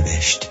انتها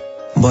نوشت.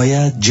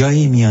 باید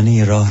جایی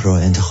میانه راه را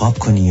انتخاب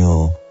کنی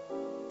و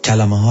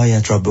کلمه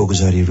هایت را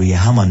بگذاری روی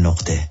همان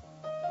نقطه.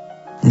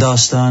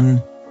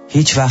 داستان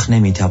هیچ وقت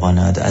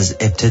نمیتواند از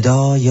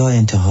ابتدا یا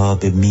انتها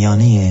به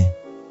میانه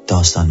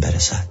داستان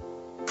برسد.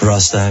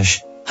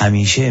 راستش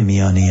همیشه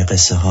میانه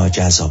قصه ها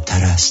جذاب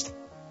تر است.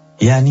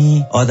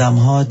 یعنی آدم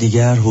ها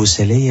دیگر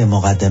حوصله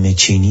مقدمه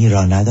چینی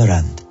را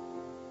ندارند.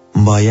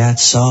 باید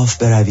صاف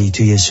بروی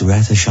توی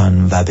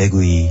صورتشان و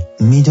بگویی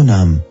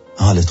میدونم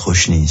حالت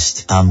خوش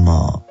نیست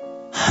اما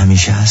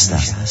همیشه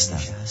هستم.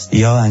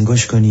 یا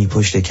انگوش کنی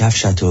پشت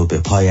کفشتو به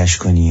پایش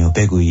کنی و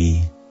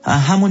بگویی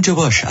همونجا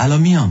باش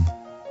الان میام.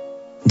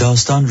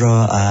 داستان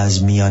را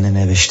از میانه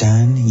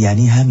نوشتن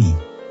یعنی همین،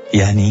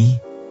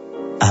 یعنی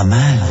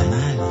عمل.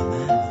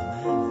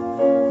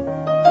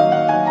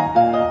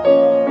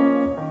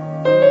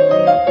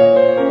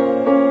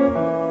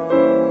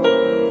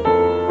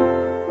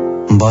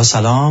 با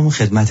سلام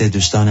خدمت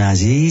دوستان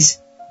عزیز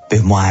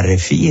به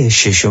معرفی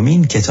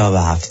ششمین کتاب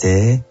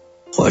هفته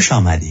خوش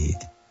آمدید.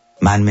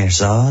 من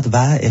مرزاد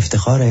و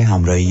افتخار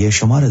همراهی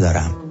شما رو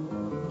دارم.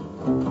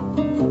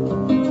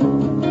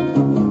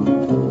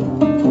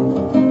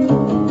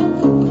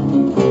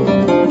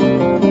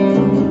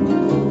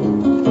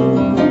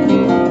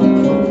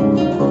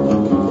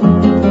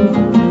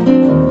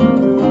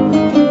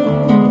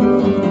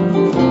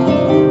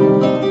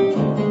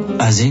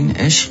 از این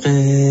عشق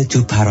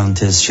تو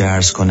پرانتز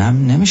عرض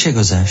کنم نمیشه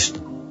گذشت.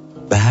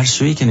 به هر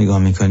سویی که نگاه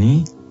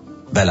میکنی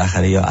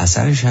بالاخره یا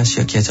اثرش هست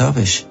یا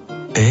کتابش.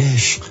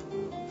 عشق،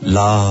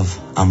 لاو،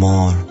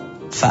 امور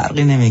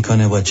فرقی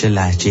نمیکنه با چه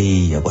لهجه‌ای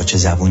یا با چه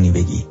زبونی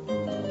بگی.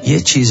 یه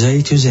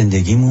چیزایی تو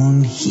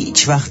زندگیمون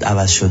هیچ وقت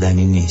عوض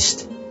شدنی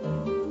نیست،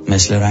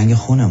 مثل رنگ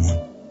خونمون.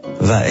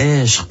 و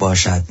عشق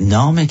باشد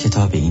نام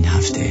کتاب این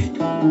هفته.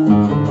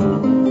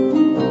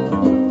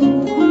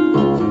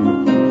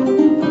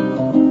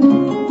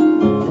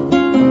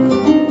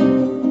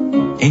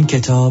 این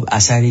کتاب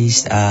اثری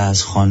است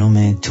از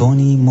خانم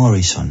تونی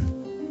موریسون.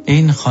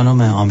 این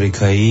خانم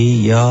آمریکایی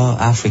یا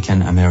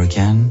افریکن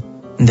امریکن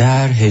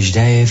در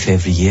 18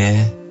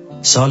 فوریه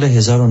سال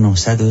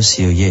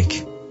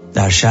 1931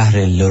 در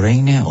شهر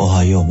لورین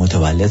اوهایو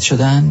متولد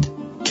شدند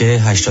که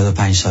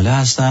 85 ساله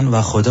هستند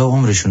و خدا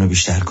عمرشون رو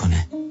بیشتر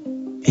کنه.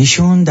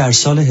 ایشون در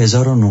سال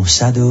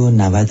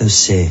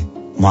 1993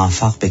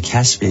 موفق به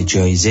کسب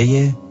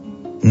جایزه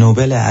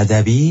نوبل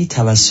ادبی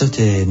توسط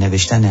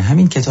نوشتن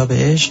همین کتاب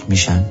عشق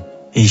میشن.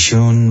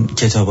 ایشون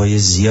کتابای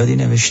زیادی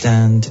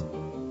نوشتند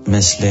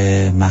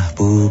مثل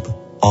محبوب،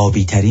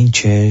 آبی ترین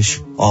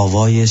چشم،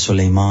 آوای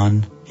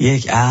سلیمان،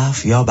 یک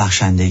عفو یا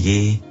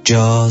بخشندگی،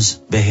 جاز،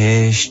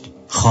 بهشت،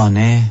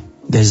 خانه،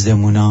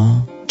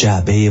 دزدمونا،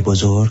 جعبه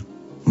بزرگ،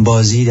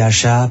 بازی در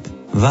شب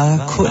و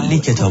کلی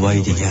کتابای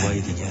دیگر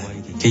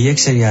که یک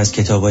سری از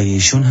کتابای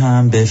ایشون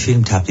هم به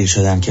فیلم تبدیل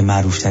شدن که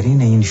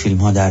معروفترین این فیلم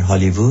ها در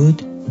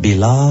هالیوود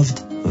Beloved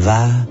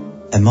و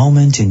A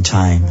Moment in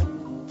Time.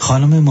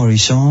 خانم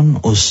موریسون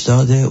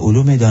استاد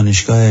علوم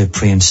دانشگاه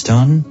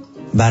پرینستون،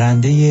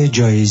 برنده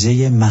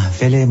جایزه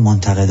محفل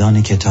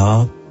منتقدان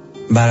کتاب،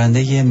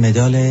 برنده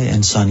مدال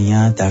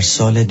انسانیت در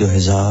سال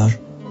 2000،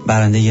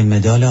 برنده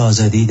مدال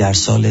آزادی در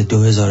سال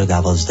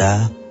 2012،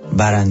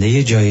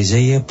 برنده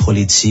جایزه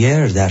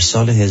پولیتسیر در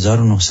سال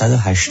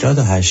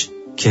 1988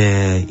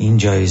 که این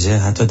جایزه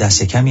حتی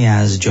دست کمی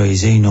از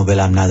جایزه نوبل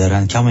هم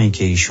ندارن، کما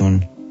اینکه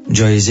ایشون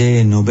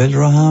جایزه نوبل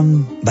را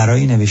هم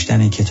برای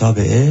نوشتن کتاب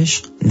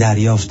عشق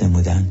دریافت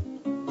نمودند.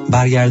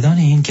 برگردان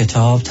این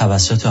کتاب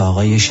توسط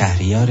آقای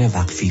شهریار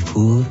وقفی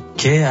پور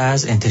که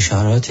از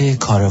انتشارات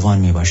کاروان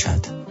می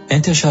باشد.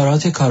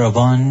 انتشارات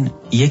کاروان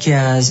یکی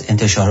از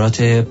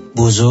انتشارات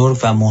بزرگ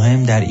و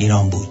مهم در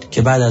ایران بود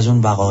که بعد از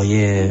اون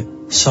وقایع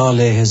سال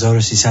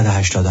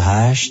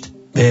 1388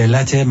 به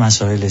علت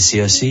مسائل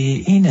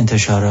سیاسی این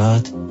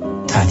انتشارات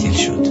تعطیل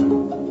شد.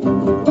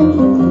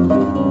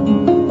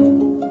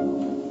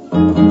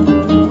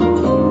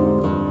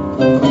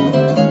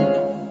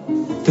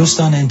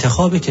 دوستان،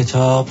 انتخاب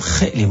کتاب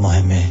خیلی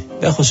مهمه،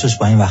 به خصوص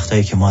با این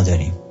وقتایی که ما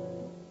داریم.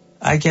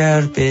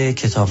 اگر به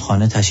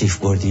کتابخانه تشریف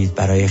بردید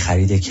برای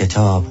خرید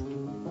کتاب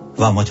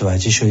و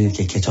متوجه شدید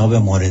که کتاب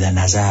مورد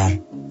نظر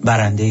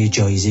برنده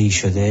جایزه‌ای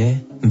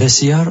شده،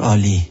 بسیار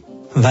عالی،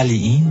 ولی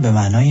این به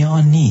معنای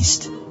آن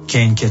نیست که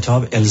این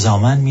کتاب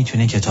الزاماً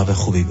میتونه کتاب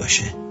خوبی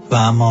باشه. و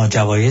اما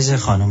جوایز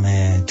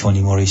خانم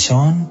تونی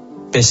موریسون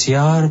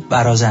بسیار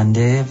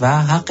برازنده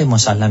و حق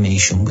مسلم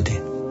ایشون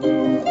بوده.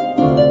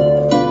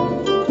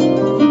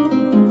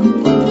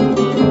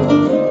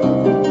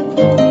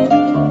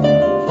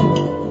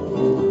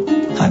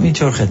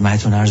 همینطور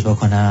خدمتتون عرض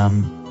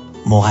بکنم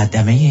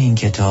مقدمه این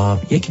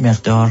کتاب یک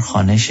مقدار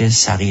خوانش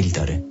ثقیل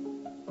داره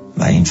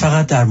و این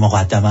فقط در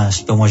مقدمه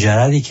است. به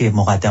مجردی که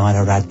مقدمه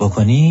را رد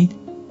بکنید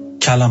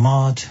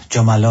کلمات،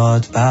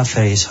 جملات و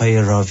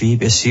فریزهای راوی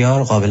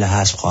بسیار قابل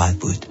حذف خواهد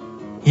بود.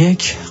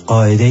 یک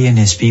قاعده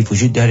نسبی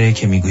وجود داره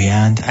که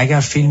میگویند اگر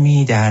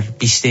فیلمی در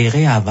 20 دقیقه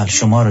اول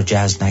شما رو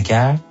جذب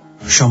نکرد،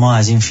 شما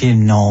از این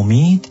فیلم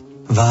ناامید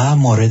و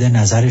مورد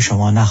نظر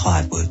شما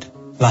نخواهد بود.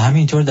 و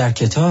همینطور در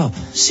کتاب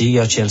 30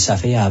 یا 40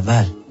 صفحه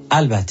اول.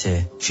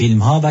 البته فیلم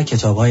ها و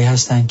کتاب هایی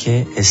هستن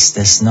که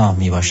استثناء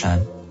می باشن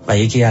و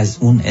یکی از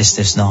اون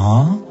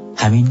استثناها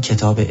همین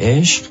کتاب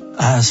عشق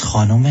از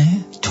خانم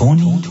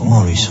تونی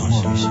موریسون.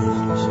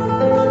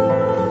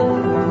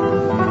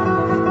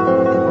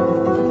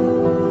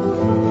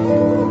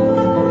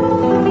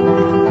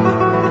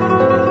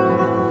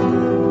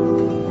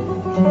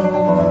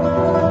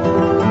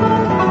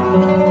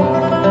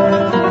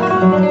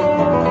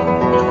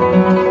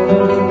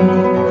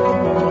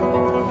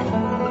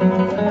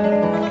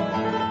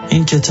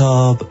 این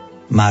کتاب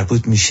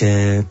مربوط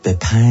میشه به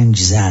 5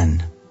 زن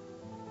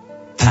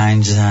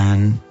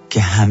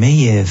که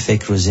همه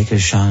فکر و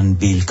ذکرشان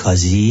بیل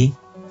کازی،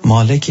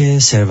 مالک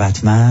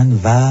ثروتمند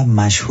و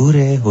مشهور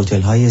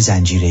هتل‌های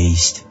زنجیره‌ای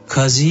است.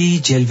 کازی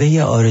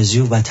جلوه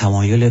آرزو و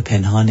تمایل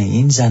پنهان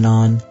این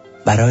زنان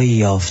برای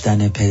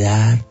یافتن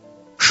پدر،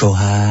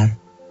 شوهر،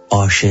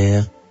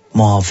 عاشق،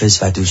 محافظ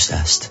و دوست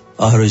است.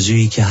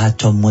 آرزویی که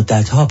حتی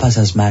مدت‌ها پس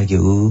از مرگ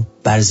او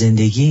بر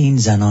زندگی این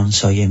زنان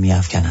سایه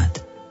می‌افکند.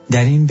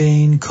 در این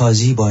بین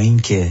کازی با این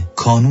که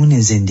کانون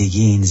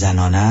زندگی این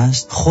زنان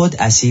است، خود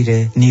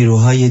اسیر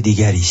نیروهای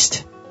دیگری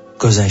است.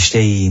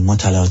 گذشته‌ای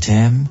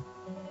متلاطم،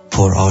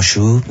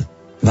 پرآشوب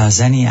و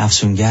زنی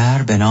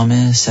افسونگر به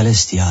نام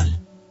سلستیال.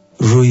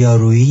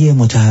 رویارویی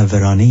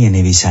متهورانه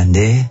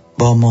نویسنده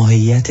با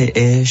ماهیت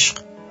عشق،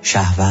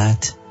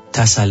 شهوت،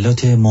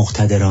 تسلط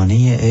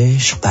مقتدرانه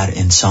عشق بر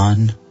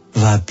انسان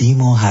و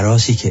بیم و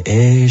هراسی که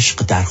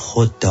عشق در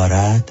خود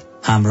دارد،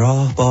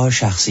 همراه با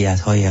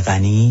شخصیت‌های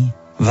غنی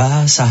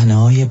و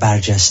صحنه‌های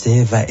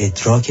برجسته و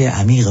ادراک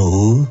عمیق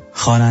او،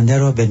 خواننده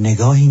را به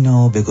نگاهی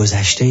نو به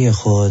گذشته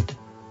خود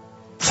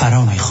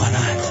فرا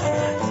می‌خواند.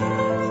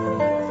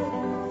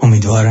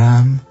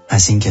 امیدوارم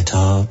از این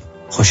کتاب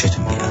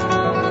خوشتون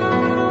بیاد.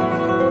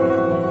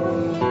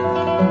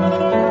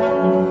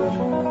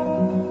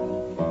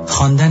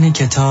 خواندن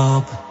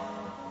کتاب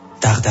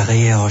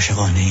دغدغه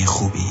عاشقانه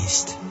خوبی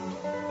است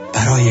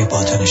برای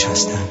با تو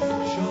نشستن.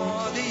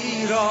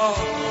 شادی را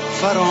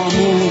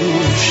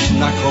فراموش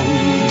نکن.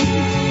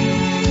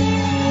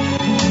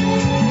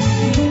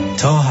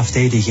 تا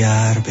هفته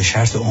دیگر به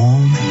شرط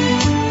عمر.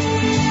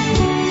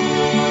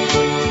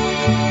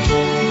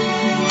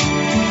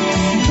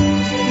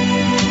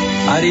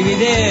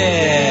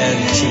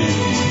 Arrivederci.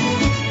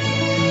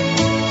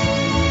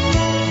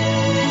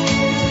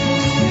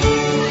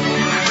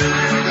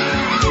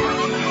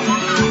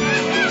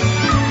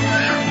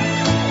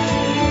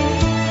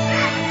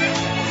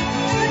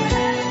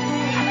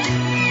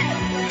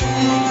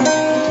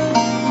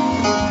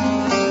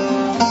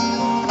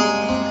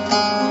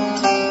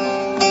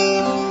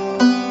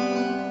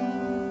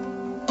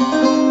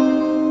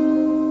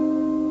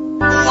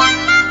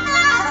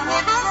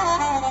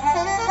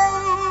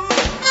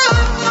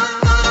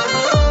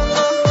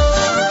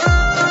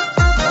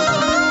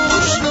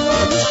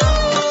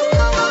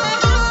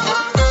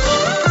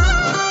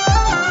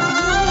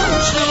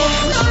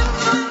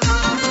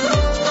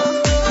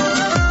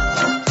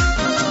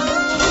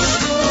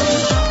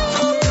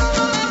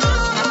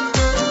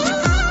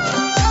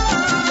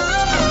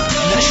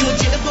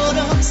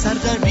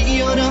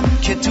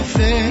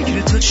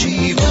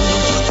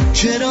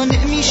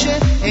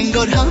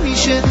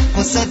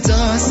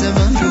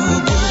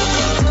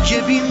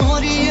 یه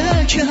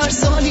بیماریه که هر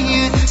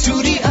ثانیه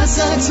جوری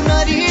ازت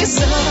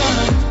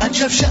مریضم،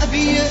 عجب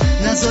شبیه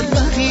نظر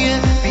بقیه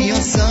بیا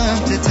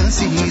سمت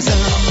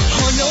تزیزم.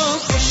 حالا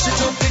پشت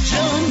تو به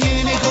جان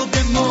یه نگاه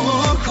به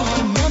ما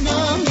کن،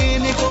 منم یه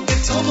نگاه به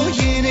تو و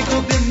یه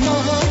نگاه به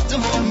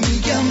مردم.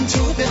 میگم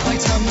تو بخوای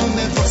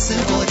تمومه واسه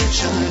بار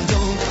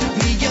چندم،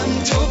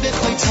 میگم تو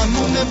بخوای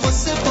تمومه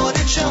واسه بار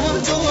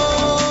چندم.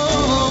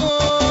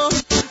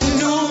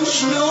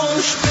 نوش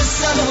نوش به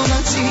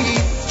سلامتی،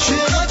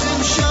 چقدر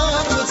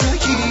امشب تو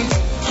تکی،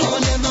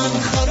 حال من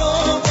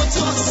خراب و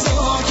تو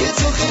ساکت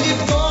و خیلی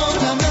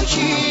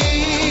بانمکی.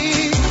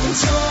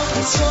 تا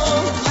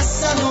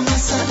اصلا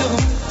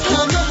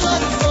همه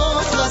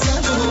حرفات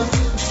غزلو،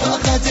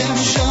 فقط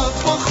امشب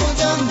با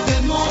خودم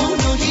بمون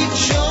و هیچ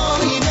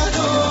جایی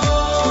ندار.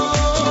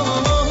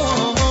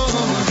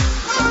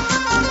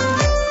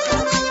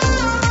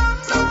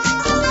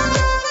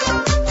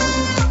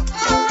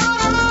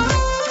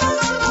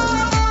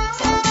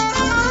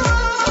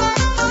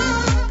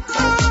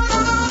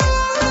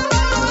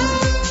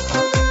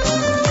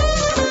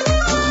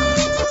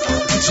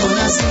 تو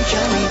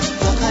نزدیکمی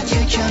فقط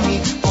یه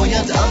کمی،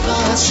 باید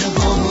عوض شه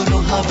حال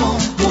و هوا.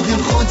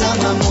 مهم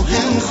خودمم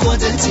مهم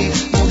خودتی،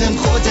 مهم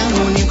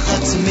خودمونیم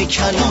ختم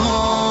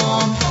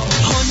کلام.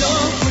 حالا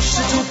پشت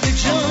تو به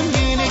جان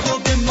یه نگاه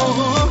به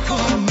ما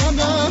کن،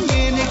 منم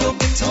یه نگاه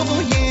به تو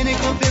و یه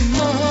نگاه به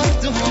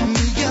مردم.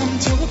 میگم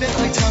تو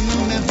بخوای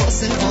تمومه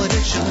واسه بار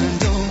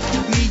چندم،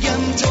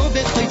 میگم تو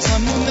بخوای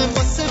تمومه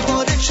واسه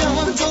بار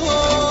چندم.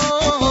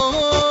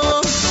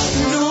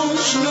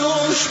 نوش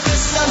نوش به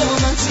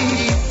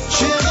سلامتی،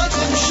 چقدر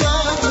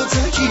امشب تو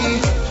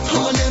تکی،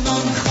 حال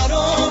من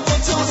خراب و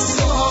تو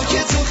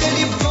ساکت و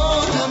خیلی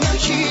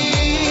بانمکی.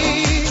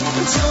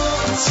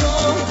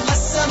 تا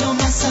اصلا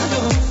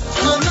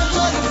همه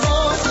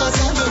حرفات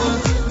غزلو،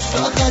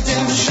 فقط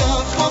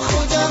امشب با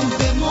خودم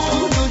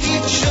بمون و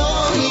هیچ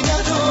جایی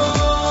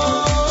ندار.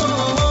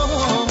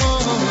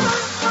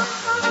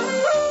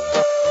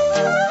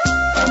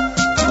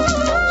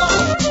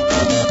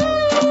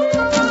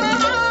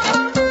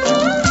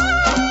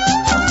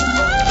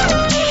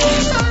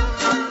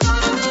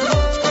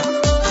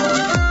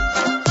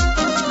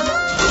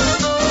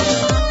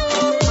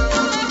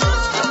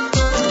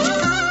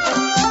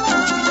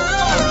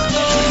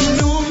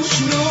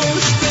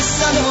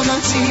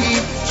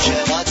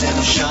 چقدر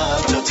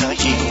امشب تو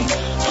تکی،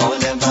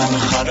 حال من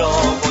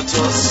خراب و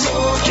تو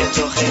ساکت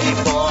و خیلی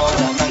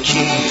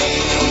بانمکی.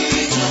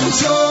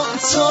 تا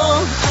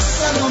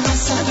اصلا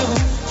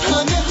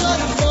همه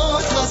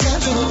حرفات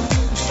غزلو،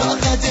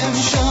 فقط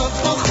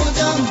امشب با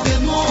خودم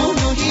بمون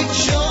و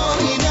هیچ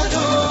جایی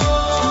ندار.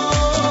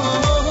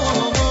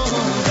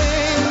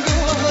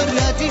 انگار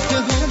ردیف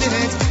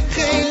حالت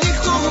خیلی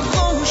خوب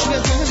خوش به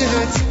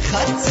حالت،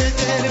 خط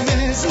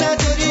قرمز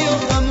نداری و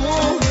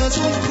غمون از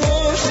اون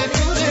پشت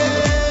کارت.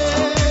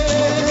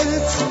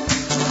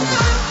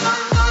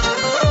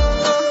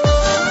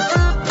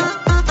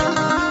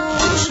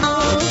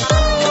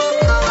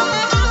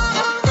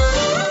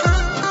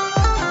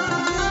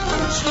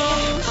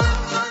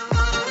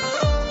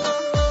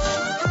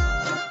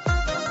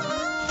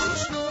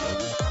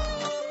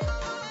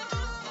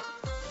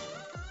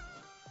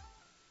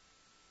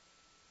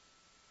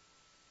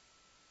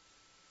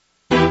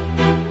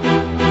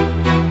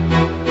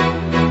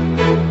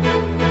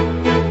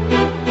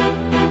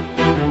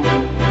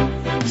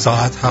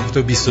 ساعت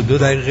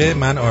 7:22.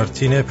 من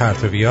آرتین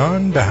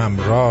پرتویان به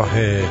همراه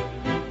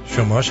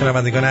شما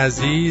شنوندگان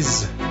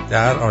عزیز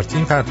در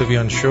آرتین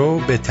پرتویان شو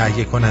به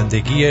تهیه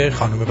کنندگی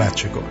خانم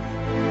بچه‌گل.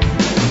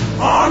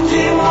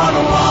 آرتین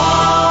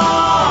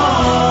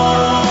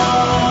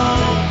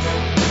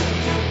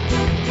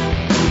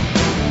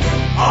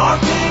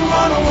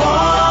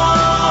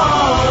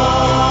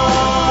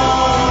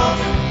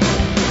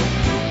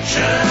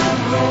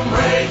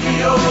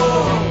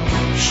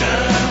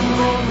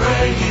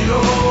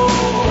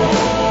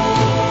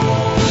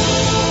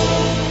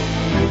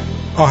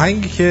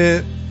آهنگی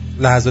که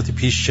لحظاتی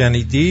پیش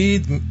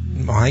شنیدید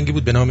آهنگی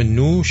بود به نام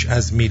نوش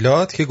از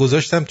میلاد که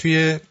گذاشتم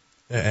توی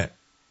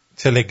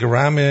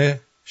تلگرام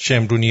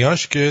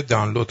شمرونیاش که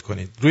دانلود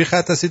کنید. روی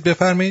خط هستید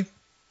بفرمایید.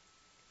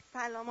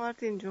 سلام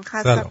آرتین جون.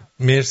 سلام.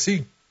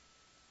 مرسی.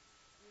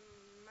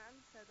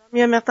 من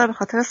یه مقدار به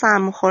خاطر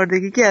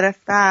سرماخوردگی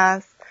گرفته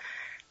است،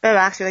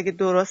 ببخشید اگه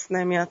درست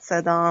نمیاد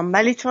صدام،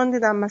 ولی چون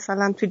دیدم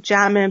مثلا تو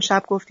جمع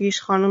امشب گفتی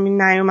هیچ خانومی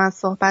نیومد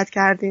صحبت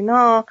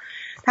کردینا،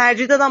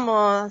 ترجیح دادم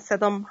با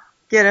صدام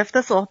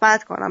گرفته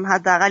صحبت کنم،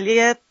 حداقل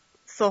یه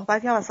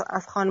صحبتی هم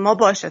از خانوما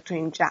باشه تو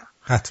این جمع.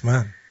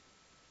 حتما.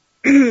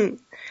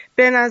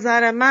 به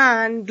نظر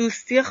من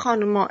دوستی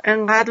خانوما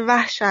انقدر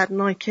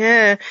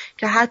وحشتناکه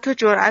که حتی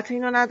جرأت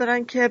اینو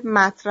ندارن که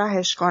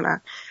مطرحش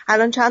کنن.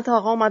 الان چند تا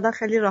آقا اومدن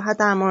خیلی راحت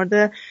در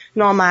مورد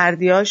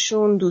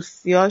نامردیاشون،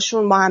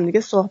 دوستیاشون با هم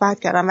دیگه صحبت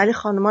کردن، ولی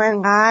خانوما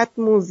انقدر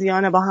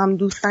موذیانه با هم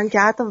دوستن که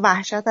حتی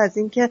وحشت از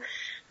این که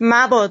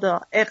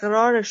مبادا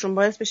اقرارشون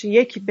باعث بشه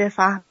یکی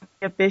بفهمه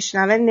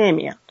بشنوه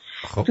نمیاد.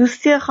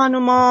 دوستی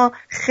خانوما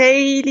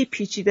خیلی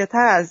پیچیده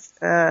تر از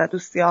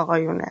دوستی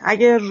آقایونه.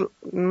 اگه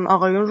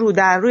آقایون رو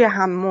در روی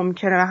هم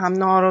ممکنه به هم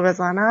نارو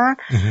بزنن،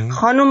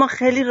 خانوما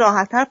خیلی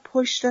راحت‌تر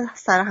پشت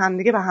سر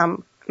همدیگه به هم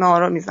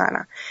نارو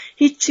میزنن.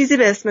 هیچ چیزی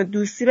به اسم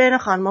دوستی بین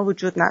خانوما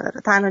وجود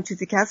نداره. تنها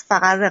چیزی که هست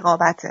فقط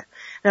رقابته.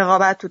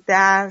 رقابت تو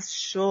درس،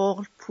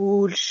 شغل،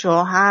 پول،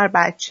 شوهر،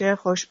 بچه،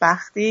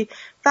 خوشبختی،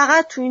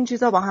 فقط تو این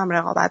چیزا با هم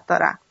رقابت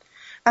دارن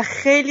و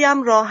خیلی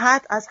هم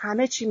راحت از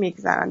همه چی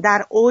میگذرن.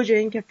 در اوج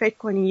این که فکر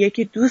کنی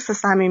یکی دوست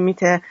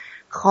صمیمیته،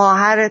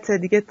 خواهرت،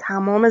 دیگه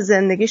تمام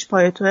زندگیش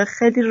پای توه،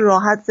 خیلی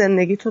راحت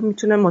زندگی تو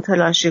میتونه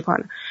متلاشی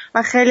کنه.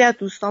 من خیلی از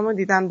دوستامو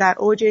دیدم در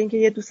اوج این که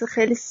یه دوست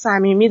خیلی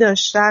صمیمی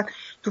داشتن،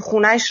 تو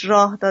خونهش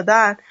راه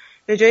دادن،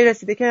 به جایی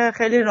رسیده که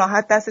خیلی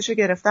راحت دستشو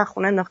گرفته،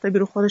 خونه انداخته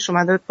بیرون، خودش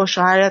اومده با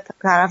شوهر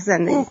طرف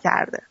زندگی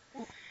کرده.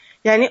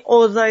 یعنی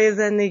اوضاع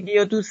زندگی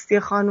و دوستی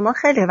خانوما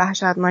خیلی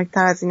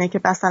وحشتناک‌تر از اینه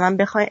که مثلا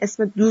بخوای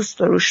اسم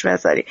دوست رو روش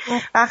بذاری.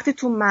 وقتی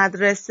تو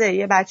مدرسه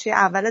یه بچه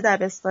اول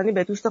دبستانی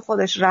به دوست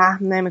خودش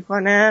رحم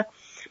نمیکنه،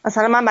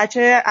 مثلا من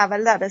بچه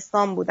اول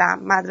دبستان بودم،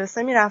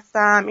 مدرسه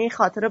میرفتم، این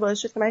خاطره باعث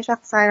شد که من هیچ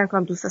وقت سعی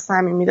نکنم دوست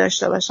صمیمی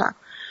داشته باشم.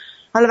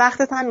 حالا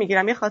وقتت هم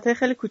میگیرم، یه خاطره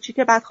خیلی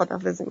کوچیکه، بعد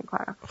خداحافظی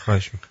میکنم.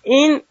 خواهش میکنم.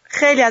 این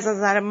خیلی از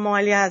نظر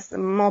مالی از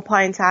ما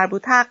پایین‌تر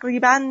بود،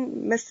 تقریبا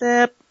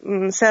مثل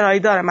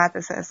سرایدار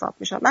مدرسه حساب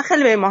میشد. من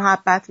خیلی به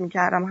محبت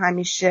میکردم،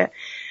 همیشه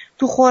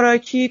تو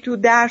خوراکی، تو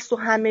درس، تو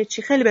همه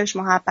چی خیلی بهش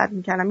محبت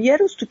میکردم. یه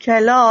روز تو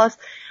کلاس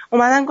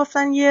اومدن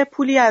گفتن یه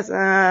پولی از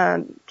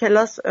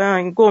کلاس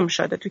گم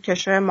شده تو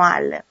کشوی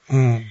معلم.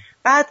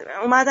 بعد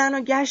اومدن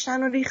و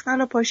گشتن و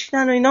ریختن و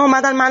پاشیدن و اینا،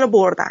 اومدن منو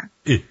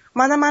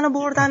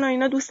بردن و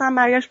اینا. دوستم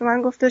برگشت به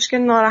من گفتش که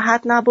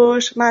ناراحت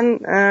نباش، من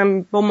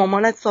با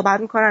مامانت صحبت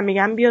میکنم،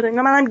 میگم بیاد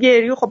اینا. منم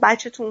گریه، خب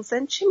بچه تو اون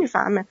سن چی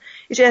میفهمه،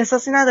 هیچ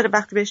احساسی نداره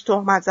وقتی بهش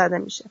تهمت زده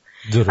میشه.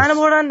 منو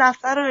بردن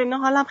دفتر و اینا،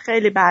 حالم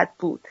خیلی بد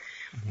بود.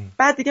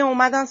 بعد دیگه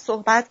اومدن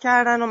صحبت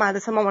کردن و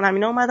مدرسه مامانم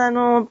اینا اومدن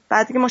و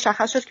بعد دیگه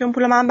مشخص شد که اون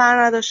پول من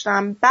بر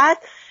نداشتم.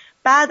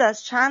 بعد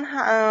از چند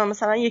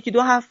مثلا 1-2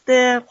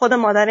 هفته خود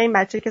مادر این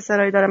بچه که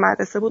سرایدار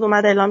مدرسه بود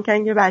اومد اعلام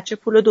کرد که بچه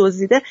پولو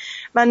دزدیده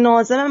و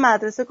ناظم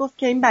مدرسه گفت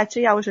که این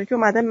بچه یواشکی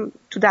اومده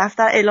تو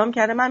دفتر اعلام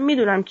کرده من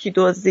میدونم کی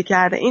دزدی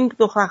کرده، این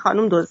دختر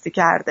خانم دزدی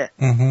کرده.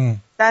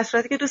 در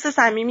صورتی که دوست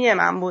صمیمی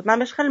من بود، من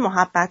بهش خیلی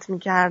محبت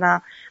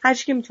میکردم، هر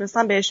چی که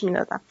میتونستم بهش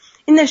میدادم.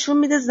 این نشون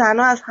میده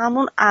زنا از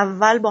همون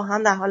اول با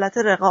هم در حالت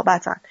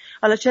رقابتن،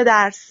 حالا چه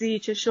درسی،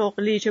 چه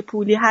شغلی، چه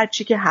پولی، هر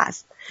چی که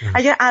هست.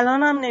 اگر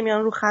الان هم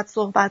نمیان رو خط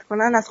صحبت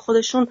کنن، از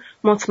خودشون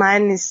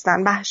مطمئن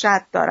نیستن،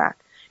 وحشت دارن،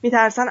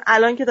 میترسن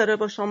الان که داره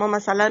با شما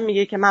مثلا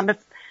میگه که من به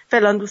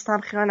فلان دوستم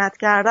خیانت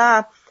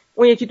کردم،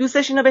 اون یکی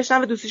دوستش اینو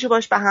بشنوه و دوستیشو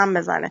باش به هم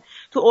بزنه.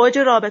 تو اوج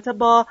رابطه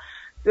با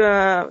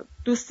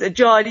دوست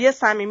جاری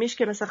صمیمیش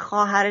که مثل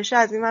خواهرشه،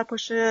 از این ور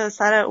پشت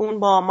سر اون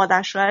با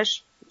مادر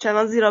شوهرش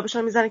چنان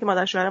زیرابشون میزنه که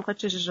مادر شوهرم میخواد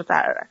چششو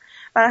تره.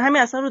 برای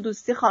همین اصلا رو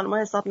دوستی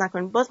خانم‌ها حساب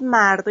نکنید. باز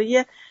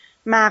مردای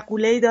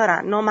معقوله‌ای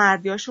دارن،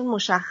 نامردیاشون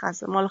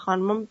مشخصه، مال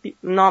خانم‌ها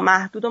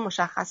نامحدود و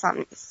مشخص هم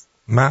نیست.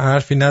 من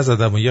حرفی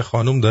نزدم و یه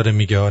خانم داره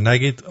میگه،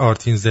 نگید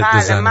آرتین ضد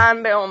زنه. من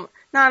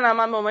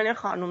من به عنوان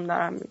خانم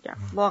دارم میگم،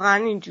 واقعا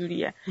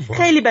اینجوریه.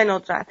 خیلی به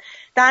ندرت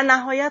در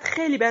نهایت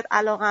خیلی بهت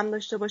علاقم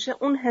داشته باشه،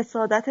 اون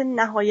حسادت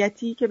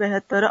نهایتی که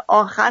بهت داره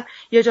آخر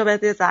یه جا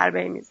بهت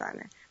ضربه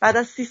میزنه، بعد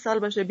از 30 سال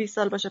باشه، 20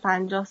 سال باشه،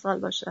 50 سال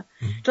باشه.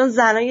 چون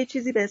زنا یه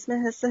چیزی به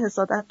اسم حس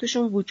حسادت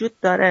توشون وجود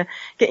داره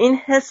که این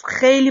حس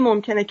خیلی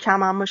ممکنه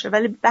کم هم باشه،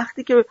 ولی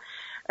وقتی که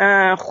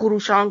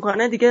خروشان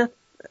کنه دیگه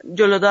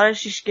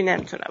جلودارش هیچکی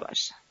نمیتونه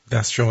باشه.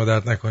 دست شما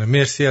درد نکنه.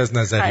 مرسی از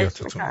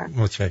نظریاتتون.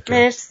 متشکرم.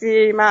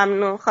 مرسی،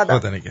 ممنون.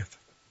 خدا نگهدار.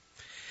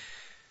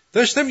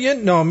 داشتم یه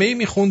نامه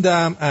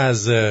میخوندم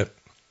از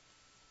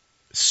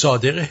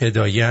صادق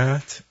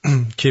هدایت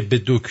که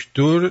به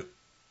دکتر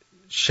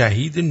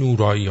شهید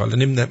نورایی، حالا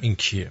نمیدونم این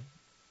کیه،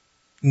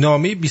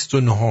 نامه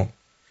 29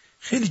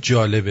 خیلی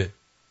جالبه.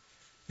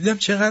 دیدم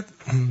چقدر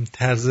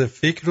طرز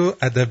فکر و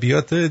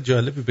ادبیات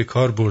جالبی به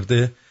کار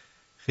برده،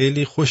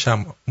 خیلی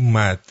خوشم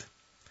اومد.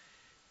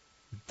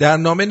 در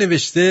نامه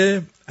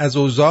نوشته از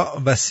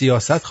اوضاع و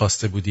سیاست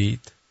خواسته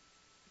بودید.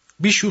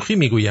 بی شوخی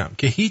میگویم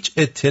که هیچ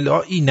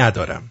اطلاعی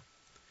ندارم،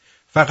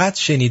 فقط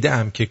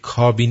شنیدم که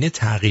کابینه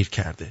تغییر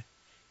کرده،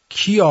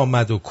 کی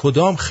آمد و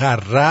کدام خر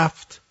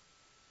رفت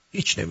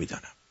هیچ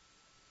نمیدانم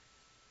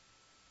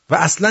و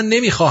اصلا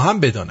نمیخواهم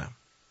بدانم.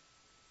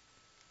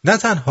 نه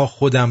تنها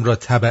خودم را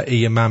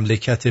تبعه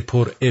مملکت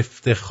پر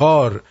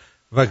افتخار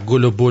و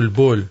گل و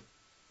بلبل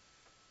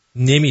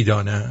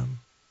نمیدانم،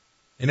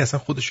 یعنی اصلا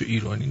خودشو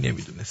ایرانی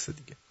نمیدونسته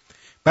دیگه،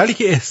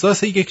 بلکه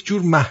احساس یک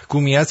جور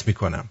محکومیت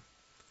میکنم،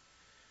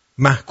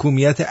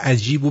 محکومیت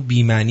عجیب و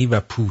بی‌معنی و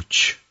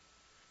پوچ.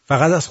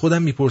 فقط از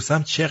خودم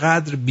میپرسم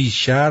چقدر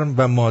بیشرم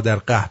و مادر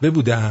قهوه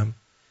بودم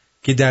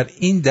که در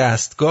این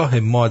دستگاه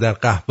مادر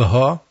قهوه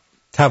ها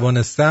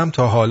توانستم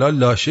تا حالا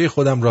لاشه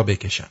خودم را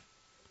بکشم.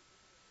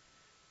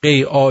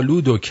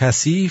 قی‌آلود و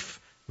کثیف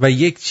و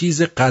یک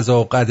چیز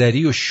قضا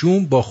قدری و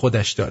شوم با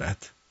خودش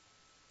دارد.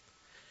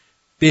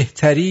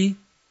 بهتری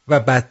و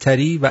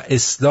بدتری و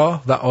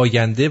اصلاح و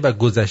آینده و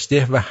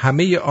گذشته و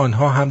همه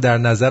آنها هم در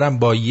نظرم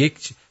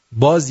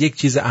باز یک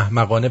چیز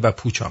احمقانه و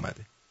پوچ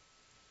آمده.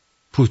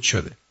 پوچ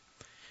شده.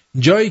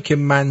 جایی که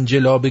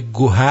منجلاب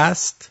گوه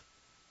است،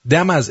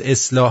 دم از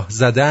اصلاح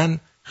زدن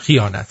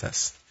خیانت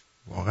است.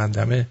 واقعا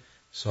دم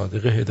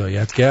صادق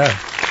هدایتگر.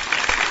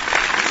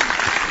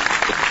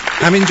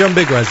 همین جان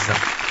بگو عزیزم.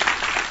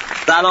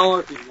 سلام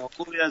آرتین،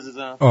 خوبی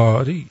عزیزم؟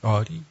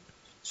 آری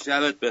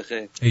شبت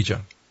بخیر. ای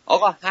جان.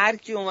 آقا هر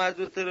کی اومد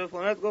رو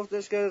تلفنت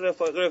گفتش که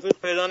رفیق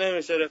پیدا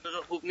نمیشه، رفیق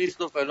خوب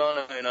نیست و فلان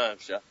و اینا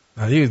امشب.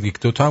 علی یک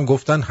دو تا هم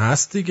گفتن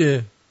هست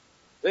دیگه.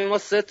 ببین ما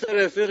 3 تا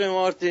رفیقیم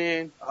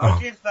آرتین.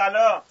 آرتین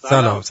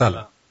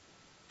سلام.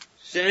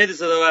 شنیدی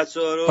صدا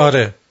بچه‌ها رو؟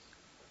 آره.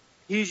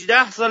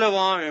 18 ساله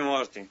با همیم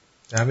آرتین.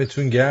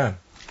 دمتون گرم.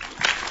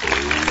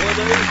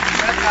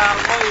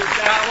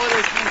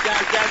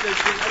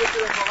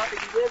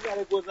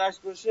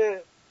 گذشت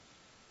باشه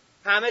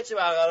همه چی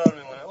برقرار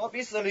میمونه. ما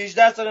 20 سال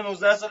 18 سال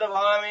 19 سال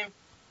با همیم،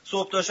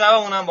 صبح تا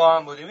شبمون هم با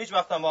هم بودیم، هیچ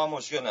وقت هم با هم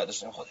مشکل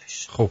نداشتیم.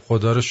 خودش خب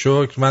خدا رو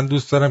شکر. من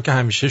دوست دارم که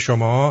همیشه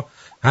شما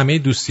همه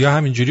دوستی‌ها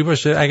همینجوری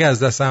باشه. اگه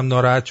از دست هم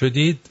ناراحت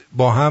شدید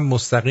با هم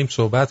مستقیم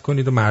صحبت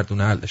کنید و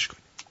مردونه حلش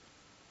کنید.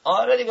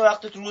 آره دیگه،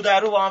 وقتی رو در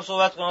رو با هم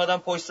صحبت کنیم، آدم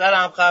پشت سر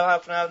هم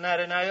حرف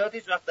نره نیاد،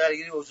 هیچ وقت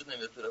درگیری وجود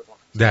نمیاد تو رفاقت.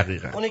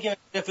 دقیقاً. اونی که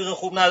رفیق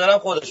خوب ندارم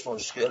خودش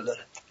مشکل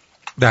داره.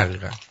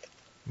 دقیقاً.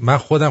 من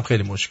خودم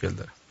خیلی مشکل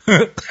دارم.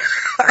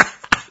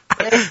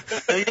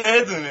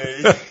 یه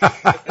دونه.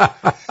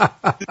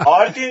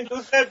 آرتین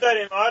دوستت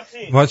داریم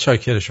آرتین. ما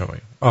چاکر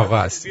شماییم. آقا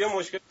هستی. بیا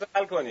مشکل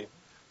حل کنیم.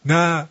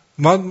 نه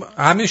ما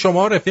همین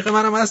شما رفیق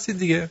منم هستید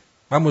دیگه.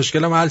 من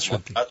مشکلم حل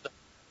شد.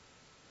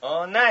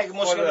 نه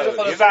مشکل داره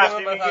خلاص.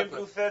 وقتی میگیم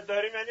دوستت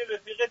داریم یعنی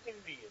رفیقتیم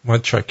دیگه. ما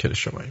چاکر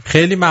شماییم.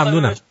 خیلی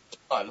ممنونم.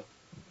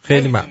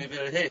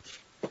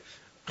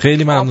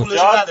 خیلی ممنون.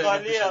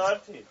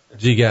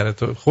 جیگر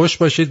تو خوش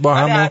باشید با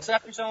هم.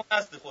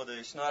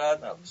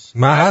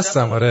 من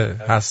هستم. آره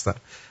هستم.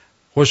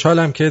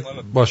 خوشحالم که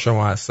با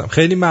شما هستم.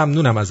 خیلی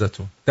ممنونم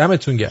ازتون.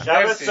 دمتون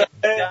گرم.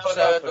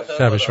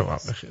 شب شما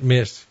بخیر.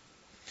 مرسی.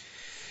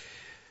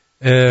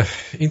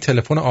 این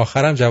تلفن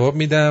آخرم جواب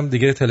میدم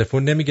دیگه. تلفن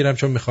نمیگیرم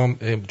چون میخوام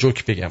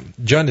جوک بگم.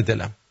 جان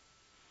دلم.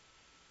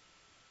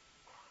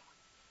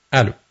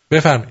 الو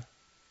بفرمایید.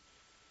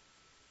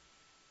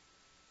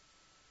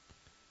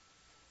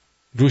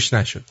 روش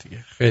نشد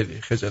دیگه.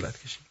 خیلی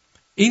خجالت کشید.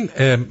 این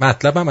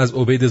مطلبم از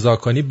عبید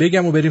زاکانی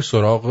بگم و بریم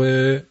سراغ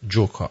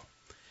جوکا.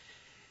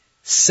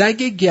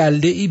 سگ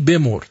گله‌ای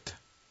بمرد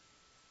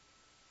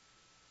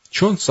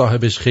چون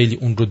صاحبش خیلی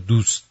اون رو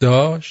دوست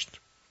داشت.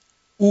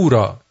 او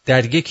را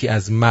در یکی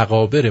از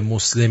مقابر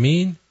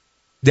مسلمین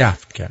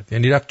دفن کرد.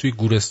 یعنی رفت توی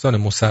گورستان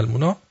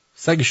مسلمونا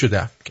سگشو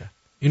دفن کرد.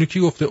 اینو کی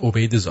گفته؟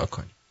 عبید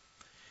زاکانی.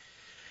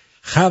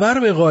 خبر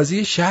به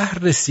قاضی شهر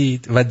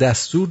رسید و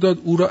دستور داد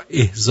او را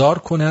احضار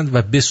کنند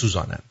و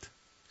بسوزانند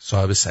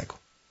صاحب سگو،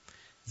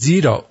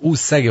 زیرا او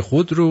سگ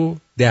خود رو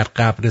در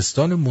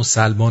قبرستان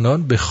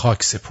مسلمانان به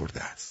خاک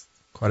سپرده است.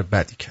 کار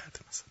بدی کرده.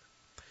 مثلا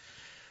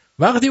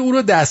وقتی او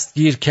را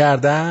دستگیر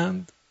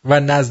کردند و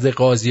نزد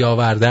قاضی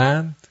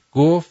آوردند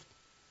گفت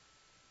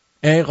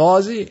ای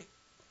قاضی،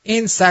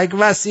 این سگ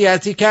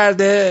وصیتی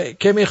کرده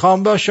که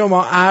میخوام با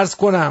شما عرض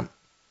کنم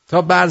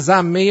تا بر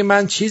ذمه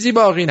من چیزی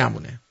باقی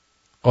نمونه.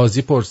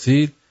 قاضی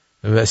پرسید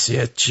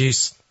وصیت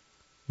چیست؟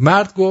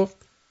 مرد گفت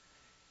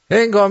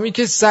هنگامی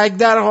که سگ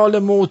در حال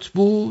موت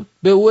بود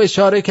به او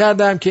اشاره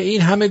کردم که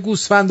این همه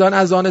گوسفندان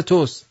از آن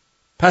توست،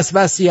 پس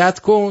وصیت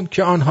کن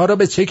که آنها را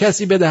به چه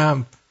کسی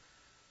بدهم.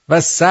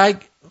 و سگ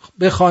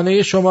به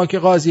خانه شما که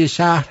قاضی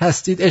شهر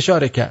هستید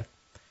اشاره کرد.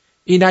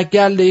 اینک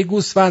گله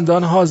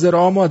گوسفندان حاضر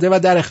آماده و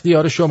در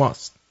اختیار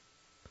شماست.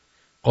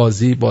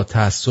 قاضی با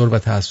تأثر و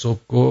تعصب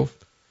گفت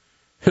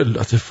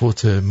علت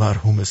فوت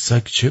مرحوم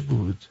سگ چه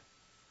بود؟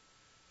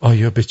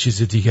 آیا به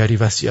چیز دیگری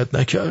وصیت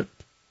نکرد؟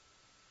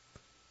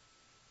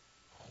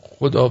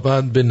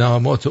 خداوند به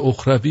نعمات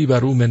اخروی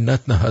بر او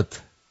منت نهد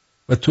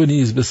و تو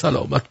نیز به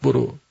سلامت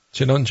برو،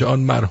 چنانچه آن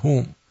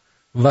مرحوم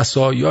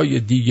وصایای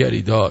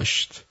دیگری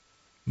داشت.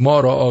 ما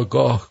را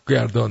آگاه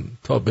گردان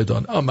تا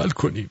بدان عمل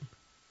کنیم.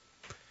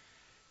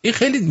 این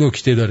خیلی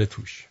نکته داره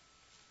توش.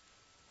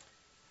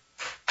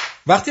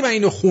 وقتی من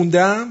اینو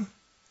خوندم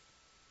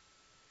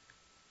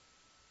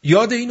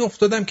یاد این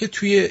افتادم که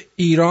توی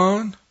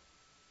ایران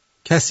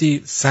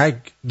کسی سگ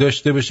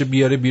داشته باشه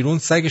بیاره بیرون،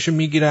 سگشو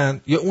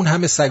میگیرن یا اون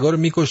همه سگا رو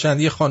میکشن.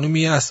 یه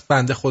خانومی از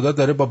بنده خدا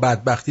داره با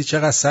بدبختی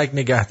چقدر سگ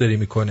نگهداری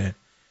میکنه،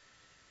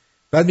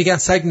 بعد میگن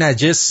سگ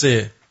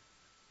نجسه.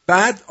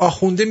 بعد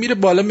آخونده میره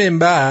بالا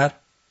منبر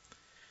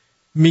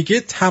میگه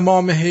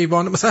تمام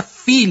حیوان، مثلا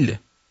فیل،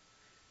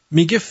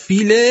 میگه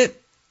فیل،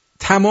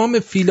 تمام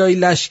فیلای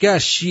لشکر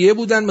شیعه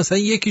بودن، مثلا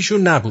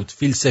یکیشون نبود،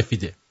 فیل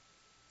سفیده.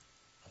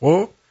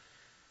 خب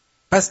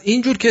پس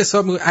اینجور که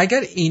حساب میکنه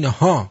اگر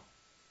اینها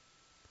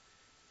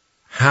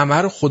همه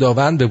رو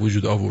خداوند به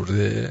وجود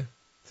آورده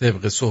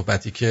طبق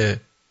صحبتی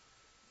که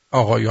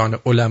آقایان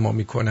علما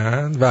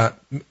میکنن و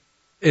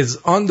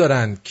اذعان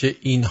دارن که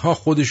اینها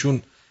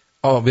خودشون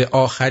به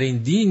آخرین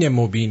دین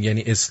مبین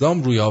یعنی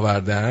اسلام روی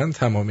آوردن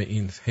تمام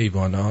این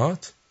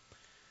حیوانات،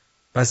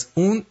 پس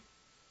اون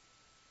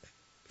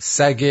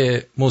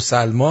سگ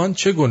مسلمان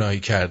چه گناهی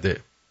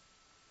کرده؟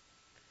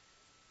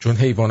 چون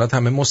حیوانات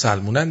همه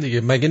مسلمونن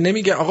دیگه. مگه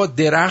نمیگه آقا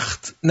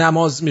درخت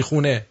نماز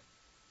میخونه؟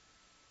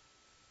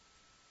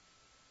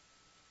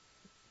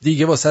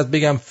 دیگه واسط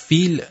بگم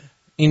فیل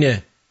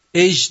اینه.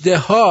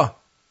 اژدها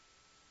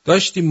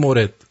داشتیم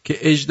مورد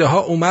که اژدها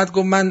اومد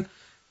گفت من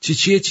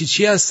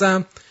چی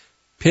هستم،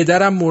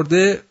 پدرم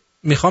مرده،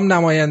 میخوام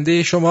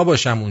نماینده شما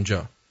باشم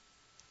اونجا.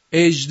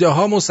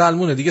 اژدها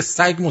مسلمونه دیگه،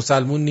 سگ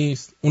مسلمون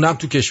نیست، اونم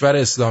تو کشور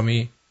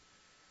اسلامی.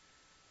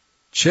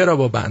 چرا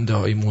با بنده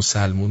های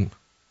مسلمون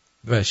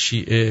و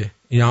شیعه،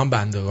 اینا هم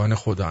بندگان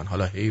خدان،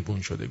 حالا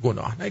حیوان شده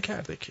گناه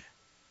نکرده که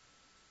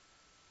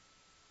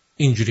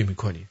اینجوری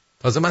میکنی؟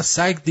 تازه من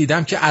سگ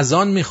دیدم که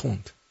اذان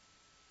میخوند،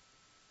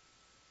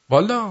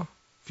 والا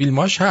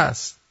فیلماش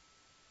هست،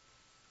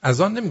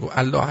 اذان نمیگفت،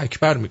 الله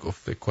اکبر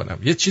میگفت، فکر کنم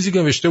یه چیزی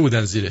نوشته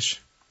بودن زیرش.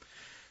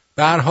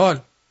 به هر حال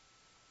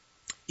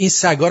این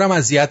سگا رو هم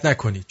اذیت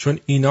نکنید، چون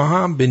اینا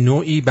هم به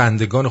نوعی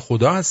بندگان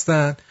خدا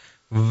هستن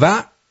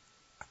و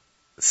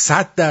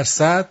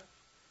 100%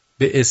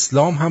 به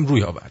اسلام هم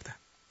روی آوردن.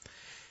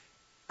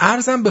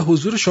 عرضم به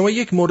حضور شما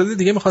یک مورد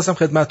دیگه میخواستم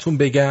خدمتتون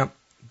بگم.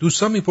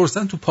 دوستان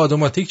میپرسن تو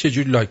پادوماتیک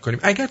چجوری لایک کنیم.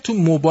 اگر تو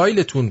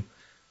موبایلتون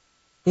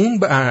اون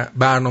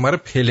برنامه رو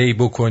پلی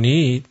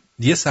بکنید،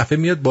 یه صفحه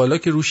میاد بالا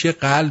که روش یه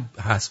قلب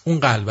هست، اون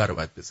قلب رو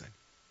باید بزنید.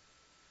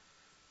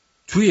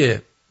 توی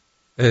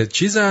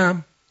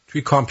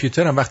توی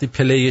کامپیوترم وقتی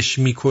پلیش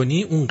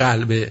میکنی اون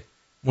قلب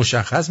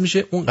مشخص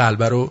میشه، اون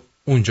قلب رو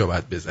اونجا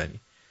باید بزنی.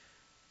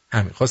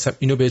 همین خواستم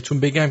اینو بهتون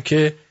بگم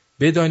که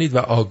بدانید و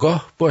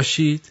آگاه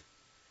باشید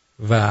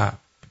و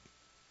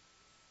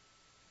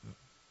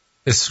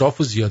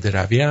اسراف و زیاده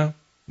روی هم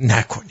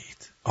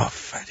نکنید.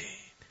 آفرین.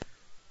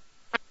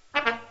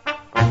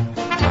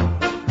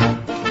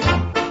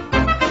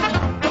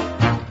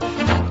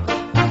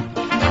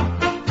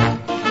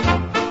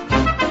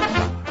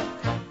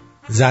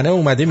 زنه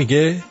اومده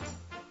میگه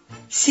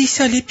 30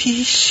 سال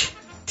پیش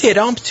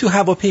ترامپ تو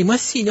هواپیما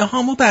سینه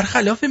هامو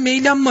برخلاف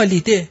میلم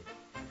مالیده.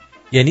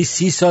 یعنی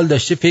 30 سال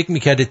داشته فکر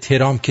میکرده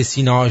ترامپ که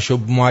سینه هاشو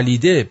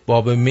مالیده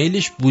باب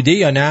میلش بوده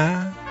یا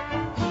نه؟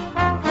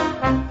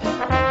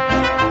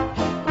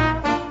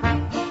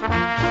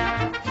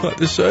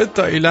 پادشاه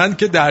تایلند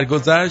که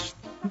درگذشت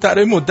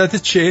در مدت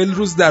 40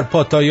 روز در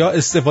پاتایا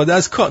استفاده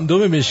از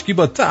کاندوم مشکی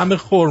با طعم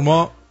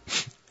خرما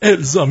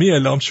الزامی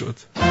اعلام شد.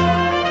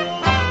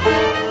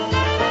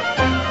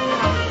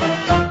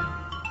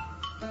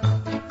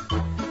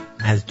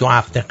 از 2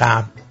 هفته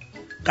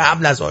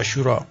قبل از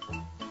عاشورا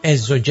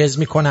عز و جز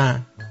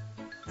میکنن.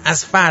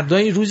 از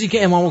فردای روزی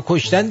که امامو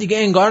کشتن دیگه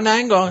انگار نه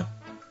انگار.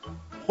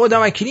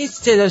 خدا وکیلی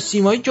صدا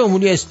سیمای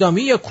جمهوری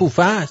اسلامی یا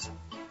کوفه است؟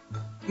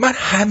 من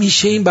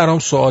همیشه این برام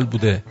سوال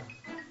بوده.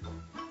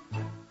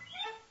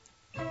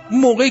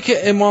 موقعی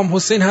که امام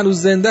حسین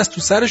هنوز زنده است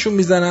تو سرشون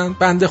میزنن،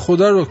 بنده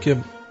خدا رو که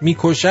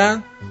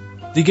میکشن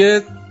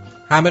دیگه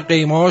همه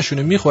قیمه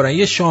هاشونو میخورن،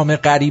 یه شام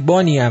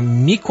غریبانی هم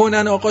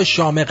میکنن. آقا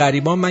شام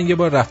غریبان، من یه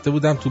بار رفته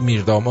بودم تو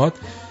میرداماد،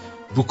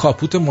 رو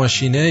کاپوت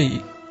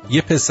ماشینه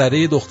یه پسره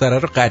یه دختره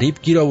رو غریب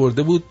گیر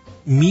آورده بود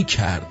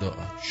میکرد.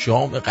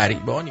 شام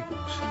غریبانی بود.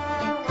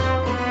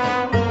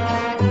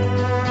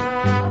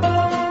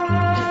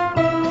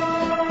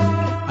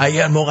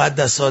 اگر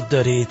مقدسات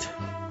دارید،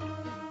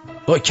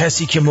 با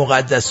کسی که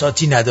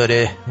مقدساتی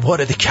نداره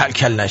وارد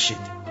کلکل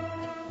نشید،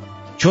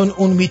 چون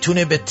اون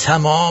میتونه به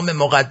تمام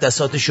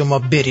مقدسات شما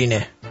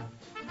برینه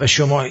و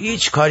شما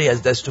هیچ کاری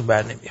از دستون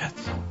بر نمیاد.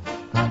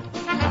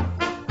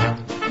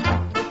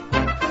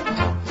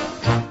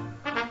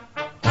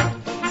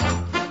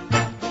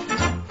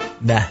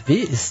 نحوه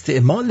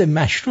استعمال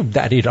مشروب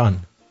در ایران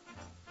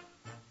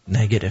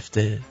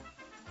نگرفته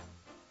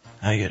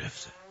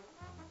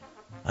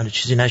هنو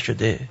چیزی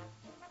نشده.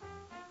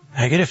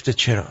 نگرفته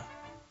چرا؟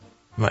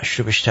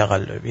 مشروبش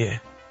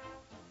تقلبیه.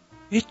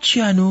 هیچی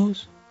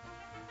هنوز.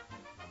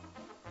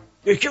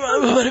 یکی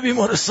من ببره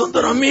بیمارستان،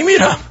 دارم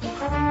میمیرم.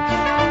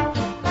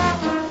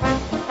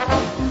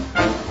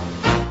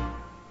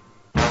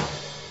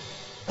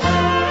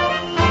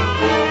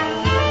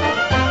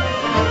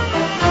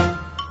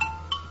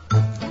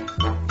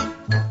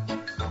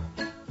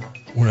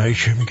 اونایی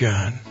که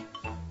میگن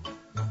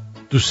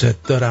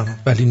دوست دارم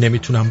ولی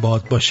نمیتونم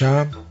باهات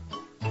باشم،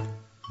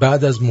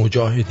 بعد از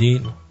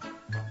مجاهدین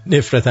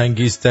نفرت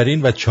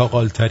انگیزترین و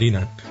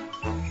چاقالترینن.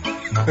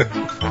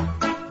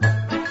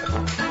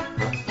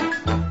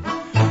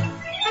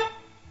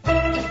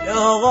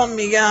 آقا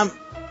میگم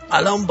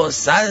الان با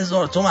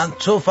 100,000 تومن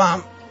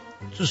توفم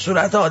تو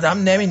صورت آدم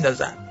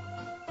نمیندازن.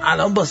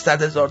 الان با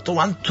 100,000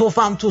 تومن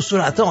توفم تو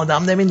صورت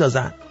آدم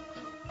نمیندازن.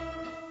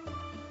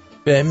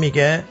 به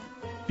میگه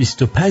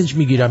 25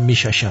 میگیرم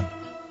میشاشم.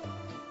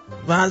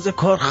 وضع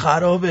کار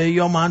خرابه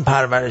یا من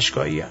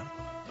پرورشگاهیم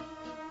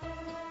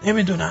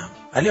نمیدونم،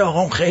 ولی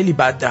آقام خیلی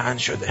بد دهن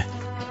شده.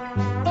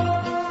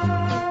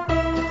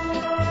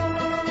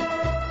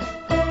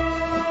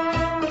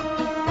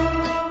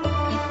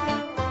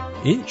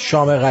 این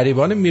شام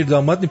غریبان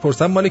میرداماد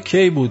میپرسن مال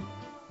کی بود؟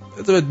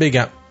 بذار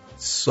بگم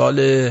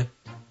سال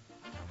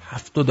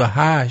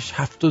 78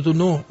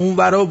 79 اون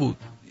ورا بود،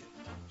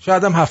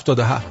 شاید هم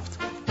 77.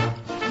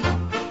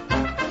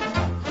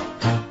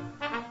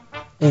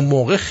 اون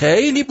موقع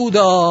خیلی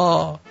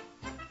بودا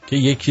که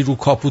یکی رو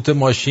کاپوت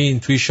ماشین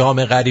توی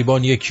شام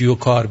غریبان یکی رو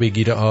کار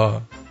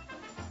بگیره.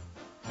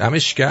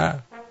 دمش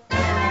کرد.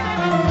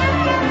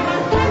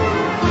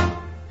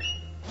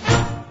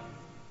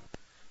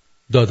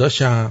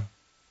 داداشم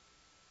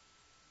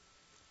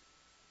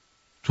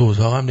تو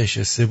اتاقم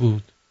نشسته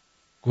بود،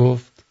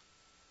 گفت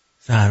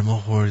سرما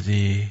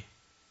خوردی؟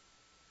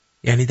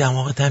 یعنی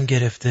دماغت هم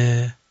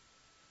گرفته؟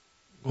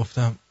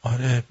 گفتم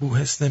آره، بو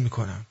حس نمی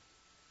کنم.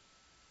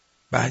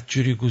 بعد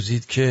جوری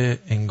گوزید که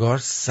انگار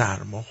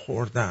سرما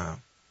خوردم،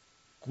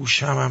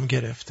 گوشم هم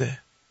گرفته.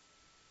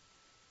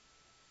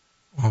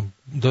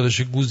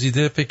 داداش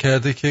گوزیده فکر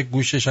کرده که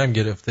گوشش هم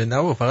گرفته،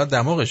 نه با فقط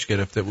دماغش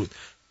گرفته بود،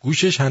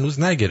 گوشش هنوز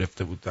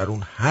نگرفته بود، در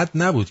اون حد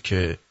نبود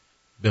که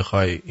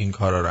بخوای این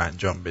کارا رو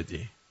انجام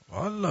بدی.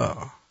 والا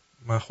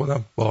من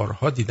خودم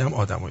بارها دیدم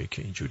آدمایی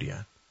که اینجوری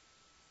هن.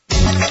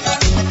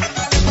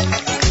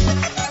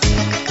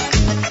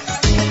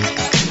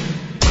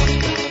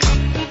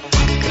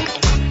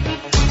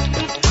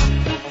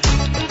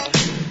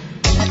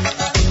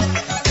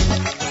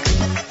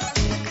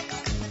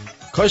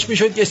 کاش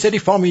میشد یه سری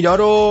فامیلا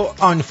رو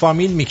آن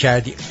فامیل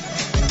میکردیم.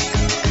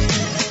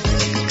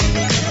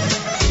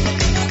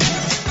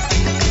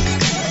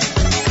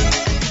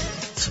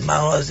 تو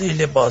مغازه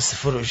لباس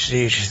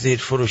فروشی زیر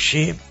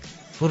فروشی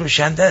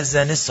فروشنده از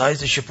زنه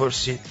سایزشو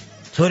پرسید،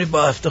 طوری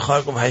با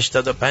افتخار گفت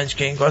 85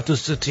 که انگار تو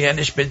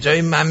سوتیانش به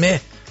جای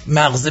ممه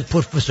مغز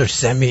پروفسور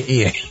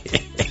سمیعیه.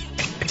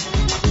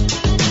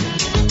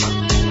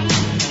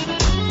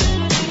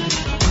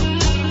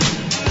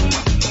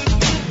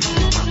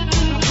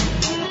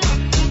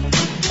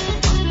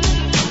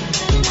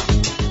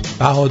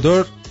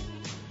 بهادر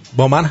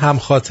با من هم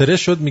خاطره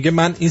شد، میگه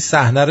من این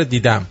صحنه رو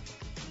دیدم.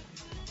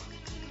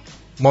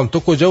 مال تو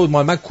کجا بود؟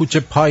 مال من کوچه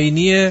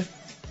پایینیه،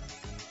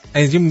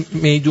 از این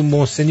میدون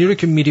محسنی رو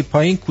که میری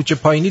پایین، کوچه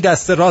پایینی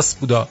دست راست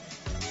بودا،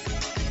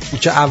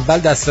 کوچه اول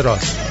دست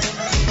راست.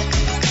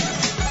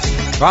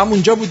 تو هم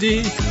اونجا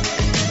بودی؟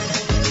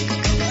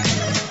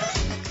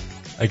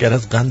 اگر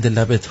از قند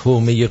لبت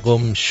حومه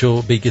قم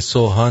شو بگه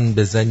سوهان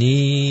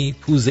بزنی،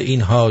 پوز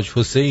این حاج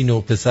حسین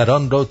و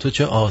پسران را تو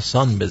چه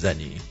آسان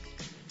بزنی.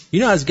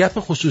 اینو از گپ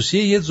خصوصی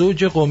یه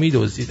زوج قومی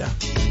دزدیدم.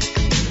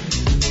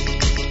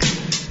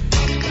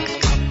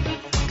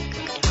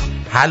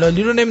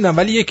 حلالی رو نمیدونم،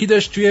 ولی یکی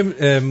داشت توی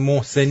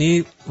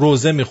محسنی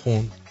روزه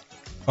میخوند.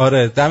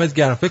 آره دمت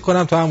گرم، فکر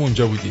کنم تو هم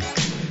اونجا بودی.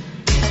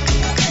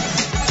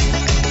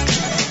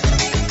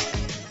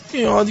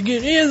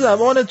 یادگیری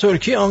زبان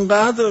ترکی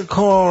آنقدر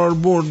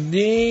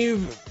کاربردی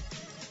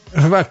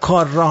و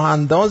کار راه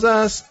انداز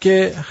است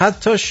که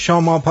حتی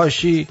شما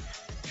پاشی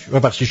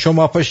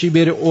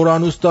بری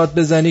اورانوس داد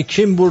بزنی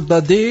کیم برد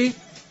دادی،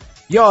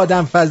 یا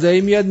آدم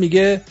فضایی میاد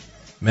میگه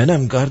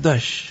منم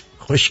کارداش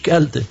خوش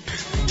geldi.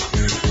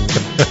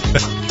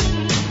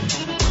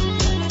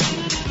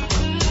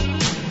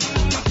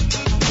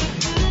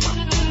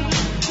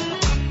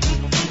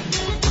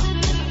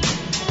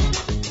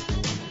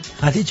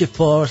 خلیج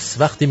فارس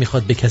وقتی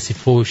میخواد به کسی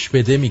فوش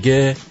بده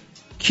میگه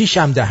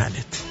کیشم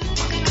دهنت.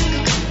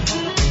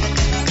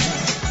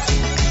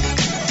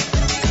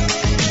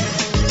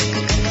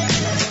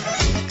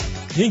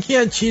 یکی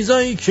از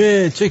چیزایی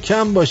که چه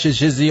کم باشه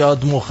چه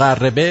زیاد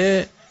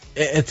مخربه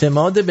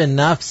اعتماد به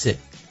نفسه.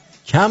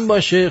 کم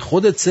باشه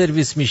خودت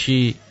سرویس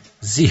میشی،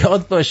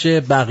 زیاد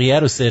باشه بقیه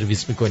رو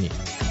سرویس میکنی.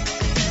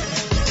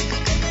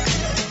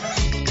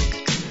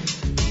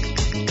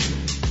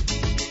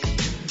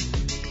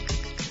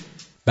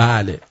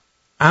 بله،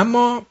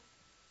 اما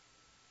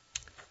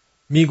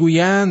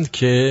میگویند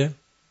که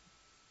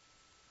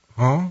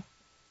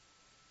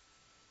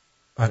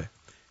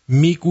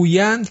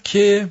میگویند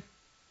که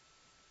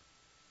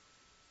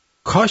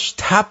کاش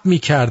تب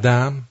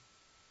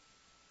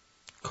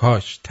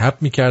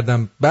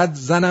میکردم بعد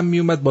زنم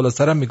میومد بالا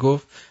سرم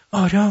میگفت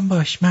آرام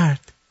باش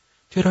مرد،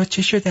 تو را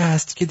چه شده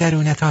است که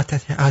درونت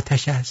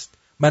آتش است.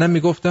 منم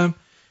میگفتم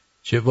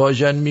چه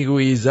واژن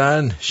میگویی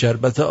زن،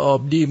 شربت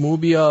آب لیمو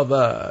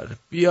بیاور.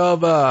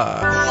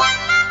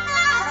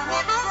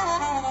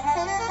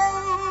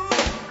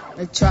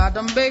 They tried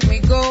to make me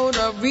go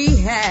to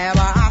rehab.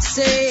 I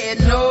said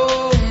no.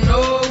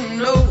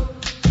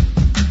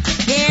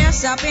 Yes,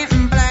 I've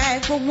been black,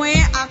 but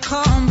when I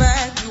come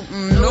back,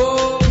 no.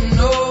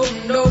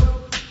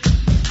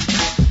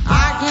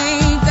 I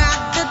ain't got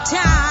the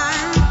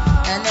time,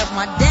 and if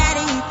my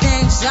daddy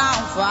thinks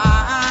I'm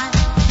fine,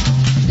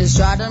 just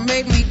try to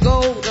make me go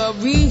to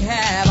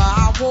rehab.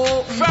 I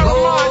won't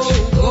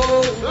go.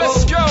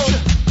 Let's go.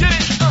 Get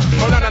it.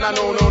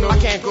 Oh, no. I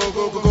can't go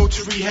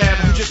to rehab.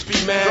 You just be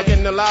mad. Drug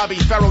in the lobby.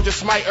 Pharaoh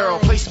just might Earl.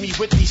 Place me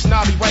with these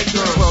snobby white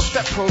girls.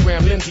 12-step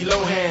program. Lindsay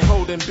Lohan.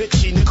 Holding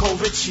bitchy. Nicole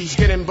Richie.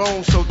 Getting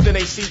bones so thin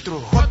they see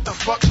through. What the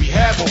fuck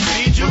rehab won't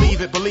feed you? Believe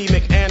it,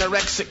 bulimic,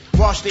 anorexic.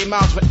 Wash their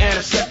mouths with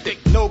antiseptic.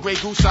 No Grey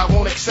Goose, I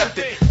won't accept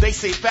it. They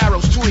say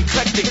Pharaoh's too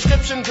eclectic.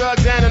 Prescription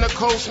drugs and a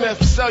Nicole Smith.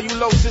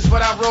 Cellulose is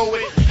what I roll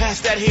with. Pass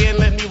that here and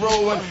let me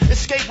roll one.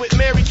 Escape with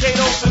Mary Kate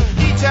Olsen.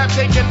 E-tap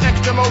taking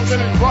extra motion.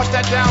 Wash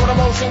that down with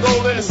Emulsion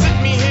Golden. Sit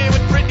me here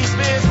with Britney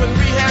Spears when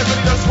rehab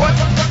really does what?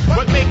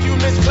 What make you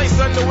misplace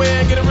underwear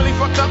and get it really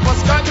fucked up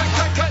buzz cut?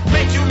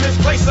 Make you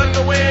misplace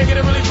underwear and get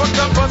it really fucked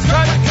up buzz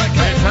cut?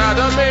 They tried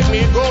to make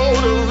me go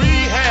to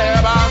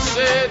rehab. I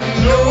said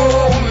no,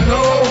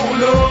 no,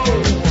 no.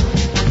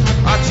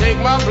 I take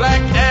my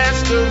black ass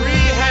to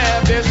rehab.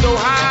 There's no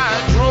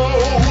hydro.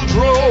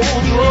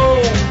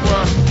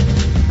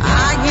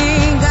 I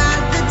ain't got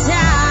the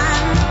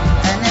time,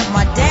 and if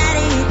my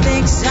daddy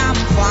thinks I'm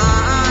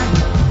fine,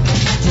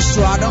 just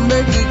try to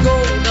make me go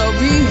to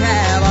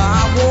rehab.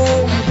 I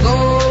won't go.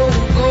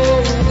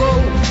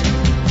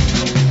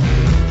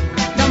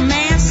 The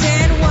man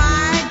said, why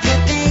do you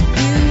think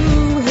you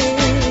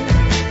hit?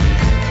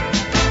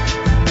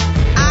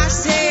 I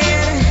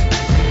said,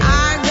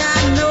 I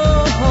got no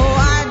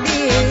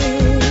idea.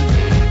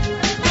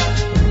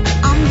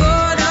 I'm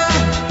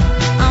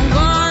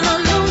gonna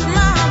lose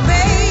my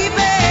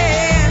baby.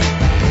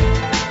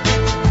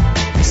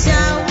 So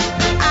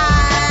I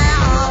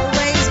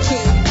always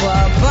keep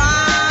a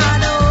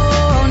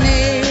bottle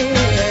near.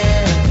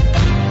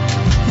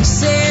 He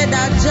said,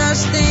 I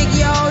just think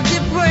you're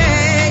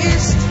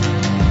depressed.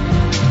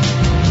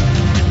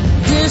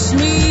 Just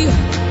me,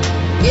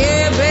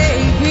 yeah,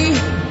 baby,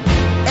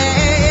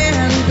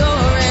 and the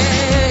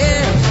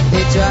rest.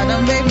 They tried to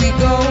make me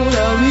go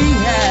to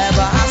rehab,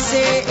 but I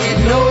said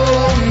no,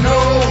 no,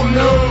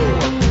 no.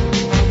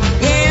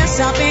 Yes,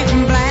 I've been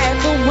black,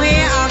 but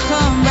when I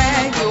come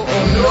back, you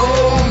no,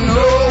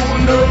 no,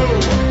 no.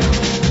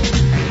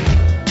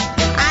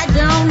 I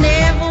don't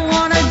ever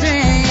wanna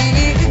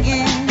drink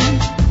again.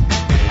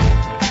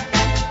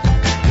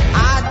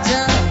 I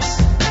just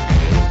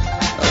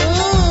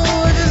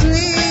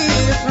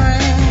need a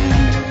friend.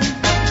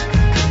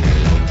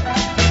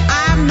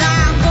 I'm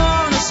not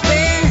gonna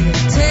spend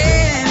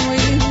 10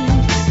 weeks.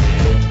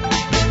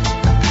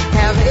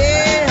 Have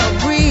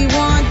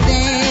everyone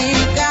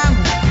think I'm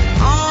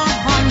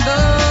on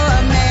the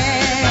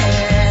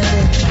mend.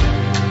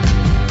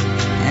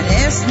 And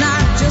it's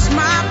not just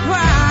my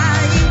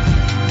pride.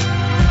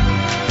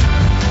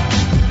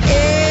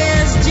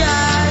 It's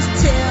just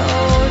till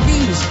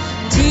these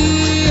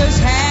tears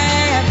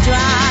have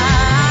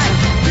dried.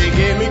 They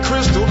gave me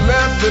crystal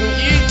meth and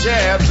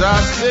E-tabs. I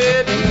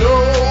said no,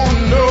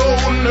 no,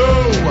 no.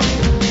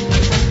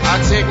 I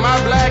take my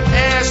black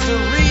ass to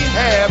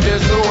rehab.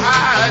 There's no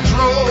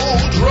hydro.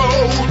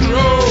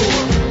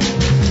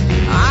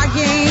 I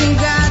ain't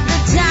got the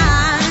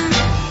time,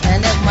 and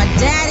if my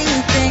daddy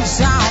thinks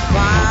I'm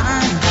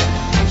fine,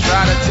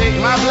 Try to take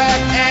my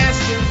black ass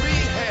to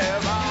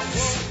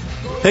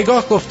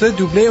پگاه گفته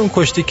دوبله اون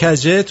کشتی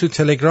کجه تو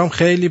تلگرام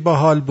خیلی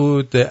باحال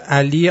بود.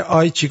 علی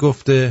آی چی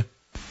گفته؟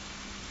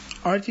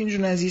 آرتین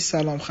جون عزیز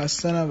سلام،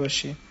 خسته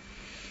نباشی.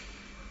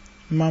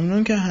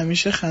 ممنون که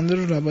همیشه خنده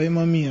رو لبای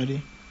ما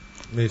میاری.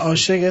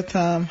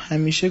 عاشقتم،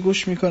 همیشه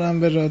گوش میکنم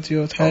به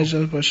رادیو هر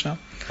جا باشم.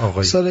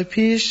 سال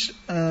پیش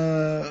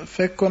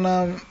فکر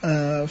کنم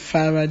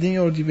فروردین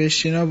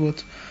اردیبهشت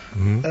بود،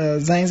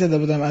 زنگ زده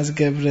بودم از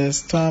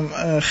قبرس. تو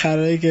هم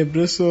خرای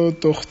قبرس و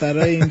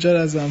دخترای اینجا رو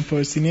ازم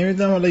پرسی،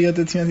 نمیدونم حالا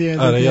یادت میاد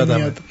یا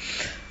یادم.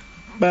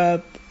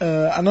 بعد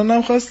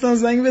الانم خواستم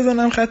زنگ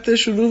بزنم، خط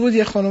شروع بود،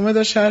 یه خانومه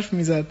داشت حرف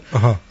میزد.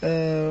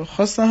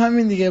 خواستم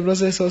همین دیگه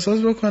ابراز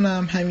احساسات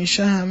بکنم.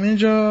 همیشه همه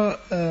جا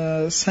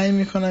سعی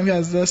میکنم که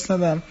از دست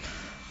ندم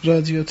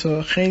رادیو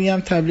تو. خیلی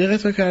هم تبلیغ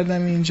تو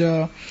کردم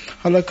اینجا،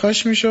 حالا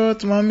کاش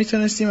میشد ما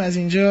میتونستیم از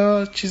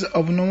اینجا چیز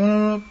آبونمون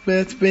رو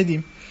بهت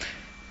بدیم.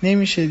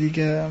 نمیشه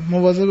دیگه.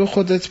 مواظب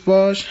خودت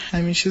باش،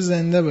 همیشه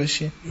زنده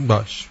باشی.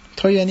 باش.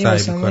 تو یعنی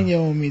واسه من یه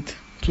امید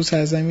تو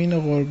سرزمین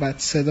غربت.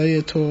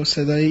 صدای تو،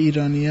 صدای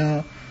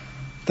ایرانیا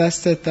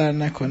دستت در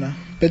نکنه.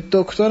 به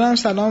دکترم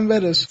سلام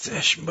برس.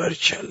 چشم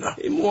بارکلا.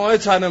 این موهای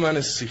تن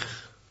من سیخ،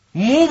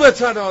 مو به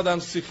تن آدم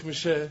سیخ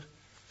میشه،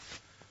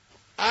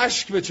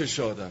 اشک به چش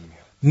آدم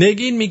میاد.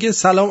 نگین میگه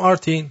سلام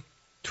آرتین،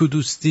 تو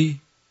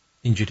دوستی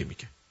اینجوری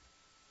میگه.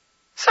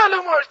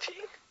 سلام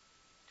آرتین،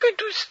 تو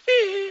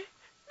دوستی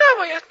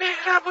نباید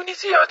مهربونی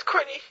زیاد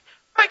کنی،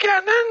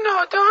 وگرنه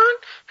نادان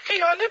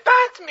خیال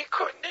بد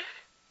میکنه،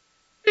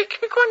 فکر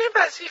میکنه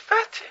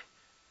وظیفته.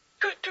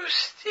 تو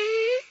دوستی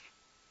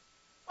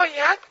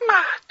باید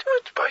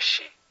محدود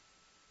باشی.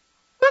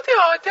 خود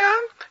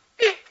آدم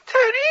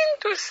بهترین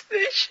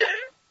دوستشه.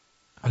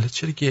 حالا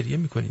چرا گریه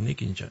میکنی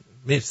نگین جان؟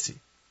 مرسی.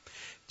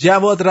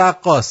 جواد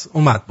رقاص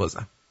اومد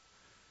بازم.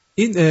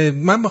 این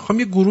من میخوام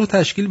یه گروه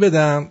تشکیل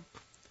بدم،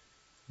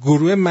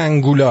 گروه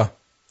منگولا.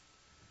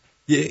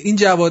 این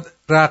جواد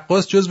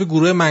رقاص جزو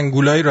گروه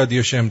منگولای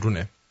رادیو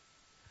شمرونه.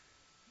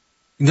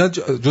 اینا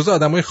جزو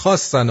آدمای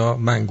خاصن ها،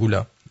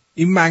 منگولا.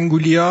 این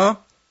منگولیا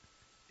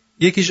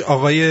یکیش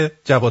آقای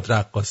جواد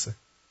رقاصه.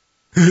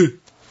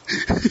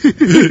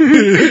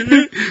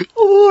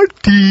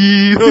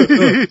 آرتین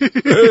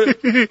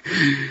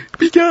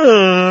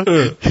میگم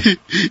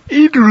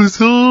این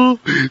روزا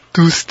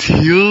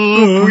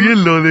دوستیا بوی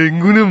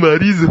لالنگون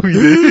مریض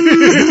میده.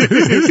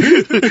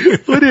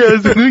 آره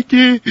از اونو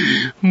که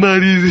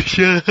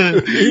مریضشن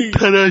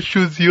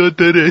ترشو زیاد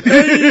داره.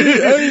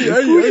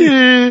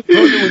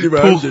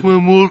 تخم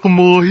مرغ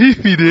ماهی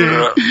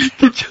میده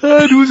که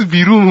چند روز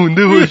بیرون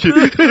مونده باشه.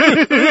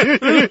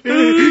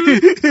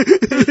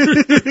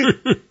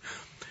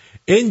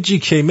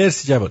 NGK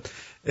مرسی جواد.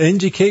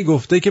 NGK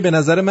گفته که به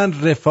نظر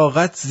من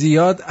رفاقت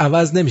زیاد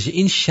عوض نمیشه،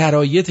 این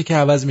شرایطی که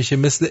عوض میشه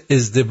مثل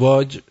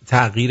ازدواج،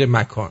 تغییر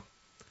مکان.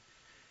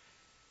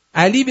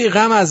 علی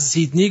بیغم از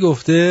سیدنی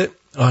گفته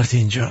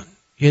آرتین جان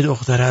یه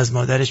دختر از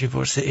مادرش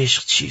میپرسه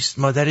عشق چیست،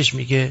 مادرش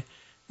میگه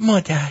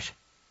مادر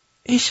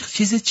عشق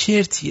چیز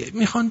چرتیه،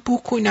 میخوان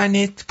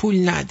بکننت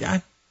پول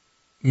ندن.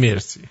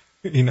 مرسی.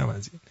 اینم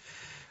از این.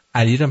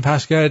 علی رم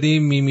پخش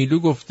کردیم. میمیلو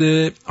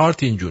گفته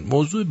آرتین جون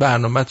موضوع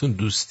برنامه‌تون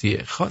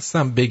دوستیه،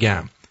 خواستم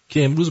بگم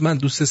که امروز من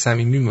دوست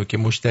صمیمیمو که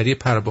مشتری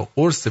پر با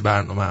قرص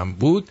برنامه‌ام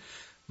بود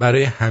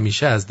برای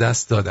همیشه از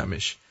دست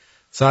دادمش.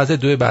 ساعت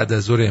 2 بعد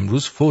از ظهر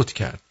امروز فوت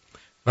کرد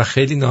و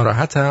خیلی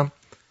ناراحتم،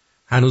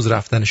 هنوز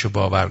رفتنشو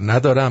باور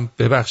ندارم،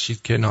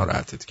 ببخشید که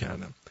ناراحتت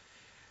کردم.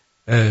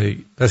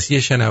 پس یه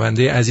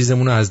شنونده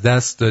عزیزمون رو از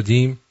دست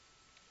دادیم.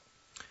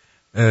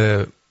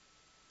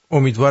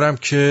 امیدوارم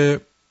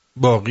که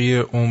باقی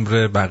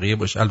عمر بقیه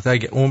باشه. البته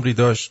اگه عمری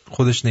داشت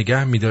خودش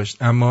نگه می داشت،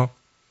 اما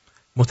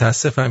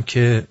متاسفم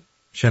که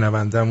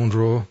شنوندمون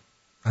رو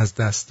از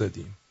دست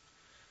دادیم.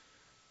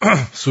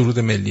 سرود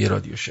ملی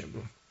رادیو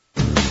شمرون.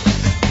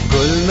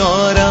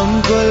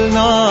 گلنارم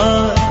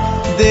گلنار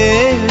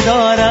دل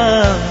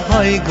دارم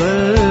های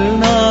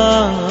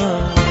گلنار،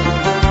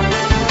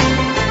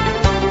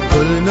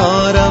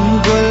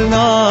 گلنارم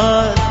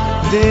گلنار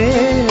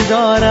دل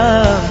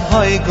دارم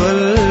های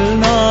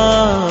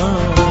گلنار،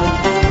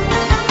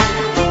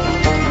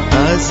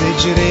 از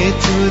هجر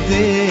تو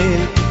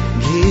دل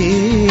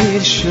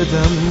گیر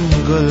شدم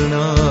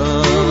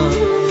گلنار،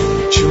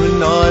 چون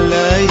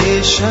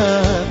ناله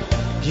شب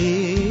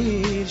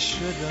گیر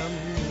شدم.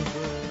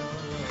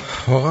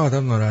 واقعا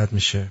آدم ناراحت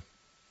میشه.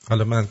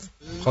 حالا من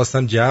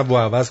خواستم جو و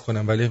عوض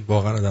کنم ولی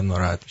واقعا آدم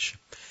ناراحت میشه.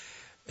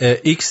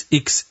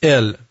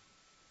 XXL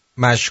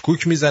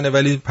مشکوک میزنه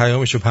ولی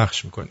پیامشو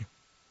پخش میکنیم.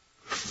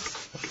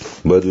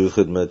 با درود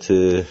خدمت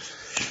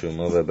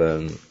شما و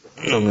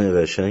برنامه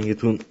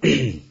قشنگتون.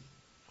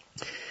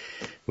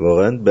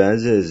 واقعا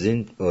بعضی از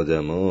این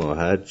آدما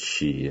هر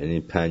چی یعنی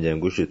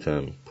پنجانگوشت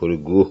هم پر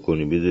گوه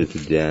کنی بذاری تو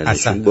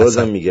دهنشون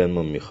بازم میگن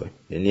ما میخوایم.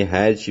 یعنی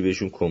هر چی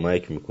بهشون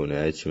کمک میکنه،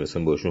 هر چی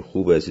مثلا باشون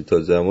خوب هستی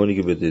تا زمانی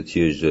که بهت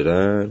احتیاج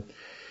دارن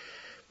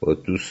با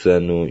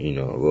دوستن و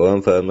اینا.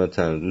 واقعا فقط من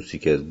تنها دوستی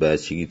که از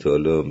بچگی تا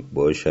حالا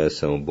باهاش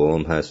هستم و با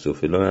هم هست و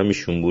فلان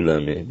همیشون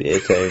بولمه.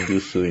 بهترین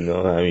دوست و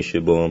اینا همیشه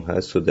با هم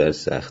هست و در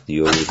سختی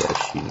ها و در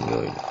شیرینی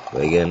ها اینا.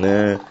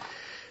 وگرنه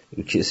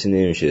کسی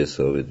نمیشه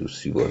حساب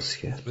دوستی باز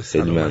کرد.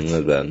 خیلی ممنون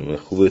از برنامه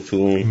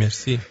خوبتون.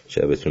 مرسی.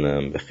 شبتون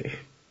هم بخیر.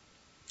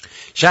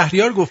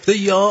 شهریار گفته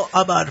یا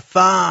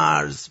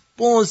ابرفرز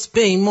باز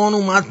پیمان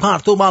اومد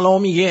پرتو بلا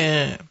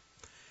میگه.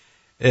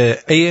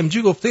 AMG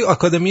گفته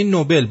آکادمی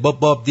نوبل با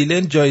باب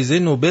دیلن جایزه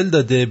نوبل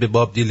داده به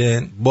باب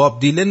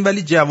دیلن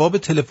ولی جواب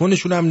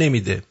تلفنشون هم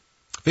نمیده.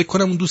 فکر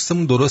کنم اون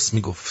دوستمون درست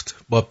میگفت،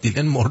 باب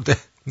دیلن مرده.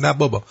 نه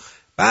بابا،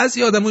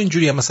 بعضی آدمو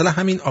اینجوریه. مثلا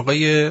همین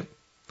آقای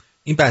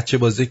این بچه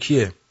بازه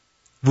کیه؟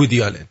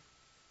 وودی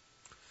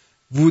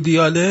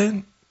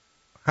آلن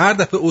هر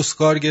دفعه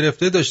اسکار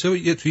گرفته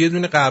داشته توی یه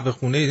دونه قهوه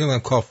خونه یه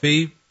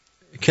کافه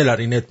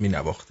کلارینت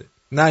مینواخته،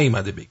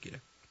 نیومده بگیره.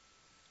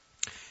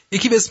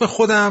 یکی به اسم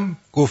خودم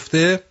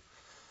گفته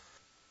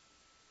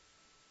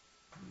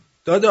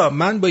دادا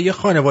من با یه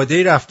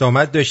خانواده رفت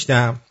آمد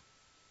داشتم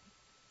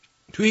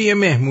توی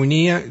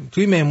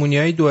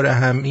مهمونی‌های دوره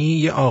همی،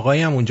 یه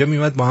آقایی هم اونجا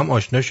میومد با هم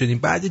آشنا شدیم.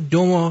 بعد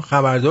 2 ماه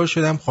خبردار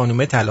شدم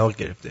خانومه طلاق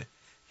گرفته،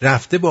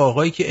 رفته با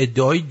آقایی که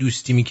ادعای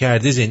دوستی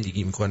میکرده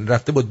زندگی میکنه،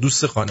 رفته با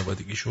دوست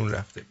خانوادگیشون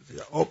رفته.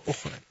 آب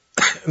بخورن.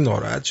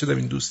 ناراحت شدم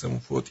این دوستمون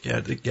فوت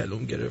کرده،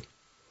 گلوم گرفت.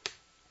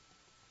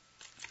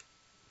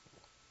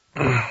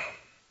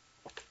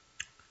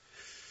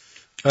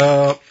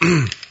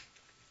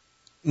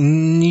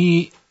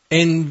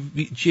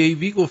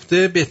 NJV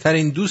گفته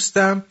بهترین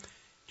دوستم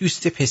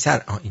دوست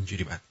پسر.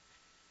 اینجوری من.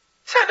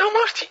 سلام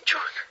آرتین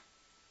جون،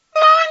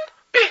 من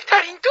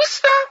بهترین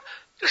دوستم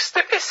دوست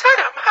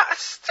پسرم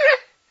هست،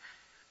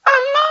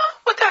 اما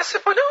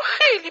متاسفانه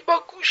خیلی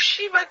با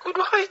گوشی و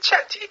گروه های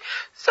چتی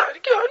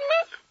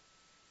سرگرمه.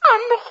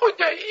 اما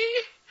خدایی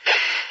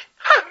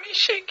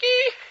همیشگی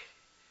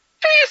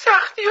توی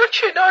سختی ها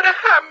کنار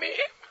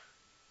همیم،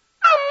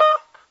 اما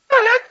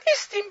بلد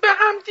نیستیم به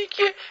هم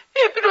دیگه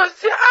ابراز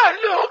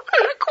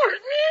علاقه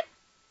کنیم.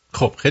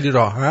 خب خیلی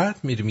راحت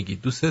میری میگی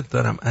دوستت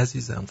دارم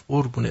عزیزم،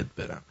 قربونت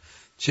برم،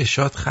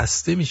 چشات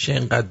خسته میشه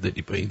اینقدر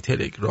داری با این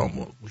تلگرام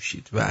و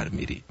گوشیت ور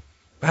میری.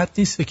 بد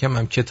نیست که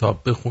من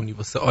کتاب بخونی،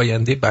 واسه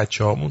آینده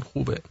بچه هامون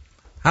خوبه.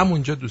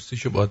 همونجا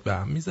دوستیشو باهات به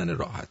هم میزنه،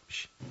 راحت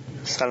میشه.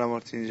 سلام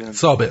آرتین جان.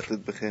 صابر.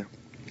 بخیر.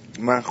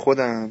 من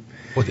خودم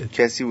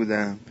کسی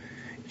بودم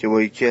که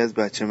با یکی از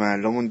بچه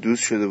محلامون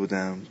دوست شده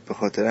بودم به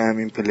خاطر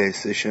همین پلی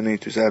استیشن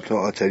تو سبت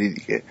آتاری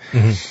دیگه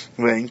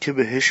و اینکه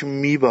بهش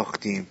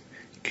میباختیم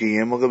که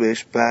یه موقع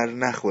بهش بر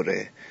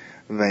نخوره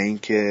و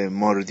اینکه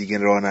ما رو دیگه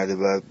راه نده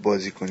باید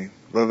بازی کنیم.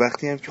 و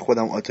وقتی هم که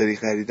خودم آتاری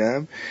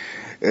خریدم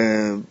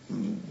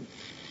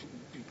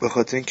به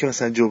خاطر اینکه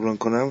مثلا جبران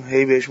کنم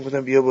هی بهش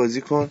میگفتم بیا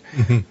بازی کن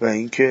و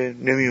اینکه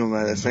نمی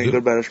اومد، اصلا این کار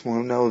براش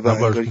مهم نبود و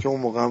انگاری که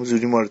اون موقع هم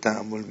زوری ما رو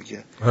تحمل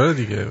میکرد. آره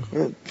دیگه.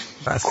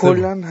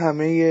 کلا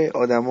همه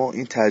آدما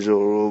این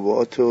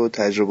تجربات و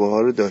تجربه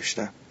ها رو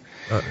داشتن.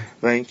 آره.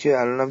 و اینکه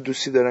الانم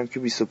دوستی دارم که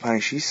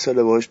 25-6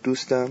 ساله باهاش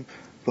دوستم،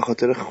 به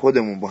خاطر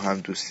خودمون با هم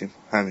دوستیم.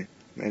 همین.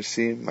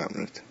 مرسی،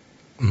 ممنونت.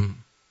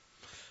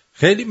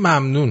 خیلی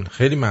ممنون،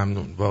 خیلی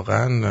ممنون،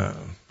 واقعا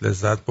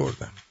لذت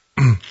بردم.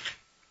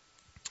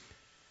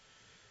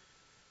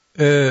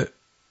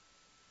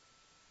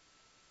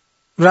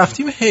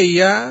 رفتیم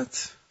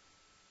هیئت،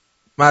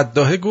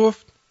 مداحه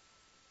گفت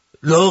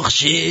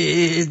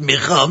لخشید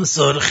میخوام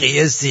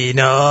سرخی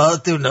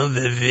سیناتونو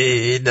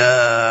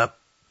ببینم.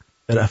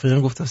 به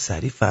رفیقم گفتم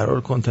سریع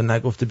فرار کن تا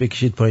نگفته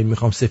بکشید پایین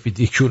میخوام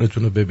سفیدی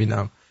کونتونو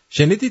ببینم.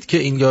 شنیدید که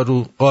این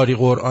یارو قاری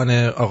قرآن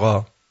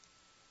آقا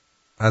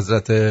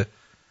حضرت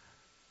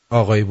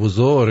آقای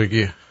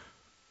بزرگ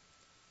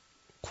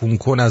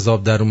کون از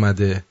آب در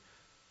اومده؟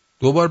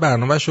 2 بار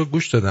برنامه‌ش رو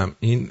گوش دادم.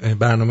 این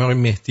برنامه آقای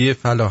مهدی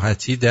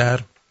فلاحتی در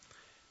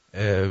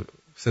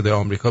صدای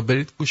آمریکا،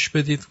 برید گوش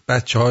بدید.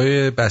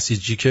 بچه‌های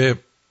بسیجی که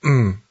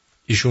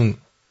ایشون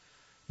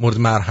مورد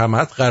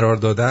مرحمت قرار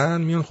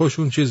دادن میان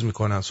خوشون چیز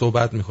میکنن،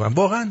 صحبت میکنن.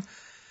 واقعا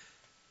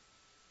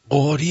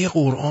قاری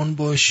قرآن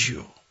باشی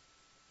و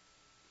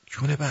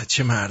جون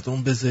بچه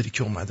مردم بذاری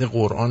که اومده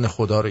قرآن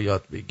خدا رو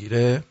یاد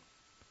بگیره،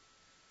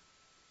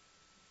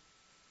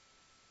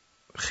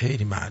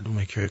 خیلی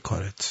معلومه که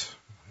کارت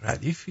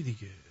ردیفی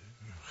دیگه،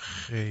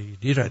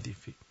 خیلی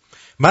ردیفی.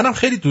 منم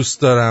خیلی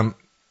دوست دارم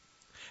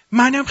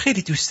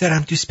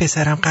دوست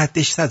پسرم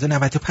قدش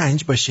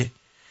 195 باشه،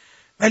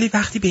 ولی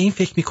وقتی به این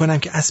فکر میکنم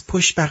که از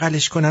پشت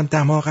بغلش کنم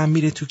دماغم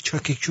میره تو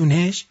چاک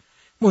جونش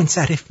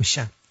منصرف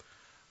میشم.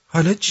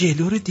 حالا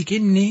جلو رو دیگه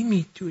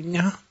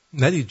نمیدونم.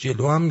 نه دیگه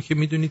جلو هم که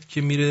میدونید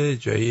که میره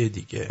جای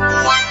دیگه.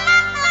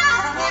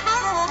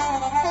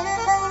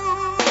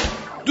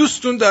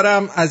 دوستون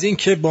دارم از این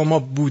که با ما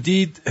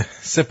بودید،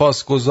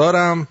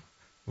 سپاسگزارم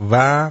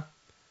و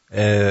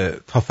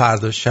تا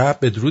فردا شب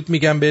بدرود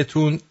میگم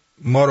بهتون.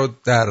 ما رو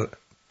در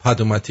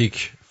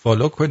پادوماتیک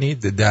فالو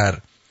کنید، در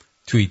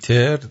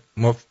توییتر،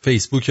 ما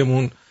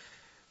فیسبوکمون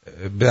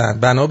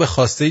بنا به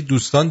خواسته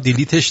دوستان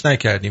دیلیتش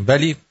نکردیم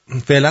ولی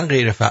فعلا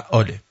غیر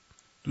فعاله.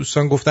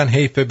 دوستان گفتن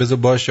حیفه بذار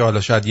باشه،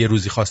 حالا شاید یه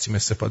روزی خواستیم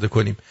استفاده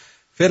کنیم.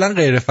 فعلا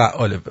غیر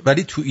فعاله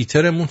ولی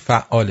توییترمون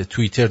فعاله،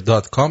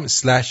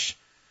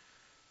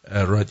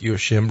 twitter.com/رادیو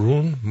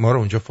شمرون. ما رو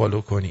اونجا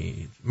فالو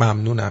کنید،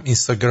 ممنونم.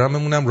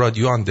 اینستاگراممونم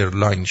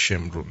رادیو_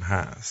 شمرون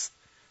هست.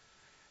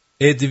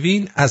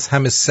 ادوین از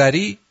همه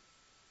سریع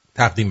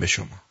تقدیم به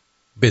شما.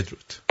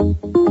 بدرود.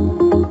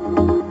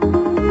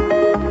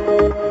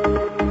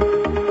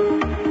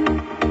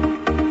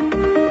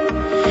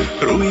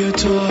 روی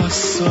تو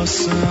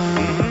حساسم،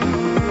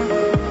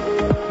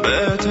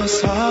 بهت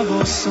از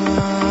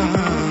حواسم،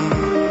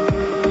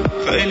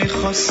 خیلی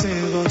خاصی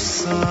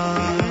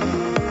واسم،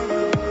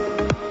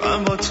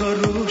 من با تو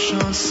رو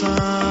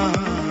شانسم،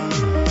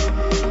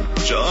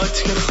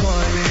 جات که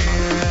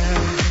خالیه،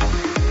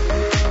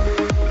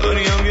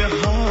 دنیام یه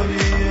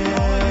حالیه،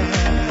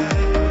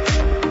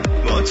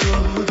 با تو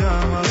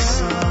بودم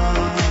اصلا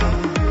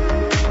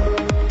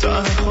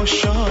ته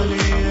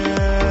خوشحالیه،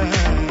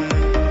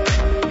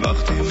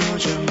 وقتی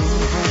موج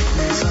موهات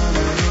میزنه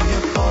روی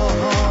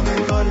پاهام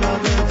انگار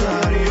لب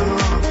دریا،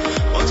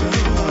 با تو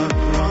رو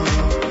ابرام،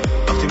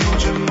 وقتی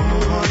موج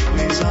موهات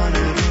میزنه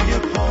روی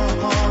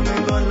پاهام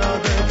انگار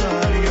لب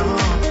دریا،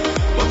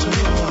 با تو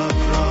رو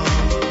ابرام،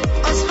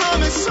 از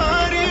همه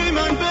سری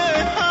من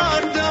به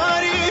هر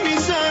دری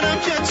میزنم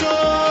که تو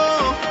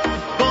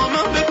با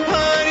من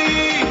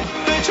بپری،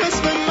 به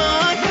چسب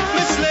من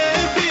مثل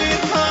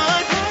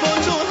پیرهن، با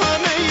تو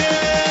همه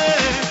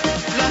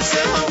لحظه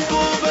هم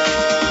خوبه.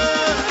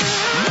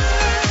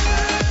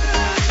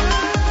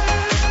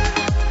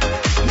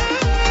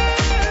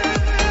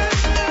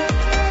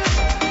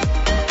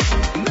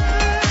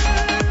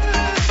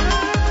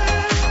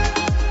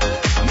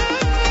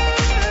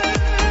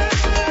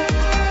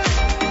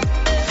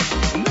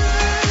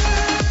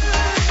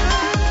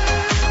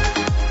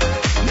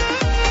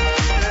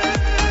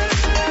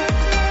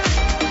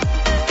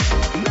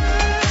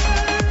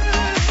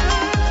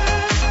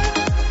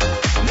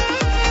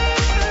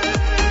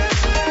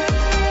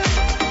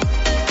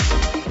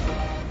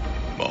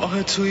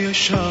 ماه توی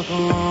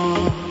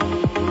شبان،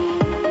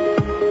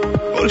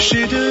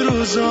 خورشید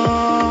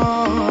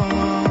روزان،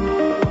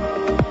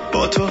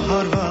 با تو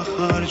هر وقت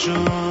هر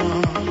جا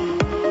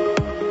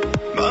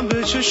من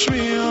به چشم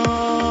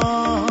میام.